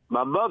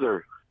 My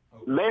mother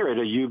married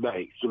a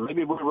Eubanks, so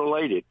maybe we're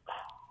related.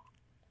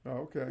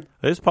 Oh, okay.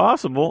 It's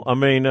possible. I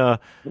mean, I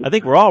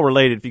think we're all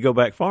related if you go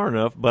back far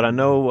enough. But I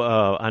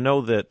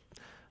know that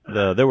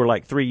there were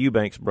like 3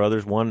 Eubanks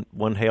brothers.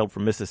 One hailed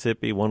from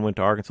Mississippi, one went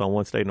to Arkansas,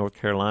 one stayed in North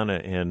Carolina,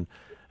 and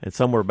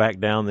somewhere back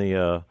down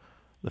the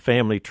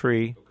family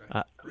tree.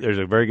 There's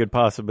a very good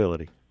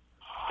possibility.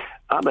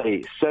 I'm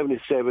a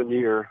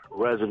 77-year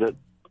resident,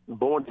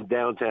 born in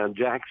downtown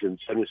Jackson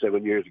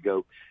 77 years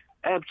ago.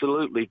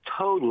 Absolutely,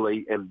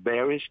 totally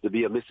embarrassed to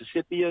be a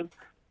Mississippian.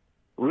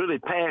 Really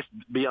past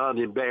beyond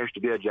embarrassed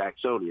to be a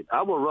Jacksonian.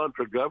 I will run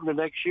for governor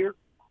next year.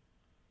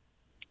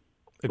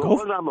 But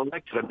whether I'm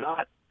elected or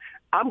not,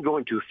 I'm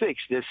going to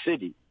fix this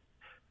city.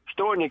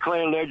 Story in the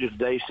Clarion Ledger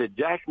today said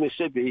Jackson,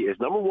 Mississippi is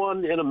number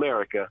one in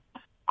America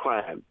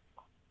crime.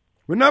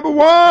 We're number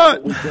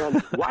one.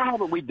 Why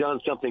haven't we done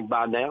something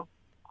by now?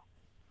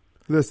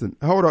 Listen,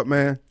 hold up,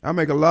 man. I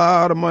make a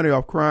lot of money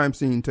off crime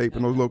scene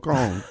taping those little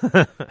cones.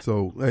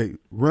 So, hey,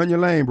 run your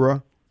lane,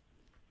 bro.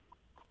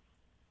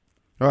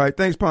 All right,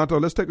 thanks, Ponto.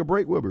 Let's take a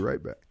break. We'll be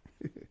right back.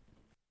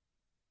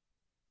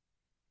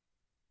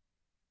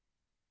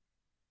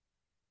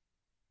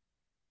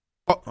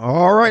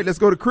 All right, let's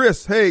go to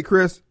Chris. Hey,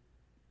 Chris.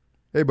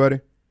 Hey, buddy.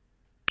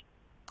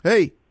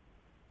 Hey.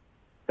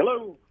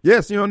 Hello.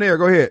 Yes, you're on there.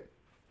 Go ahead.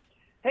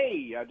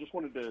 Hey, I just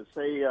wanted to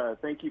say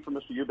thank you for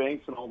Mr.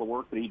 Eubanks and all the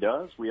work that he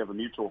does. We have a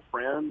mutual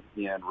friend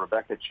in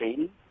Rebecca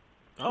Cheney.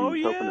 Oh,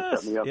 She's hoping to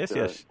set me up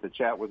to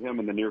chat with him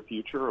in the near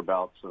future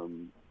about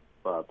some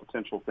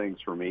potential things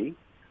for me.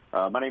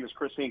 My name is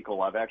Chris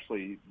Hinkle. I've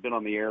actually been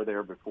on the air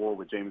there before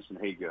with Jameson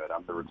Haygood.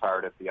 I'm the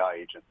retired FBI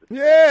agent.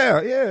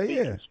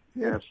 Yeah.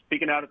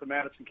 Speaking out at the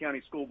Madison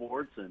County School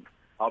Boards, and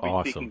I'll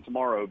be speaking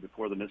tomorrow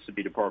before the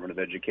Mississippi Department of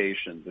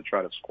Education to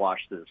try to squash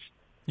this.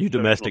 You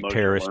domestic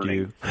terrorist,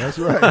 you. That's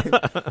right.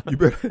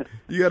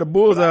 You got a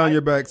bullseye on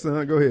your back,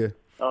 son. Go ahead.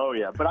 Oh,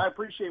 yeah. But I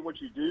appreciate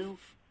what you do.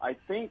 I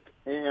think,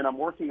 and I'm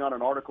working on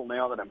an article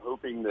now that I'm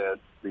hoping that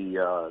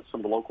some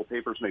of the local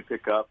papers may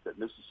pick up, that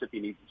Mississippi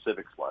needs a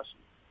civics lesson.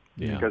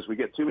 Yeah. Because we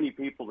get too many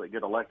people that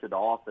get elected to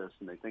office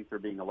and they think they're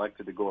being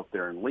elected to go up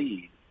there and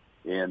lead,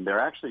 and they're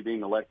actually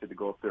being elected to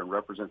go up there and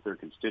represent their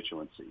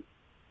constituency.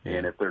 Yeah.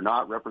 And if they're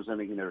not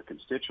representing their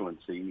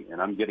constituency,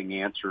 and I'm getting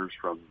answers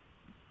from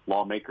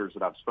lawmakers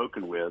that I've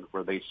spoken with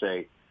where they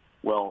say,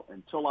 well,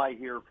 until I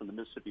hear from the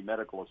Mississippi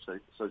Medical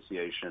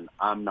Association,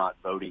 I'm not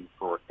voting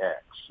for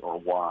X or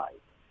Y.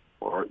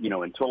 Or,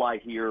 until I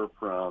hear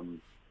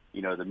from,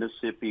 the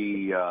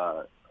Mississippi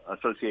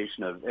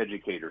Association of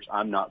Educators,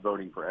 I'm not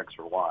voting for X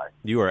or Y.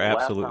 You are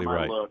absolutely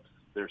right. Last time I looked,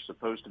 they're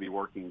supposed to be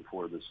working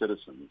for the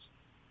citizens.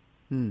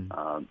 And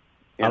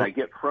I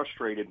get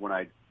frustrated when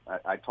I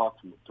talk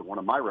to one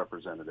of my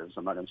representatives.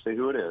 I'm not going to say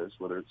who it is,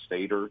 whether it's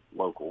state or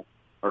local,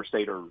 or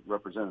state or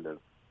representative.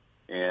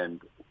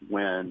 And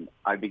when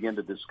I begin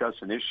to discuss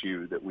an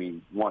issue that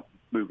we want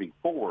moving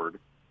forward,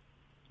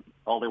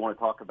 all they want to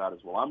talk about is,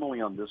 well, I'm only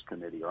on this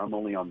committee or I'm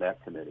only on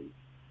that committee.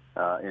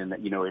 And,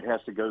 it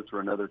has to go through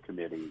another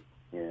committee.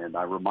 And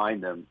I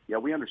remind them, yeah,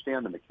 we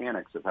understand the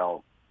mechanics of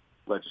how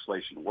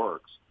legislation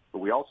works, but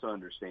we also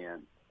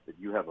understand that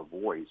you have a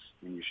voice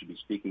and you should be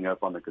speaking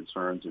up on the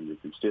concerns in your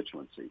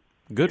constituency.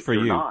 Good for you.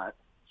 If you're not,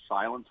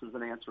 silence is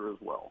an answer as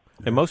well.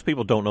 And most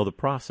people don't know the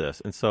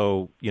process. And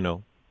so,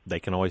 they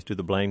can always do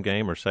the blame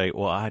game or say,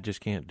 well, I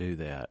just can't do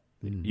that.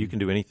 Mm-hmm. You can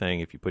do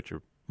anything if you put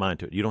your mind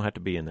to it. You don't have to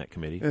be in that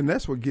committee. And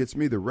that's what gets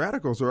me. The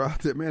radicals are out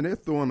there, man. They're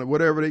throwing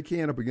whatever they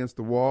can up against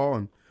the wall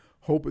and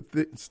hope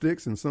it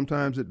sticks, and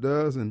sometimes it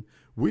does. And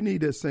we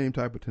need that same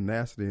type of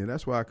tenacity, and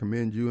that's why I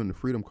commend you and the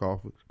Freedom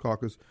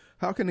Caucus.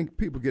 How can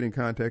people get in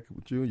contact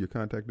with you, your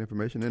contact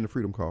information, and the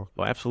Freedom Caucus?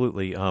 Well,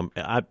 absolutely.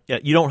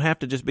 You don't have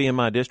to just be in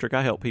my district.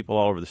 I help people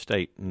all over the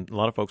state, and a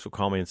lot of folks will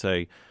call me and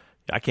say,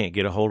 I can't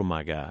get a hold of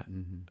my guy.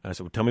 Mm-hmm. I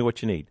said, well, tell me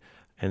what you need.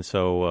 And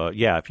so,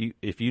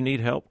 if you need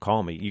help,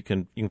 call me. You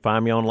can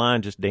find me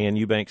online, just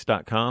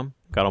daneubanks.com.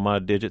 Got all my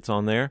digits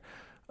on there.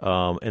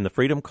 And the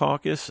Freedom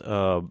Caucus,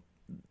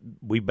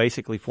 we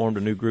basically formed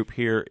a new group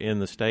here in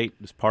the state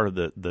as part of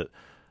the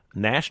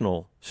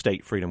National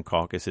State Freedom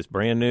Caucus. It's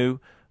brand new,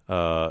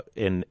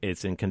 and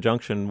it's in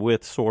conjunction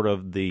with sort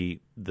of the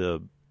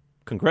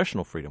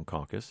Congressional Freedom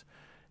Caucus.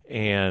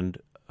 And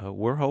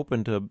we're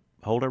hoping to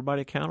hold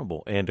everybody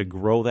accountable and to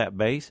grow that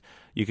base.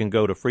 You can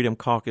go to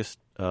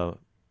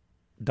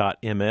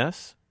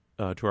freedomcaucus.ms to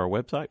our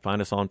website.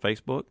 Find us on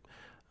Facebook.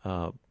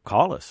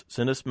 Call us.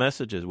 Send us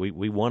messages.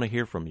 We want to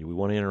hear from you. We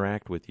want to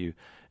interact with you.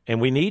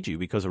 And we need you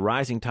because a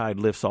rising tide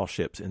lifts all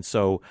ships. And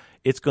so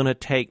it's going to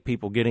take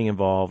people getting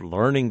involved,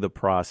 learning the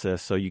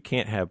process, so you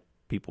can't have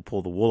people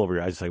pull the wool over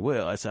your eyes and say,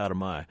 well, that's out of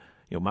my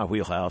my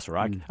wheelhouse, or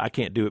I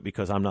can't do it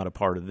because I'm not a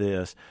part of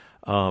this.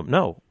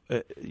 No,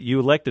 you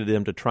elected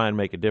them to try and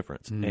make a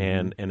difference.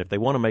 Mm-hmm. And if they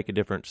want to make a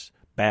difference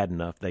bad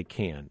enough, they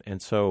can.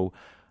 And so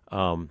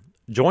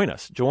join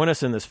us. Join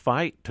us in this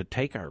fight to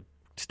take our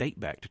state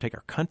back, to take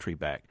our country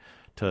back,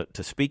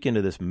 to speak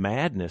into this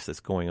madness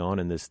that's going on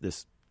in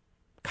this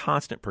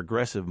constant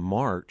progressive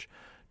march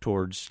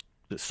towards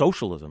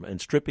socialism and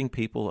stripping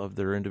people of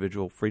their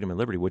individual freedom and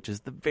liberty, which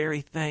is the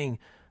very thing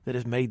that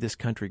has made this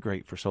country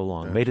great for so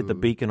long. Absolutely. Made it the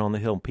beacon on the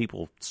hill.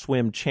 People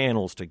swim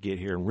channels to get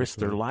here and risk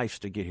their lives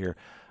to get here.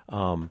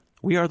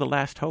 We are the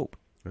last hope.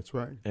 That's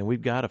right. And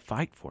we've got to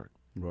fight for it.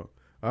 Well,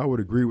 I would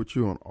agree with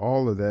you on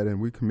all of that,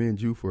 and we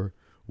commend you for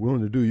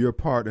willing to do your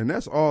part. And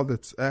that's all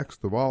that's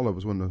asked of all of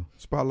us. When the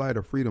spotlight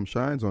of freedom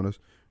shines on us,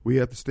 we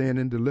have to stand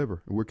and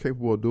deliver. And we're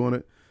capable of doing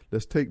it.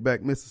 Let's take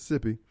back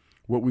Mississippi.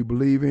 What we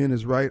believe in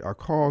is right. Our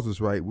cause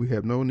is right. We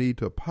have no need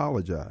to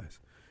apologize.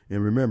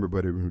 And remember,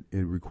 but it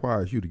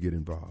requires you to get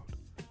involved.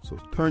 So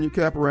turn your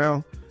cap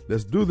around.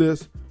 Let's do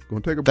this.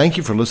 Thank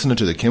you for listening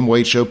to the Kim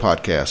Wade Show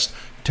podcast.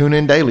 Tune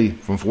in daily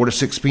from 4 to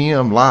 6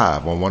 p.m.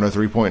 live on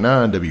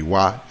 103.9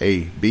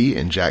 WYAB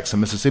in Jackson,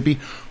 Mississippi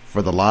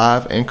for the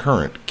live and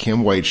current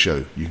Kim Wade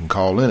Show. You can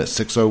call in at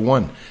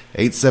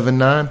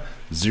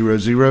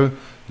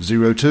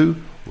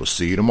 601-879-0002. We'll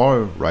see you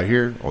tomorrow right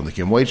here on the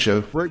Kim Wade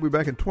Show. Break. We're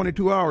back in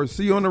 22 hours.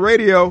 See you on the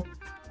radio.